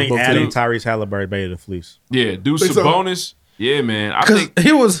fair I trade. think for both adding teams. Tyrese Halliburton made it a fleece. yeah, do Think so? Sabonis. Yeah, man. I Because think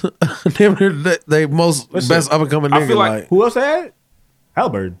he was damn near the most best up and coming I nigga. feel like- Who else had?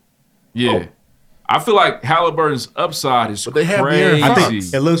 Halliburton. yeah. I feel like Halliburton's upside is But they have De'Aaron I crazy.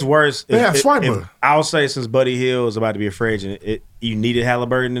 think it looks worse. They have Swiper. I'll say since Buddy Hill is about to be a free agent, you needed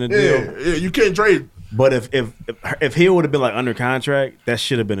Halliburton in the deal. Yeah, you can't trade. But if Hill would have been like under contract, that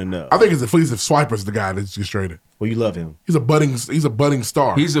should have been enough. I think it's a fleece if Swiper's the guy that's just traded. Well, you love him. He's a budding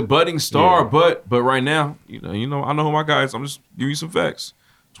star. He's a budding star, but right now, you know, I know who my guys. I'm just giving you some facts.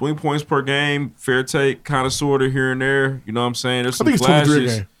 20 points per game, fair take, kind of, sort of here and there. You know what I'm saying? There's I some think it's 23 a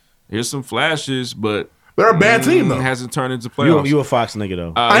flashes. game. There's some flashes, but They're a bad team though. Hasn't turned into playoffs. You a Fox nigga though.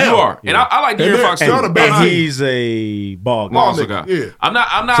 You are, and I like De'Aaron Fox too. And he's a ball guy. guy. Yeah. I'm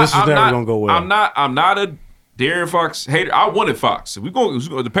not. This is never gonna go well. I'm not a De'Aaron Fox hater. I wanted Fox. If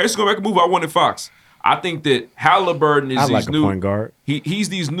the Pacers go back and move, I wanted Fox. I think that Halliburton is I like these a new point guard. He's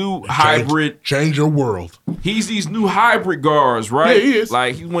these new hybrid. Change your world. He's these new hybrid guards, right? Yeah, he is.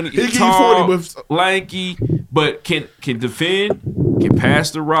 Like he's give you tall, 40 with lanky, but can defend, can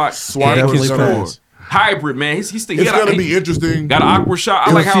pass the rock, Swipe and can was score. fast. Hybrid, man. He's It's going to be interesting. Got an awkward shot.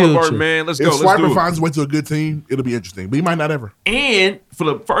 I like Halliburton, man. Let's go. If Let's do Swiper it. finds his way to a good team, it'll be interesting. But he might not ever. And for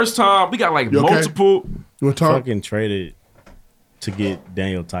the first time, we got like You okay? multiple. You want to talk? Fucking traded to get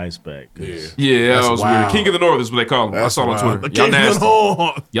Daniel Tice back. Yeah, that was weird. King of the North is what they call him. That's I saw it on wild. Twitter. The Y'all king of nasty. the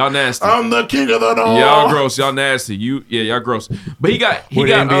North. Y'all nasty. I'm the king of the North. Y'all gross. Y'all nasty. Y'all gross. But he got Who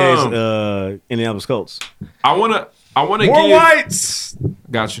the NBA's Indianapolis Colts. I wanna More give whites.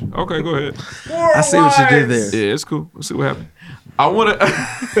 Got you. Okay, go ahead. I see what you did there. Yeah, it's cool. Let's see what happened. I want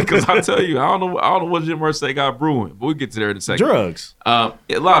to, because I tell you, I don't know what Jim Irsay got brewing, but we'll get to there in a second. Drugs. A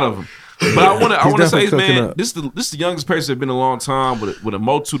lot of them. But I want He's to say, definitely cooking man, up. this is the youngest Pacers have been a long time with a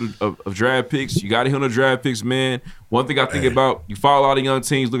multitude of draft picks. You got to hit on the draft picks, man. One thing I think about, you follow all the young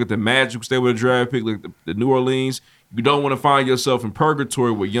teams. Look at the Magic who stay with a draft pick. Look at the New Orleans. You don't want to find yourself in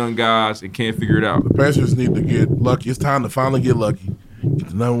purgatory with young guys and can't figure it out. The Pacers need to get lucky. It's time to finally get lucky. Get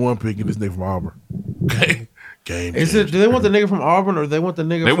the number one pick. Get this nigga from Auburn. Okay, game. Is it? Do they want the nigga from Auburn or they want the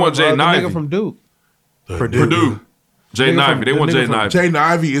nigga? They from, want Jaden the Ivey. nigga from Duke? Purdue. Jaden Nigga Ivey. from- They want the nigga Jaden from- Ivey. Jaden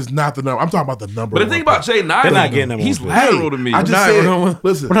Ivey is not the number. I'm talking about the number. But the thing about Jaden Ivey, not getting number he's one. lateral to me. I just We're not said. ever going-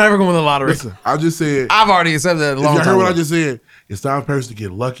 Listen, We're not ever going to the lottery. listen. I just said. I've already accepted that a If long y'all time heard what I ago. just said, it's time for Pacers to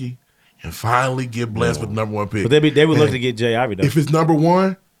get lucky and finally get blessed with the number one pick. But they would look And to get Jay Ivey though. If it's number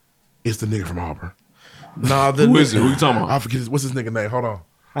one, it's the nigga from Auburn. Nah, Who is it? Who you talking I about? forget what's his nigga name. Hold on.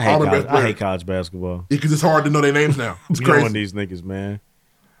 I hate Auburn college, best player. I hate college basketball. Because it's hard to know their names now. It's You know crazy. these niggas, man.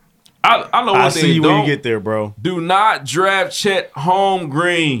 I know one I thing. see you when you Don't- get there, bro. Do not draft Chet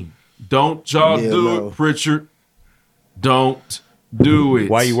Holmgreen. Don't y'all Yeah, do no. it, Pritchard. Don't do it.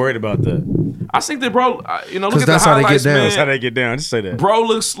 Why you worried about that? I think that bro, look 'Cause at the that's how they get highlights, down. That's how man. they get down. Just say that. Bro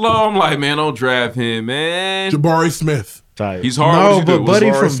looks slow. I'm like, man, don't draft him, man. Jabari Smith. Tired. He's hard. No, What but you Buddy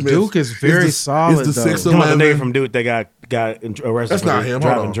Jabari from Smith Duke is is very the- solid, is the though. 6'11". You know the nigga from Duke that got arrested That's for not him. Hold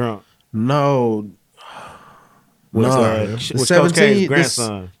driving on. drunk. No. Was, No. was The Coach K's 17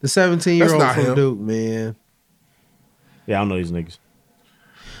 grandson. the 17-year-old That's not from him. Duke, man. Yeah, I don't know these niggas.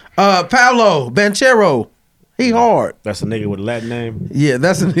 Paolo Banchero. He hard. That's a nigga with a Latin name. Yeah,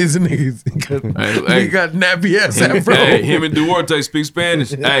 that's his niggas. He got nappy ass afro. Hey, him and Duarte speak Spanish.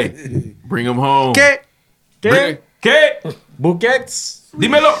 Hey, bring him home. ¿Qué? Bring- ¿Qué? Buquets.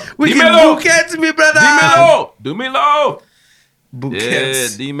 Dímelo. We Dímelo. can bouquets, mi brother. Dímelo. Dímelo. Yeah,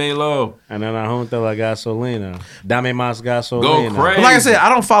 Bouquets. dímelo. And then I junta la gasolina. Dame más gasolina. Go crazy. But like I said, I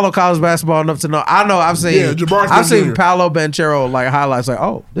don't follow college basketball enough to know. I know I've seen Yeah, Jabari I've Smith seen Jr. Paolo Banchero like highlights like,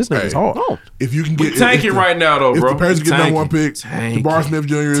 oh, this nigga's Hey. hard. If you can We get tanking right now, though, if bro. the Pacers We get number one tanking. pick, Tanking. Jabari Smith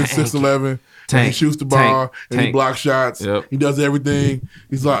Jr. is 6'11", and he Tank. shoots the Tank. ball and he Tank. blocks shots. Yep. He does everything.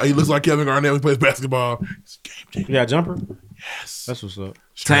 He looks like Kevin Garnett when he plays basketball. He's a game changer. You got a jumper? Yes. That's what's up.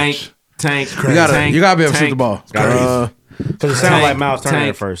 Tank. Tank. You gotta Tank. be able to shoot Tank. the ball. Crazy. Because it sounded Tank. like Miles Turner Tank.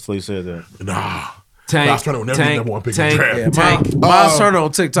 at first till he said that. Nah. Tank. Miles Turner will never get Tank. number one pick in the Tank. draft. Yeah, Tank. Miles Turner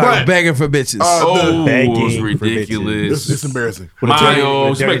on TikTok but- begging for bitches. Oh, Begging it was for ridiculous. It's embarrassing.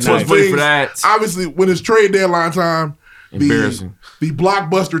 Miles, you dirty make so much knife. money for that. Obviously, when it's trade deadline time, Embarrassing. the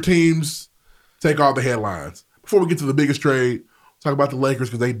blockbuster teams take all the headlines. Before we get to the biggest trade, talk about the Lakers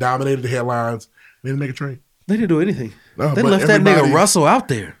because they dominated the headlines. They didn't make a trade. They didn't do anything. No, They but left that nigga everybody- Russell out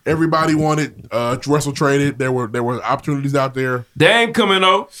there. Everybody wanted Russell traded. There were opportunities out there. Dan coming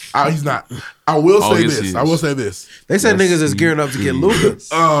though. He's not. I will Oh, say yes, he this. is. I will say this. They said Yes, niggas is gearing up to get Luka.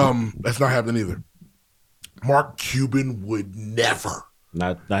 That's not happening either. Mark Cuban would never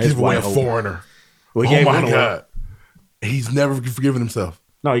Not his give away a white hope. foreigner. Well, he Oh gave my one away. God. He's never forgiven himself.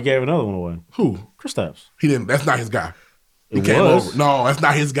 No, he gave another one away. Who? Kristaps. He didn't. That's not his guy. He It came was. over. No, that's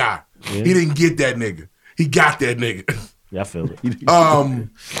not his guy. Yeah. He didn't get that nigga. He got that nigga. Yeah, I feel it.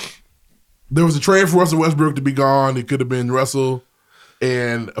 There was a trade for Russell Westbrook to be gone. It could have been Russell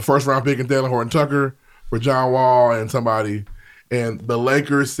and a first round pick in Taylor Horton Tucker for John Wall and somebody. And the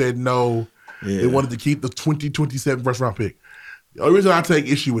Lakers said no. They wanted to keep the 2027 first round pick. The only reason I take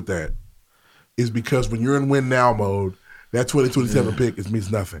issue with that is because when you're in win now mode, that 2027 pick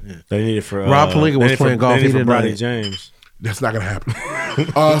means nothing. They need it for Rob Pelinka was playing golf. He didn't know Bronny that. James. That's not going to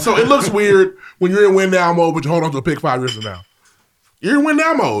happen. So it looks weird when you're in win now mode, but you hold on to a pick 5 years from now. You're in win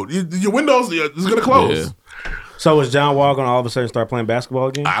now mode. Your windows is going to close. So is John Wall going to all of a sudden start playing basketball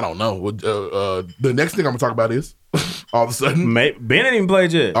again? I don't know. The next thing I'm gonna talk about is all of a sudden Ben didn't even play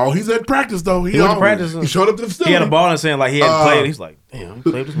yet. Oh, he's at practice though. He went to practice. He showed up to the facility. He had a ball and saying like he hadn't played. He's like, damn,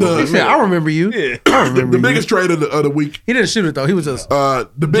 played this movie. Man, I remember you. Yeah. I remember the biggest trade of the week. He didn't shoot it though. He was just the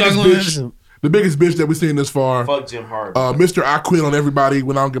biggest juggling bitch. it. The biggest bitch that we've seen this far. Fuck Jim Harden. Mr. I quit on everybody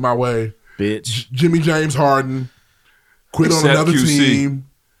when I don't get my way. Bitch. Jimmy James Harden quit on Except another QC. team.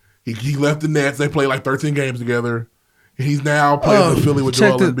 He left the Nets. They played like 13 games together. And he's now playing with Philly with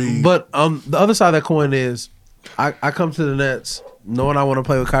Joel Embiid. But the other side of that coin is, I come to the Nets knowing I want to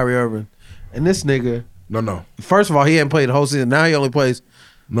play with Kyrie Irving, and this nigga. No. First of all, he hadn't played the whole season. Now he only plays.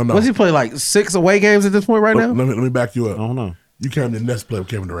 No. What's he play like 6 away games at this point right now? Let me back you up. I don't know. You came to the Nets to play with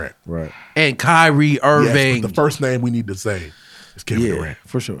Kevin Durant. Right. And Kyrie Irving. Yes, but the first name we need to say is Kevin Durant.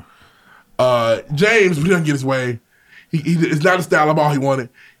 For sure. James, if he doesn't get his way, it's not the style of ball he wanted.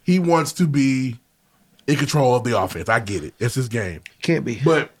 He wants to be in control of the offense. I get it. It's his game. Can't be.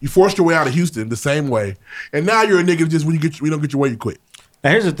 But you forced your way out of Houston the same way. And now you're a nigga just when you don't get your way, you quit. Now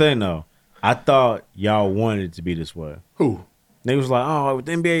here's the thing though. I thought y'all wanted it to be this way. Who? Niggas was like, oh, with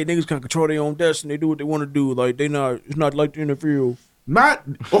the NBA, niggas can control their own destiny. They do what they want to do. Like it's not like the NFL. Not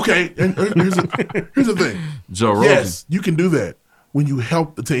okay. And here's the thing. Joe Rogan. Yes, you can do that when you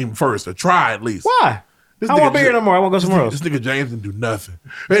help the team first or try at least. Why? I won't be here no more. I want to go somewhere else. This nigga James didn't do nothing,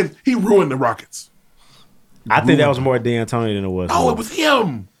 and he ruined the Rockets. I think that was more D'Antoni than it was. Oh, it was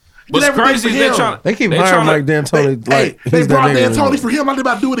him. He What's did everything crazy for is they him. trying. They keep hiring Mike D'Antoni. They he's brought that nigga. D'Antoni for him. I'm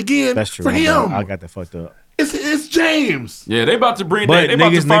about to do it again. That's true. For him. I got that fucked up. It's James. Yeah, they about to bring. But They about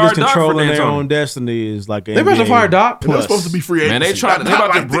to niggas fire Doc for controlling their own D'Antoni. destiny is like They about to fire Doc. They're supposed to be free agents. Man, they trying. They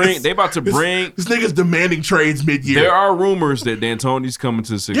about to bring. They about to bring. This nigga's demanding trades mid-year. There are rumors that D'Antoni's coming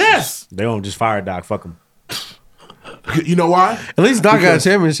to the Sixers. Yes. They don't just fire Doc. Fuck him. You know why? At least Doc got a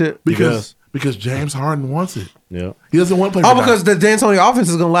championship. Because James Harden wants it. Yeah. He doesn't want to play. Oh, because the D'Antoni offense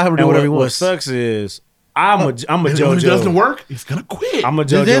is gonna allow him to do whatever he What wants. sucks is I'm a And JoJo. when it doesn't work, he's gonna quit. I'm a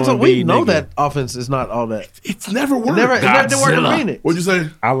JoJo. We Embiid know nigga. that offense is not all that. It's never worked. It never did work in Phoenix. What'd you say?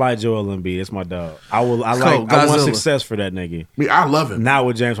 I like Joel Embiid. That's my dog. I want Godzilla. success for that nigga. I mean, I love him. Not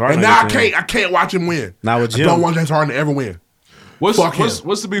with James Harden. And now I can't watch him win. Not with I Jim. don't want James Harden to ever win. What's Fuck him.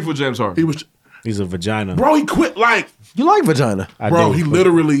 the beef with James Harden? He's a vagina. Bro, he quit like You like vagina. bro. He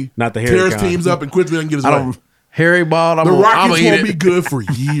literally Not the hairy tears kind. teams up and quits when he doesn't get his way. Harry ball. The Rockets won't be good for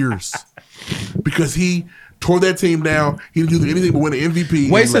years because he tore that team down. He didn't do anything but win an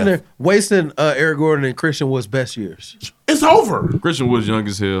MVP. Wasting Eric Gordon and Christian Wood's best years. It's over. Christian Wood's young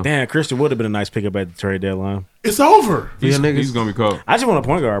as hell. Damn, Christian would have been a nice pickup at the trade deadline. It's over. He's gonna be cold. I just want a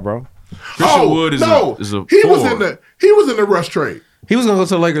point guard, bro. Christian Wood is a he was forward. in the rush trade. He was gonna go to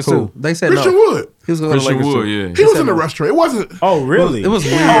the Lakers too. They said Christian no. Wood. He was gonna go to the Christian Lakers Wood, too. yeah. He was in the rush trade. It wasn't. Oh, really? It was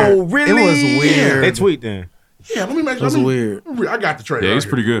weird. Oh, really? It was weird. They tweet then. Yeah, let me make. That's weird. I got the trade. Yeah, right he's here.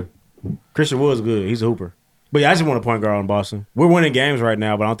 pretty good. Christian Wood's good. He's a hooper. But yeah, I just want a point guard in Boston. We're winning games right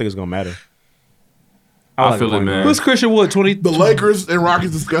now, but I don't think it's gonna matter. I feel it, man. Who's Christian Wood? The Lakers and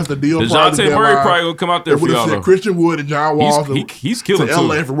Rockets discussed the deal. prior to DeJounte the Murray deadline. probably gonna come out there They for would've y'all. sent though. Christian Wood and John Wall. He's killing to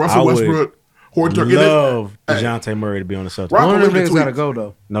LA too. for Russell Westbrook. Horton Tucker. Love DeJounte Murray to be on the Celtics. Rob One of them Pelinka niggas gotta tweets. go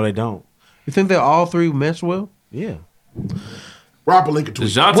though. No, they don't. You think they all three mesh well? Yeah. Rob Pelinka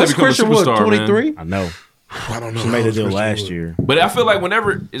tweets. DeJounte What's become a Christian Wood? superstar, 23. I know. I don't know. She How made a old is deal Christian last Wood? year. But I feel like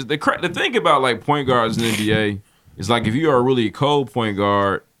whenever is the thing about like point guards in the NBA is like if you are really a cold point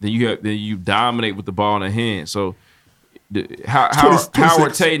guard, then you dominate with the ball in the hand. So Howard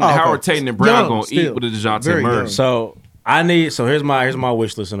 26. Tatum, Oh, okay. Howard Tatum and Brown Young gonna still. eat with the DeJounte Very Murray. young. So here's my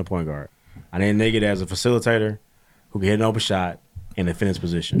wish list in a point guard. I need a nigga that's a facilitator who can hit an open shot in a finish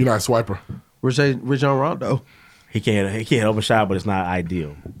position. You're not a swiper. Rajon Rondo. He can't hit an open shot, but it's not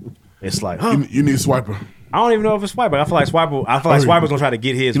ideal. It's like, huh? You need a swiper. I don't even know if it's Swiper. I feel like Swiper's gonna try to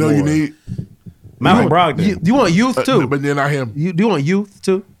get his. You know more. you need. Malcolm Brogdon. You want youth too? But then not him. Do you want youth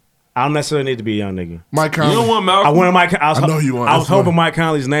too? I don't necessarily need to be a young nigga. Mike Conley. You don't want Malcolm? I wanted Mike. I know you want. I was That's hoping why. Mike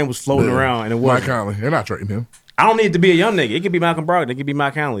Conley's name was floating Yeah. around, and it Mike was. Conley. They're not trading him. I don't need to be a young nigga. It could be Malcolm Brogdon. It could be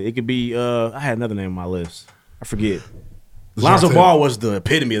Mike Conley. It could be. I had another name on my list. I forget. Lonzo Ball was the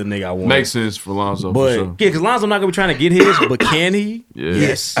epitome of the nigga I wanted. Makes sense for Lonzo. But for sure. yeah, because Lonzo not gonna be trying to get his, but can he? Yeah.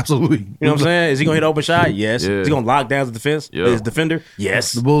 Yes, absolutely. You know what I'm saying? Is he gonna hit an open shot? Yes. Yeah. Is he gonna lock down the defense? Yeah. His defender?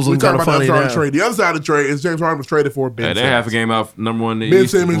 Yes. The Bulls We look talking kind of about the funny other side of now. the trade. The other side of the trade is James Harden was traded for Ben Hey, they Simmons. half a game out number one in the Ben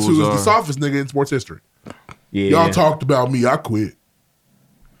East. the Simmons, Bulls who is the are. softest nigga in sports history. Yeah. Y'all talked about me. I quit.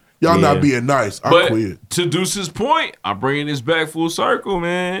 Y'all Yeah. not being nice. I But quit. to Deuce's point, I'm bringing this back full circle,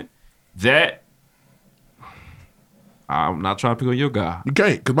 man. That I'm not trying to pick on your guy. You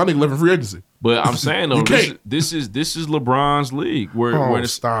can't, because my nigga left in free agency. But I'm saying though, You can't. this is LeBron's league. Where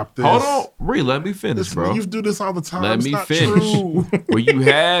Stop this. Hold on, Ree, let me finish, Listen, bro. You do this all the time. Let It's me not finish. true. Where you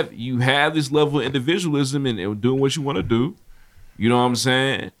have this level of individualism and doing what you want to do. You know what I'm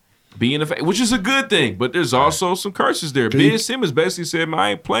saying? Being which is a good thing, but there's also some curses there. Ben Simmons basically said, "Man, I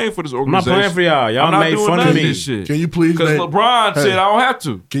ain't playing for this I'm not organization. playing for y'all. Y'all I'm not made doing fun none of me. this shit." Can you please? Because LeBron said I don't have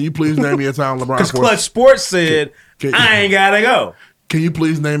to. Can you please name me a time LeBron? Because Clutch Sports said I ain't gotta go. Can you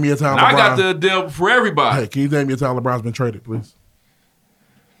please name me a time And LeBron? I got the Adele for everybody. Hey, can you name me a time LeBron's been traded, please?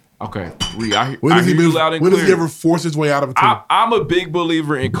 Okay, Ree, I When hear does he you loud and when clear. does he ever force his way out of a team? I'm a big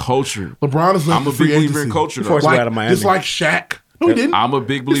believer in culture. LeBron is I'm a big believer in culture. Though. Forced him out of Miami. Just like Shaq. No, he didn't. I'm a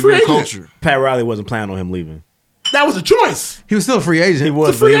big He's believer in free agent. culture. Pat Riley wasn't planning on him leaving. That was a choice. He was still a free agent. He was,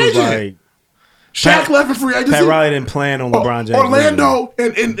 He's a free but he was agent. like Shaq left in free agency. Pat Riley didn't plan on LeBron James. Orlando,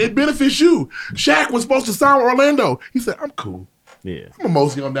 and it benefits you. Shaq was supposed to sign with Orlando. He said, "I'm cool. Yeah. I'm gonna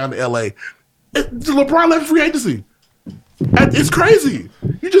mosey on down to LA." LeBron left free agency. It's crazy.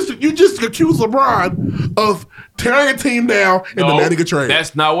 You just accuse LeBron of tearing a team down and demanding a trade.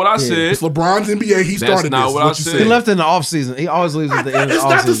 That's not what I said. It's LeBron's NBA. He That's started not this. what I you said. He left in the offseason. He always leaves at the end of the It's offseason.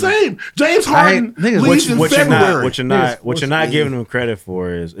 not the same. James Harden leaves in February. What you're not giving him credit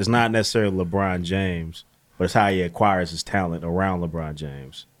for is it's not necessarily LeBron James, but it's how he acquires his talent around LeBron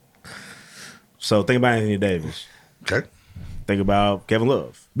James. So think about Anthony Davis. Okay. Think about Kevin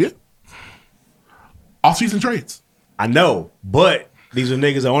Love. Yeah. Off-season trades. I know, but these are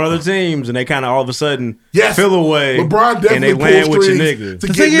niggas on other teams, and they kind of all of a sudden Yes. feel away. LeBron and they definitely land pulls with your strings nigga. to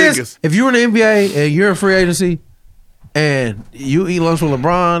The get thing niggas. is, if you're in the NBA and you're in free agency and you eat lunch with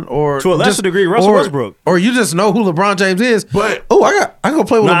LeBron or To a lesser degree, Russell Westbrook. or you just know who LeBron James is, but I go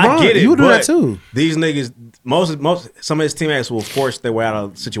play with Nah, LeBron. I get it, You would do that but too. These niggas, some of his teammates will force their way out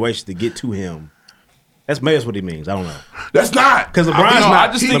of situations to get to him. That's maybe that's what he means. I don't know. That's not because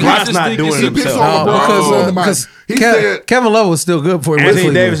LeBron's not doing it himself. Because Kevin Love was still good for him.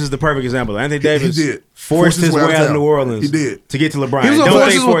 Anthony Davis is the perfect example. Anthony Davis forced his way out of New Orleans. He did to get to LeBron. He was gonna Don't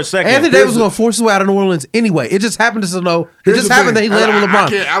force think his for a second. Anthony Davis was going to force his way out of New Orleans anyway. It just happened to know. It Here's just the happened that thing. he landed with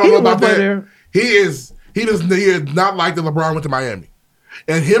LeBron. I don't know about that. He is not like the LeBron went to Miami,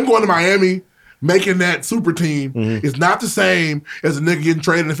 and him going to Miami, making that super team is not the same as a nigga getting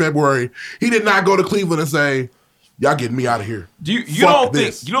traded in February. He did not go to Cleveland and say, "Y'all getting me out of here." You Fuck don't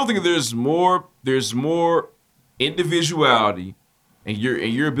this. think there's more individuality and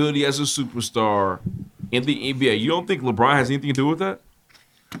your ability as a superstar in the NBA. You don't think LeBron has anything to do with that?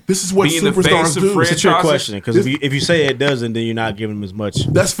 This is what Being the superstars face of do. It's a trick franchises? question because if you say it doesn't, then you're not giving him as much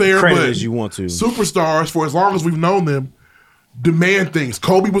That's fair, credit but as you want to. Superstars, for as long as we've known them, demand things.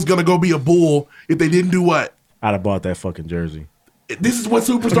 Kobe was going to go be a Bull if they didn't do what? I'd have bought that fucking jersey. This is what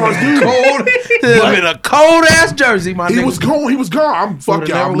superstars do. Cold. It's been a cold ass jersey, my He nigga. was cold. He was gone. I'm fuck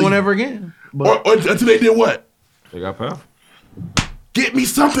y'all. Never I'm won leaving. ever again. Or until they did what? They got power. Get me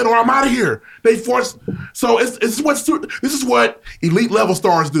something or I'm out of here. They forced. So this is what elite level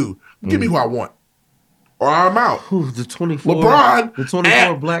stars do. Give me who I want, or I'm out. The 24. LeBron, The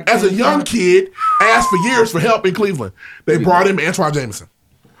 24 black. as a kids. young kid, asked for years for help in Cleveland. They brought him Antoine Jameson,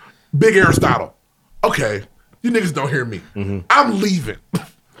 Big Aristotle. Okay, you niggas don't hear me. I'm leaving.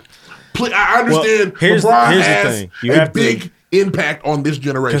 I understand here's LeBron the has thing. You a have to big impact on this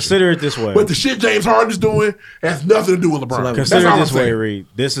generation. Consider it this way. But the shit James Harden is doing has nothing to do with LeBron. Consider That's it all this I'm way, saying. Reed.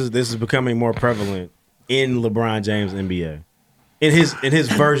 This is becoming more prevalent in LeBron James NBA. In his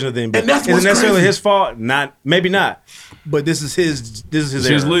version of the NBA. And that's Isn't what's necessarily crazy. his fault? Maybe not. But this is his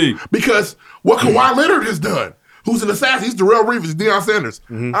era. league. Because what Kawhi Leonard has done, who's an assassin, he's Darrell Reeves, Deion Sanders.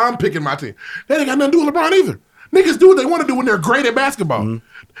 I'm picking my team. That ain't got nothing to do with LeBron either. Niggas do what they want to do when they're great at basketball.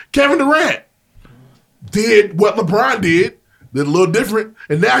 Kevin Durant did what LeBron did a little different,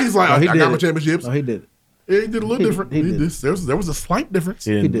 and now he's like, I got my championships. No, he did it. Yeah, he did a little different. he did. There was a slight difference.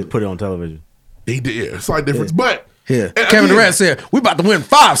 He didn't put it on television. He did, yeah, a slight difference. But Yeah. and Kevin again, Durant said, "We about to win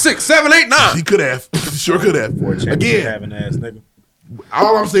 5, 6, 7, 8, 9." He could have. Sure could have. Again, having ass nigga.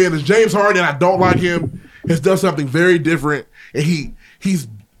 all I'm saying is James Harden, I don't like him, has done something very different. And he's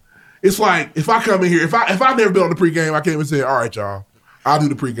it's like if I come in here, if I've never been on the pregame, I came and said, all right, y'all, I'll do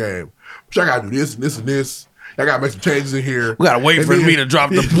the pregame. But y'all gotta do this and this and this. I gotta make some changes in here. We gotta wait And for then- me to drop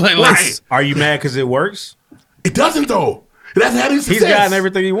the playlist. Right. Are you mad because it works? It doesn't though. It hasn't had any success. He's gotten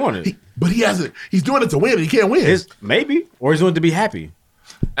everything he wanted. But he hasn't. He's doing it to win and he can't win. Maybe. Or he's doing it to be happy.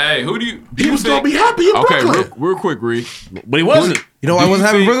 Hey, who do you? He was gonna be happy in Okay, Brooklyn. real quick, Reed. But he wasn't. You know why I Do wasn't you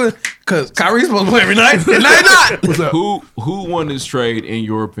happy in think- Brooklyn? Because Kyrie's supposed to play every night. And now he's not. Who won this trade in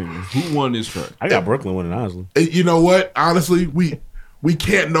your opinion? Who won this trade? I got Brooklyn winning, honestly. And you know what? Honestly, we we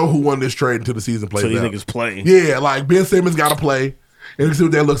can't know who won this trade until the season plays So these out. niggas play. Yeah, like Ben Simmons got to play, and let's see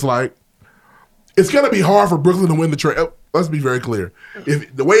what that looks like. It's going to be hard for Brooklyn to win the trade. Let's be very clear.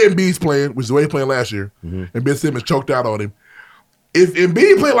 If the way Embiid's playing, which is the way he played last year, and Ben Simmons choked out on him, if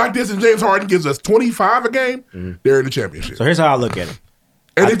Embiid play like this and James Harden gives us 25 a game, they're in the championship. So here's how I look at it.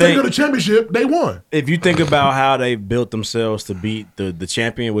 And I if they think- go to the championship, they won. If you think about how they built themselves to beat the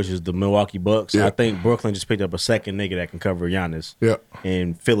champion, which is the Milwaukee Bucks, Yeah. I think Brooklyn just picked up a second nigga that can cover Giannis. Yeah.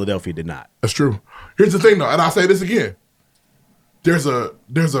 And Philadelphia did not. That's true. Here's the thing, though, and I'll say this again. There's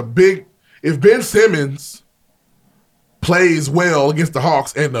a big if Ben Simmons plays well against the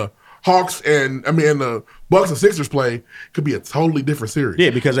Hawks and the the Bucks and Sixers play, could be a totally different series. Yeah,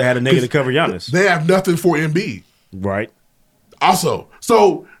 because they had a nigga to cover Giannis. They have nothing for Embiid. Right. Also,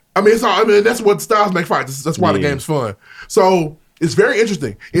 so that's what styles make fights. That's why the game's fun. So it's very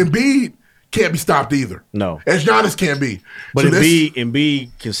interesting. Embiid can't be stopped either. No. As Giannis can't be. But So Embiid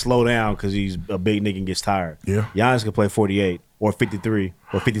can slow down because he's a big nigga and gets tired. Yeah. Giannis can play 48 or 53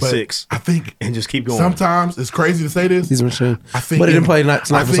 or 56. I think and just keep going. Sometimes it's crazy to say this. He's a machine. I think But he didn't play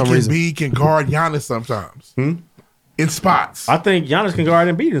tonight I for think some reason. Embiid can guard Giannis sometimes. In spots. I think Giannis can guard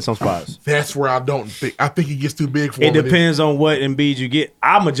Embiid in some spots. That's where I don't think. I think he gets too big for It him. depends on what Embiid you get.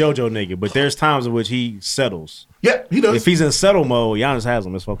 I'm a JoJo nigga, but there's times in which he settles. Yeah, he does. If he's in settle mode, Giannis has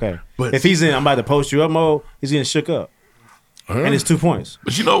him. It's okay. But if he's in I'm about to post you up mode, he's getting shook up. And it's 2 points.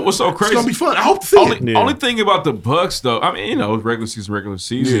 But you know what's so crazy? It's gonna be fun. I hope to see it. Only thing about the Bucks, though, I mean, regular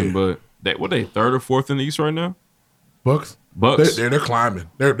season, Yeah. but they third or fourth in the East right now? Bucks. Bucks. They're climbing.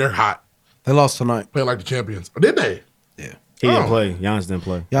 They're hot. They lost tonight. Playing like the champions. Or did they? Yeah. He didn't play. Giannis didn't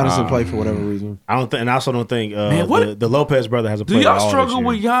play. Giannis didn't play for whatever reason. I don't think, and I also don't think Man, what? the Lopez brother has a Do play. y'all struggle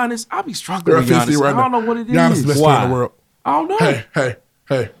with Giannis? I be struggling They're with Giannis. officially right I don't now. know what it is. Giannis is the best player in the world. I don't know. Hey.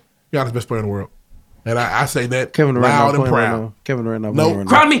 Giannis is the best player in the world. And I say that Kevin Durant loud not and playing right proud. now. Kevin Durant not No, playing right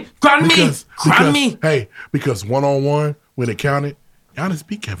now. Hey, because one-on-one, when it counted, Giannis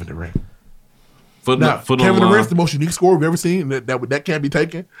beat Kevin Durant. Kevin Durant's the most unique scorer we've ever seen. That can't be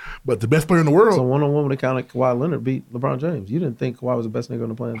taken. But the best player in the world. So one-on-one when it counted, Kawhi Leonard beat LeBron James. You didn't think Kawhi was the best nigga on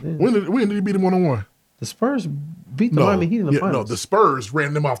the planet then. When did he beat him one-on-one? The Spurs beat the Miami Heat in the finals. No, the Spurs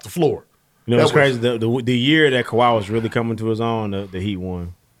ran them off the floor. You know, it's That was- crazy. The year that Kawhi was really coming to his own, the Heat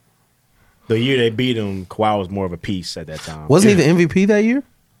won. The year they beat him, Kawhi was more of a piece at that time. Wasn't he the MVP that year?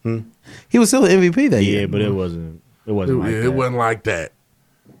 He was still the MVP that year. Yeah, but it wasn't. It wasn't like that. It wasn't like that.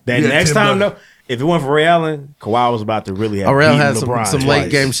 That Yeah, next Tim time, Duncan. though, if it went for Ray Allen, Kawhi was about to really have Ray Allen beaten had LeBron some twice.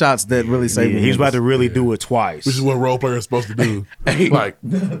 late game shots that really saved him. He was about to really do it twice. Which is what role players are supposed to do. Like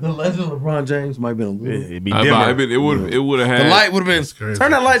the legend of LeBron James might have been a little. It'd be It would have had The light would have been.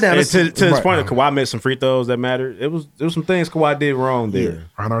 Turn that light down. And to this Right. point, Kawhi made some free throws that mattered. There was some things Kawhi did wrong there.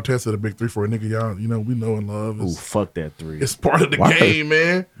 Ron Artest had a big three for a nigga, y'all. You know, we know and love. Ooh, fuck that three. It's part of the Why? game,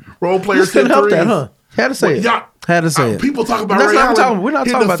 man. Role You players couldn't hit help threes. that, huh? Had to say it. Y'all- Had to say it. People talk about That's Ray not Allen. talking- we're not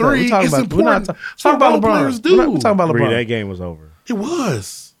hitting talking the about that. We're three. talking It's about- we're not important. talking That's what about role LeBron. players We're do. not talking about Bree, LeBron. that game was over. It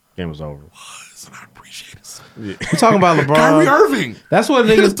was. Game was over. We're talking about LeBron. Kyrie Irving. That's what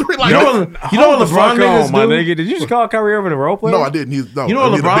Hit niggas. a three like You know that. what? You know what Hold the LeBron fuck niggas on, my do? nigga. Did you just call Kyrie Irving a role player? No, I didn't. You You know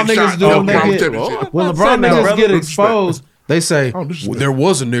what LeBron niggas do when they get when LeBron niggas get exposed? They say there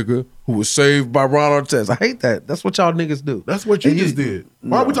was a nigga who was saved by Ron Artest. I hate that. That's what y'all niggas do. That's what you just did.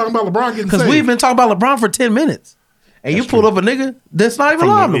 Why are we talking about LeBron getting Because saved? we've been talking about LeBron for 10 minutes, and you pulled up a nigga that's not even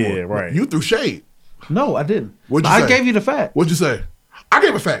alive no more. Yeah, right. You threw shade. No, I didn't. What'd you I say? gave you the fact. What'd you say? I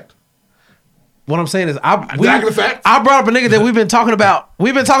gave a fact. What I'm saying is, Did I give a fact? I brought up a nigga that we've been talking about.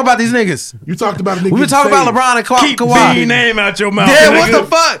 We've been talking about these niggas. You talked about a nigga. We've been talking about LeBron and Keep Kawhi. the name out your mouth. Yeah, nigga. what the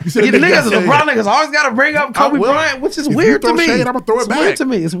fuck? You said You nigga niggas, got saved. LeBron niggas always got to bring up Kobe Bryant, which is If weird you to throw me. shade, I'm gonna throw it It's back. weird to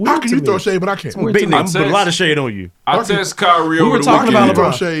me. It's weird How can to you me. throw shade, but I can't? Big nigga put a lot of shade on you. I text Kyrie We over were the talking weekend. about throw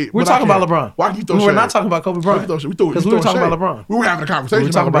LeBron. shade, We were but I talking about can't. LeBron. Why can you throw We were shade? not talking about Kobe Bryant. Because we were talking about LeBron. We were having a conversation. We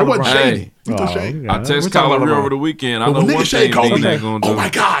were talking about about it. It wasn't LeBron. shady. You threw Oh, shade. I We're text talking about Kyrie LeBron. over the weekend. I But know when one niggas shade thing Kobe, he ain't gonna do. oh my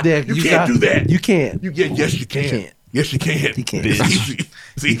God, Yeah, you can't do that. You can't. Yes, you can. can't. Yes, you can. He can't. It's easy.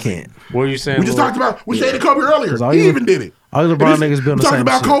 It's You easy. can't. What are you saying? We just Lil? talked about we shaded Kobe earlier. 'Cause all He you- even did it. all you LeBron niggas be on the We talked same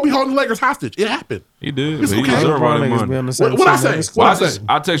about shit. Kobe holding the Lakers hostage. It happened. He did. It's But he okay. deserved all LeBron that niggas be money. on the same What I shit. say? That's- What I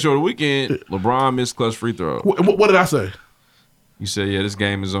I say? text you over the weekend. LeBron missed clutch free throw. What did I say? You said, yeah, this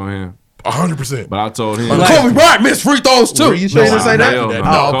game is on him. 100%. But I told him. Kobe Bryant missed free throws too. Were You you sure you saying didn't say that? Hell no.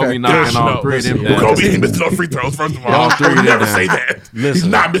 Oh, okay. Kobe knocking all three of them down. Kobe ain't missing no free throws, first of all. All three I would of them never down. say that. He's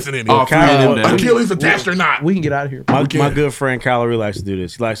Listen. not missing any. All three of them down. Achilles attached or not. We can get out of here. My good friend Kyrie likes to do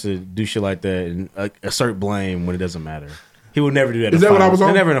this. He likes to do shit like that and assert blame when it doesn't matter. He would never do that. Is that what I was on?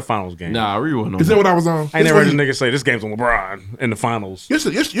 They're never in a finals game. Nah, we won. Is that what I was on? I ain't never heard a nigga say this game's on LeBron in the finals. Yes,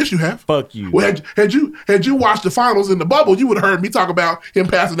 you have. Fuck you. Well, had you watched the finals in the bubble, you would have heard me talk about him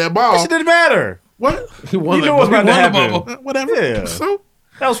passing that ball. That shit didn't matter. What? He won You know what's about to happen. Whatever. Yeah. So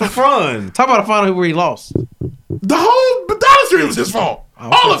That was for fun. Talk about a final where he lost. the whole Dallas series was his fault.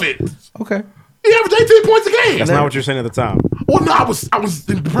 All of it. Okay. He averaged 18 points a game. That's not what you're saying at the time. Well, no, I was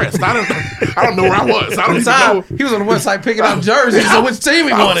impressed. I don't know where I was. I don't even know. He was on the website picking out jerseys of which team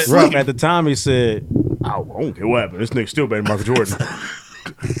he wanted. Right. At the time, he said, I don't care what happened. This nigga still better than Michael Jordan.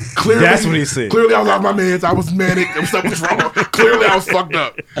 Clearly, That's what he said. Clearly, I was off my meds. I was manic. Something was wrong. Clearly, I was fucked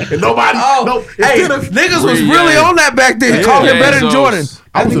up. And nobody. Hey, niggas was really on that back then. Yeah. Calling him better than Bezos.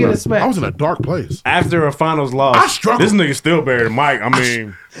 Jordan. I was in a dark place. After a finals loss, I struggled. this nigga still better than Mike. I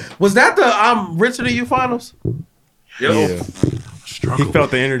mean, Was that the I'm richer than you finals? yeah. He felt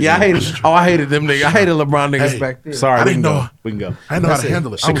the energy. Yeah, I hated them niggas. I hated LeBron niggas Hey, back then. Sorry, I we didn't can know. go. We can go. I didn't know how to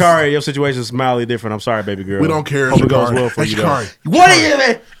handle it. Shikari, your situation is mildly different. I'm sorry, baby girl. We don't care. Hope it goes Shikari. well for Hey, you, Shikari. though. What are you,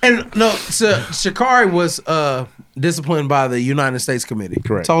 man? And no, so Shikari was disciplined by the United States Committee.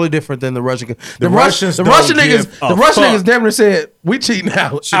 Correct. Totally different than the Russian. The Russians the don't Russian give niggas. a The Russian fuck. niggas damn near said we cheating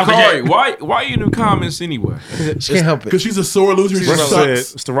out. Shikari, why you in the comments anyway? She can't help it. Because she's a sore loser. She Russia said,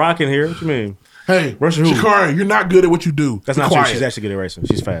 sucks. it's the Rock in here. What you mean? Hey, Russia who? Shikari, you're not good at what you do. That's Be not quiet. true. She's actually good at racing.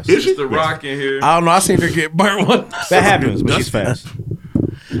 She's fast. Is she? The Rock in here. I don't know. I seen her get burnt one. That happens, but she's fast.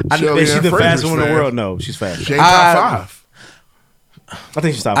 Shelly Is she Ann the Frazier's fastest one in the fast. world? No, she's fast. She ain't top five. I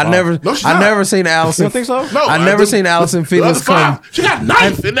think she's top I five. never, No, she's I not. never seen Allison. You don't think so? No, I never seen Allison Phoenix the other come. five, she got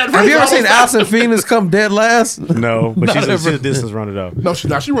ninth in that race. Have you ever seen almost. Allison Phoenix come dead last? No, but Not she's ever. a distance runner, though. No, she's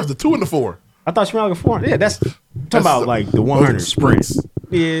not. She runs the 2 and the 4. I thought she ran like a 4. Yeah, that's talking about the- like the those 100 are sprints.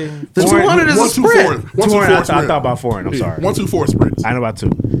 Yeah. The 200 is a 1, 2, 4. sprint. 1, 2, 4 I sprint. thought about 4. I'm sorry. 1, 2, 4 sprints. I know about 2.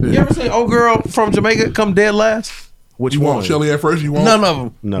 You ever seen old girl from Jamaica come dead last? Which You one? won't. Shelly at first. You won't. None of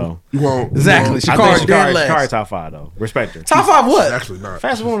them. No. You won't. Exactly. You won't. I Shikari think dead last. Shikari top 5 though. Respect her. Top 5 what? She's actually not.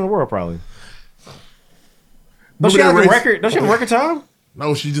 Fastest woman in the world probably. Remember Don't she that have a race? record? Don't she have a record time?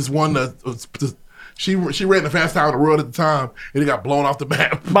 No, she just won the. She ran the fastest time in the world at the time, and it got blown off the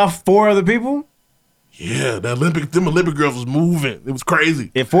map. About 4 other people? Yeah, them Olympic girls was moving. It was crazy.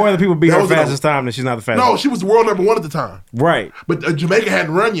 If 4 other people beat That her was in a- fastest time, then she's not the fastest. No, she was the world #1 at the time. Right. But Jamaica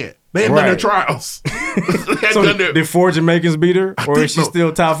hadn't run yet. They hadn't done their Right. trials. They hadn't So done their- did 4 Jamaicans beat her, or think is she so.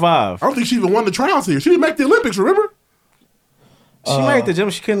 still top 5? I don't think she even won the trials here. She didn't make the Olympics, remember? She made the gym.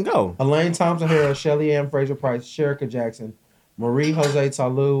 She couldn't go. Elaine Thompson Harris, Shelly Ann Fraser Price, Sherika Jackson, Marie Jose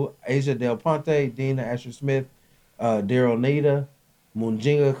Talu, Asia Del Ponte, Dina Asher Smith, Daryl Nita,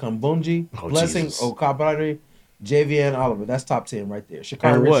 Munjinga Kambunji, Oh, Blessing Jesus. Okabari, JVN Oliver. That's top 10 right there.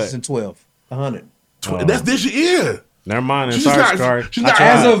 Shikari And what? Richardson 12, 100. That's this year. Never mind. She's Sorry, not- Shikari. she's I not- tried.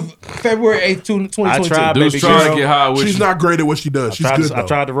 As of February 8th, 2022. I tried, Dude's baby trying girl. to get high with She's you. not great at what she does. She's good, I though.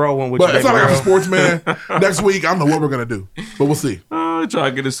 tried to roll one with But you, it's baby not like I'm a girl. sports man. Next week, I don't know what we're going to do. But we'll see. Try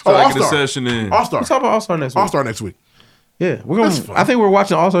to get a All-Star. session in. All-Star. Let's talk about All-Star next week. All-Star next week. Yeah, we're gonna. That's fine. I think we're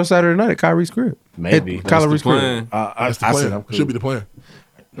watching All-Star Saturday night at Kyrie's crib. Maybe. At That's the Kyrie's crib. plan. That's the I plan. said I'm cool. Should be the plan.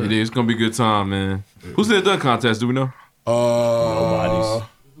 It is. It's going to be a good time, man. Who's in the dunk contest? Do we know? Nobody's.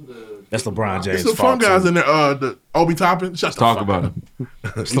 That's LeBron James' There's some fun fault, guys too. in there. The Obi Toppin. Shut the Talk fuck about up. it.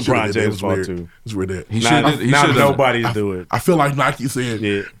 It's He should've LeBron did that. It James' was fault, weird. too. It's weird. He Now, should now have. nobody's do it. I feel like Nike said,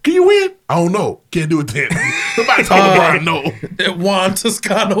 Yeah. "Can you win?" I don't know. Can't do it then. Somebody told LeBron no. Juan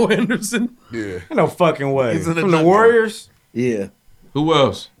Toscano Anderson. Yeah. Ain't no fucking way. He's in the From the dunk Warriors? Yeah. Who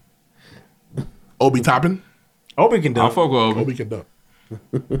else? Obi Toppin. Obi can I'll dunk. fuck with Obi. Obi can dunk.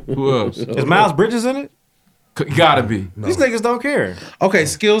 Who else? Is Miles Bridges in it? Gotta be. These niggas don't care. Okay,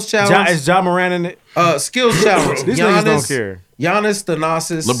 skills challenge. Is Ja Moran in it? Skills challenge. These niggas don't care. Giannis,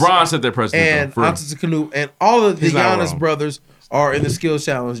 Thanasis, LeBron said their president. and though, for real. Antetokounmpo, and all of the He's not Giannis wrong. brothers are in the skills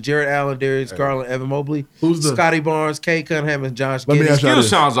challenge. Jared Allen, Darius Garland, Evan Mobley, Who's the- Scotty Barnes, Kay Cunningham, and Josh Let me Giddey. ask y'all Skills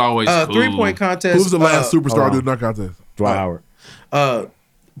this. challenge always cool. 3-point contest. Who's the last superstar hold to do on. the dunk contest? Dwight Howard.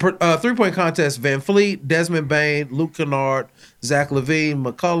 3-point contest: Van Fleet, Desmond Bain, Luke Kennard, Zach Levine,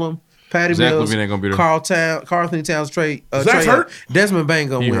 McCollum, Patty Zach Mills, Levine ain't gonna be there. Carl Anthony Towns, Trey. Zach's hurt? Desmond Bain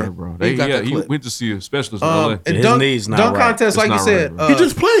gonna He win. hurt, bro. He got that He clip. went to see a specialist in LA. And His dunk, knee's not dunk right. contest, like It's you not said. right, bro. He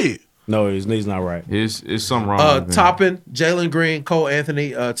just played. No, his knee's not right. It's something wrong. with him. Toppin, Jalen Green, Cole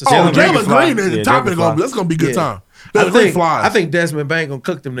Anthony. Oh, Jalen Green Jalen can fly. Green and Yeah, Toppin Jalen fly. that's gonna be a good Yeah. time. I Jalen Green think, flies. I think Desmond Bain gonna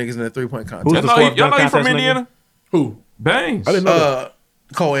cook them niggas in that 3-point Who's contest. the Y'all fourth know dunk he from contest nigga? Indiana? Who? Bangs. I didn't know that.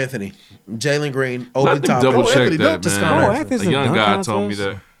 Cole Anthony, Jalen Green, Obi Let them Toppin. double check Anthony that, Dunk just man. kinda- Oh, Anthony's A in young dunk guy told me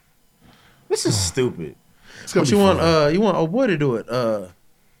contest? that. This is stupid. It's gonna What be you fun. want? You want old boy to do it?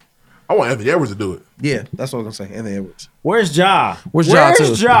 I want Anthony Edwards to do it. Yeah, that's what I was gonna say. Anthony Edwards. Where's Ja? Where's Ja too?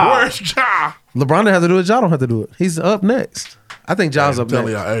 Where's Ja? LeBron didn't have to do it. Ja don't have to do it. He's up next. I think Ja's I'm up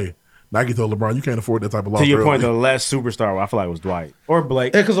telling next. y'all, hey, Nike told LeBron you can't afford that type of loss. To your point, early. the last superstar I feel like was Dwight or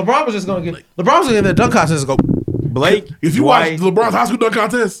Blake. Yeah, because LeBron was just gonna get. LeBron was gonna get in the dunk contest and go. Blake. If you Dwight, watch LeBron's high school dunk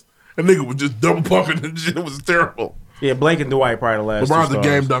contest, that nigga was just double pumping and shit. It was terrible. Yeah, Blake and Dwight probably the last. LeBron's two a stars.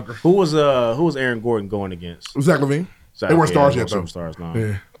 game dunker. Who was Aaron Gordon going against? Zach LaVine. They weren't stars yet though. Superstars, no.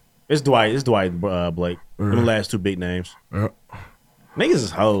 Yeah. It's Dwight. It's Dwight. Blake. Them the last two big names. Yeah. Niggas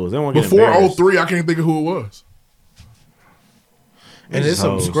is hoes. They don't want to get Before embarrassed. 03, I can't think of who it was. And there's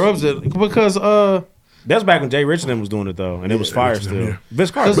some scrubs that because that's back when Jay Richardson was doing it though, and it was fire still. Yeah.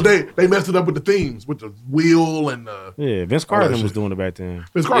 Vince Carter. But they messed it up with the themes, with the wheel and Vince all that Carter was shit. doing it back then.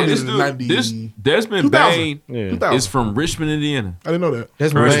 Vince Carter this did it in 90. This Desmond 2000. Bain Yeah. 2000. is from Richmond, Indiana. I didn't know that.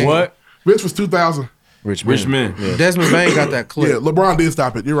 Desmond Rich Bain. what? Vince was 2000. Richmond. Yeah. Desmond Bain got that clip. Yeah, LeBron did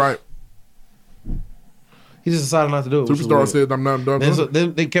stop it. You're right. He just decided not to do it. which is Superstar weird. said, I'm not done.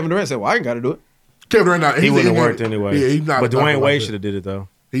 Then Kevin Durant said, "Well, I ain't got to do it." Kevin Durant, not, He wouldn't have ain't- worked anyway. Yeah, he's not. But not Dwayne like Wade that. should have did it though.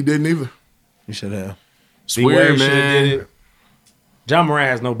 He didn't either. You should have. It's D. weird, Wade should have man. did it. John Moran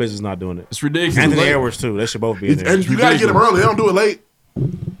has no business not doing it. It's ridiculous. Anthony Like- Edwards too. They should both be in there. And you got to get him early. They don't do it late.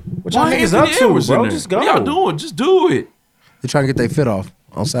 What y'all Why niggas Anthony up to, Edwards in bro? there? Just go. What y'all doing? Just do it. They're trying to get their fit off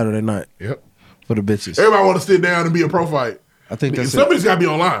on Saturday night Yep. for the bitches. Everybody want to sit down and be a pro fight. I think that's it. Somebody's got to be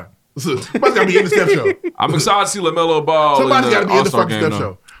online. Somebody's got to be in the step show. I'm excited to see LaMelo Ball. Somebody's in got to be in the All-Star fucking game, step though.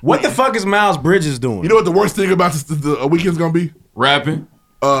 show. What the fuck is Miles Bridges doing? You know what the worst thing about the weekend's going to be? Rapping.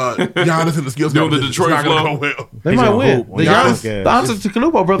 Giannis and the skills Doing the competition. Detroit It's not flow. gonna go well. They He's might gonna win. hoop. The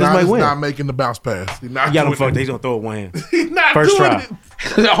Antetokounmpo brothers Giannis might win. not making the bounce pass. He's not You got him doing fucked. it. He's gonna throw it one hand. He's not First doing try. it.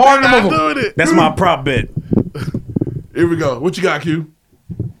 Hard He's to not move. doing it. That's my prop bet. Here we go. What you got, Q?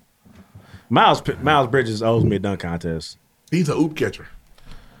 Miles Bridges owes me a dunk contest. He's a oop catcher.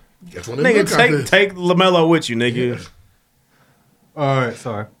 That's one of them Nigga, dunk contests. take LaMelo with you, nigga. All right,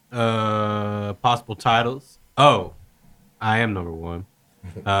 sorry. Possible titles. Oh, I am number one.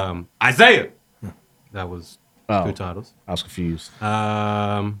 Isaiah. That was two titles. I was confused.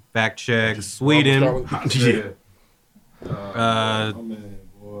 Fact check. Sweden.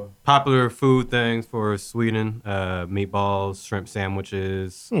 Popular food things for Sweden: meatballs, shrimp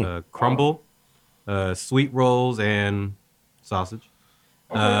sandwiches, crumble, sweet rolls, and sausage.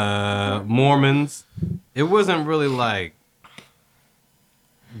 Mormons. It wasn't really like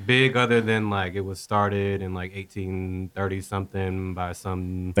big, other than like it was started in like 1830 something by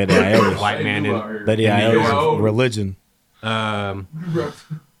some Lady Irish. white man in Lady in New Irish York. religion. But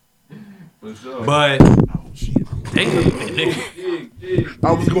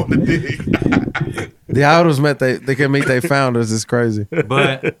I was going to dig. The Idols they can meet their founders. It's crazy.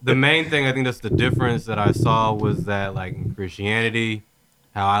 But the main thing, I think that's the difference that I saw was that, like, in Christianity,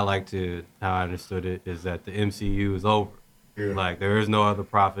 how I understood it is that the MCU is over. Yeah. Like, there is no other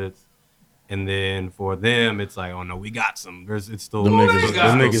prophets. And then for them, it's like, oh no, we got some. It's still Them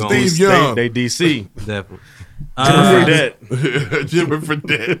niggas, Steve Young. they DC. Definitely. Jimmy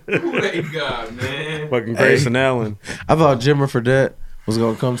Fredette. Who they got, man? Fucking Grayson Allen. I thought Jimmer Fredette was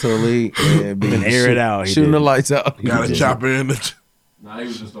gonna come to the league and be And air it out. He shooting the did. lights out. Got a chopper in the Nah, he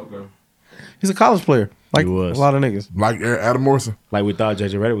was just okay. He's a college player, like He was. a lot of niggas. like Adam Morrison. Like we thought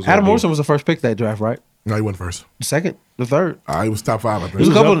JJ Redick was. Adam gonna be. Morrison was the first pick that draft, right? No, he went first. The second, the third. He was top 5, I It think. was a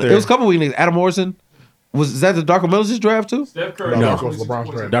was couple. up there. It was a couple weak niggas. Adam Morrison is that the Darko Milicious draft too? Steph Curry. No, that was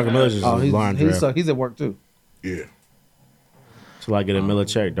LeBron's draft. Dr. Miller's is Oh, a line draft. he's at work too. Yeah. So I get a Miller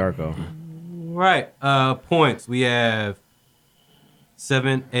check, Darko. Right. Points. We have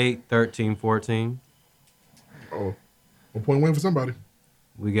 7, 8, 13, 14. Oh, 1 point win for somebody.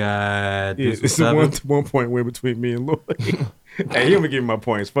 We got Yeah, this it's was a 7. 1 point win between me and Lloyd. Hey, he gonna give me my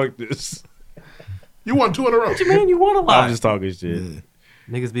points. Fuck this. You won 2 in a row. What you mean you won a lot? I'm just talking shit.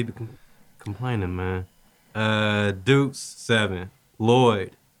 Niggas be complaining, man. Dukes 7,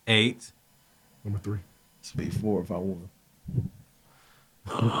 Lloyd 8. Number 3. It's be 4 if I won.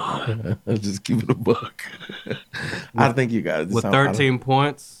 I'll just keep it a buck. I think you guys With 13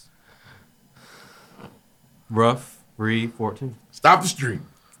 points. Rough, Reed 14. Stop the streak.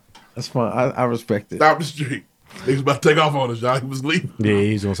 That's fine. I respect it. Stop the streak. He was about to take off on us, y'all. He was leaving. Yeah,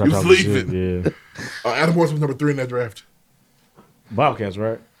 he's gonna stop He was talking shit. leaving. Yeah. Adam Morrison was number 3 in that draft. Bobcats,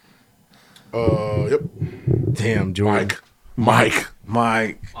 right? Yep. Damn, Jordan. Mike.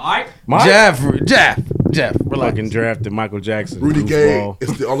 Jeff. Relax. Fucking drafted Michael Jackson. Rudy Gay goofball.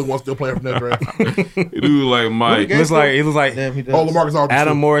 is the only one still playing from that draft. He do like Mike. Gay Looks like Damn, he does. Oh, LaMarcus Aldridge.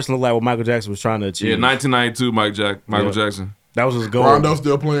 Adam too. Morrison looked like what Michael Jackson was trying to achieve. Yeah, 1992 Michael Yeah. Jackson. That was his goal. Rondo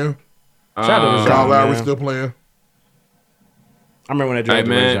still playing. Shout out to Kyle Rondo, Lowry man. still playing. I remember when I Hey drafted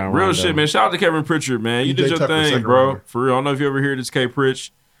man, Rajon real Rondo. shit, man. Shout out to Kevin Pritchard, man. You DJ did your Tucker, thing, second bro. rounder. For real. I don't know if you ever hear this, K Pritch.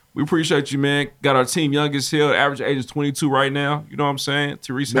 We appreciate you, man. Got our team young as hell. Average age is 22 right now. You know what I'm saying?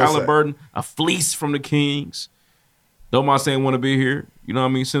 Therese Millsap. Halliburton, a fleece from the Kings. Don't mind saying want to be here. You know what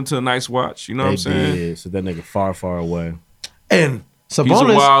I mean? Send to a nice watch. You know what I'm saying? Did. So that nigga far, far away. And He's a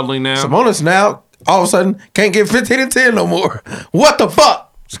Sabonis wildling now. Sabonis now all of a sudden can't get 15 and 10 no more. What the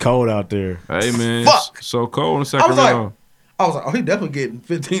fuck? It's cold out there. Hey man, Fuck. it's so cold in I was Sacramento. oh, he definitely getting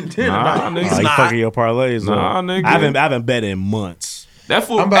 15 and 10 Nah, tonight. nigga. He's He not. fucking your parlays. Nah, up. nigga. I haven't bet in months. That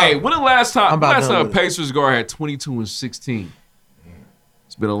fool. I'm about- Hey, when the last time? I'm about Last done time with it. Pacers guard had 22 and 16.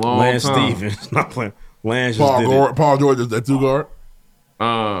 It's been a long Lance time. Stevens not playing. Lance just did it. Paul George is that 2 guard.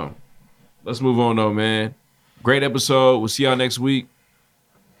 Let's move on though, man. Great episode. We'll see y'all next week.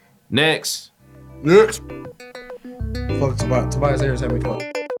 Next. Fuck Tobias Harris had me fuck.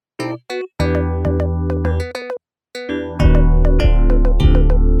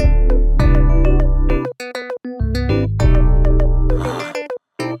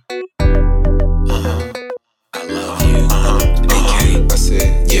 I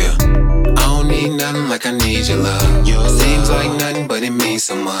said, yeah. I don't need nothing like I need your love. Seems like nothing, but it means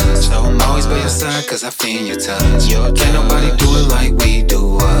so much. I'm always by your side, cause I feel your touch. Can't nobody do it like we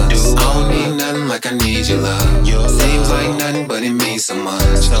do us. I don't need nothing like I need your love. Seems like nothing, but it means so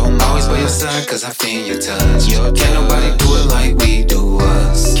much. I'm always by your side, cause I feel your touch. Can't nobody do it like we do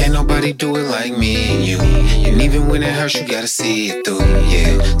us. Can't nobody do it like me and you. And even when it hurts, you gotta see it through.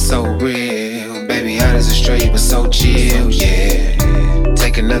 Yeah, so real. Baby, out as a straight, but so chill, yeah.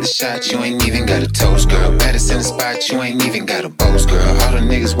 Take another shot, you ain't even got a toast, girl. Baddest in the spot, you ain't even got a boast, girl. All the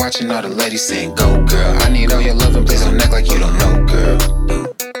niggas watching, all the ladies saying, go, girl. I need all your loving, please don't act like you don't know,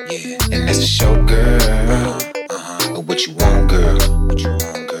 girl. Yeah, and that's a show, girl. But what you want, girl?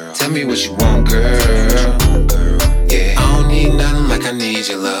 Tell me what you want, girl. Yeah, I don't need nothing like I need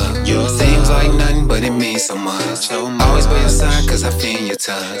your love. Seems like nothing, but it means so much. I'm always by your side, cause I feel your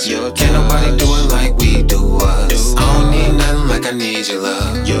touch. Can't nobody do it like we do us. I don't need nothing like I need your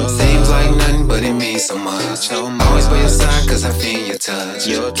love. Seems like nothing, but it means so much. I'm always by your side, cause I feel your touch.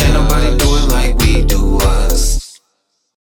 Can't nobody do it like we do us.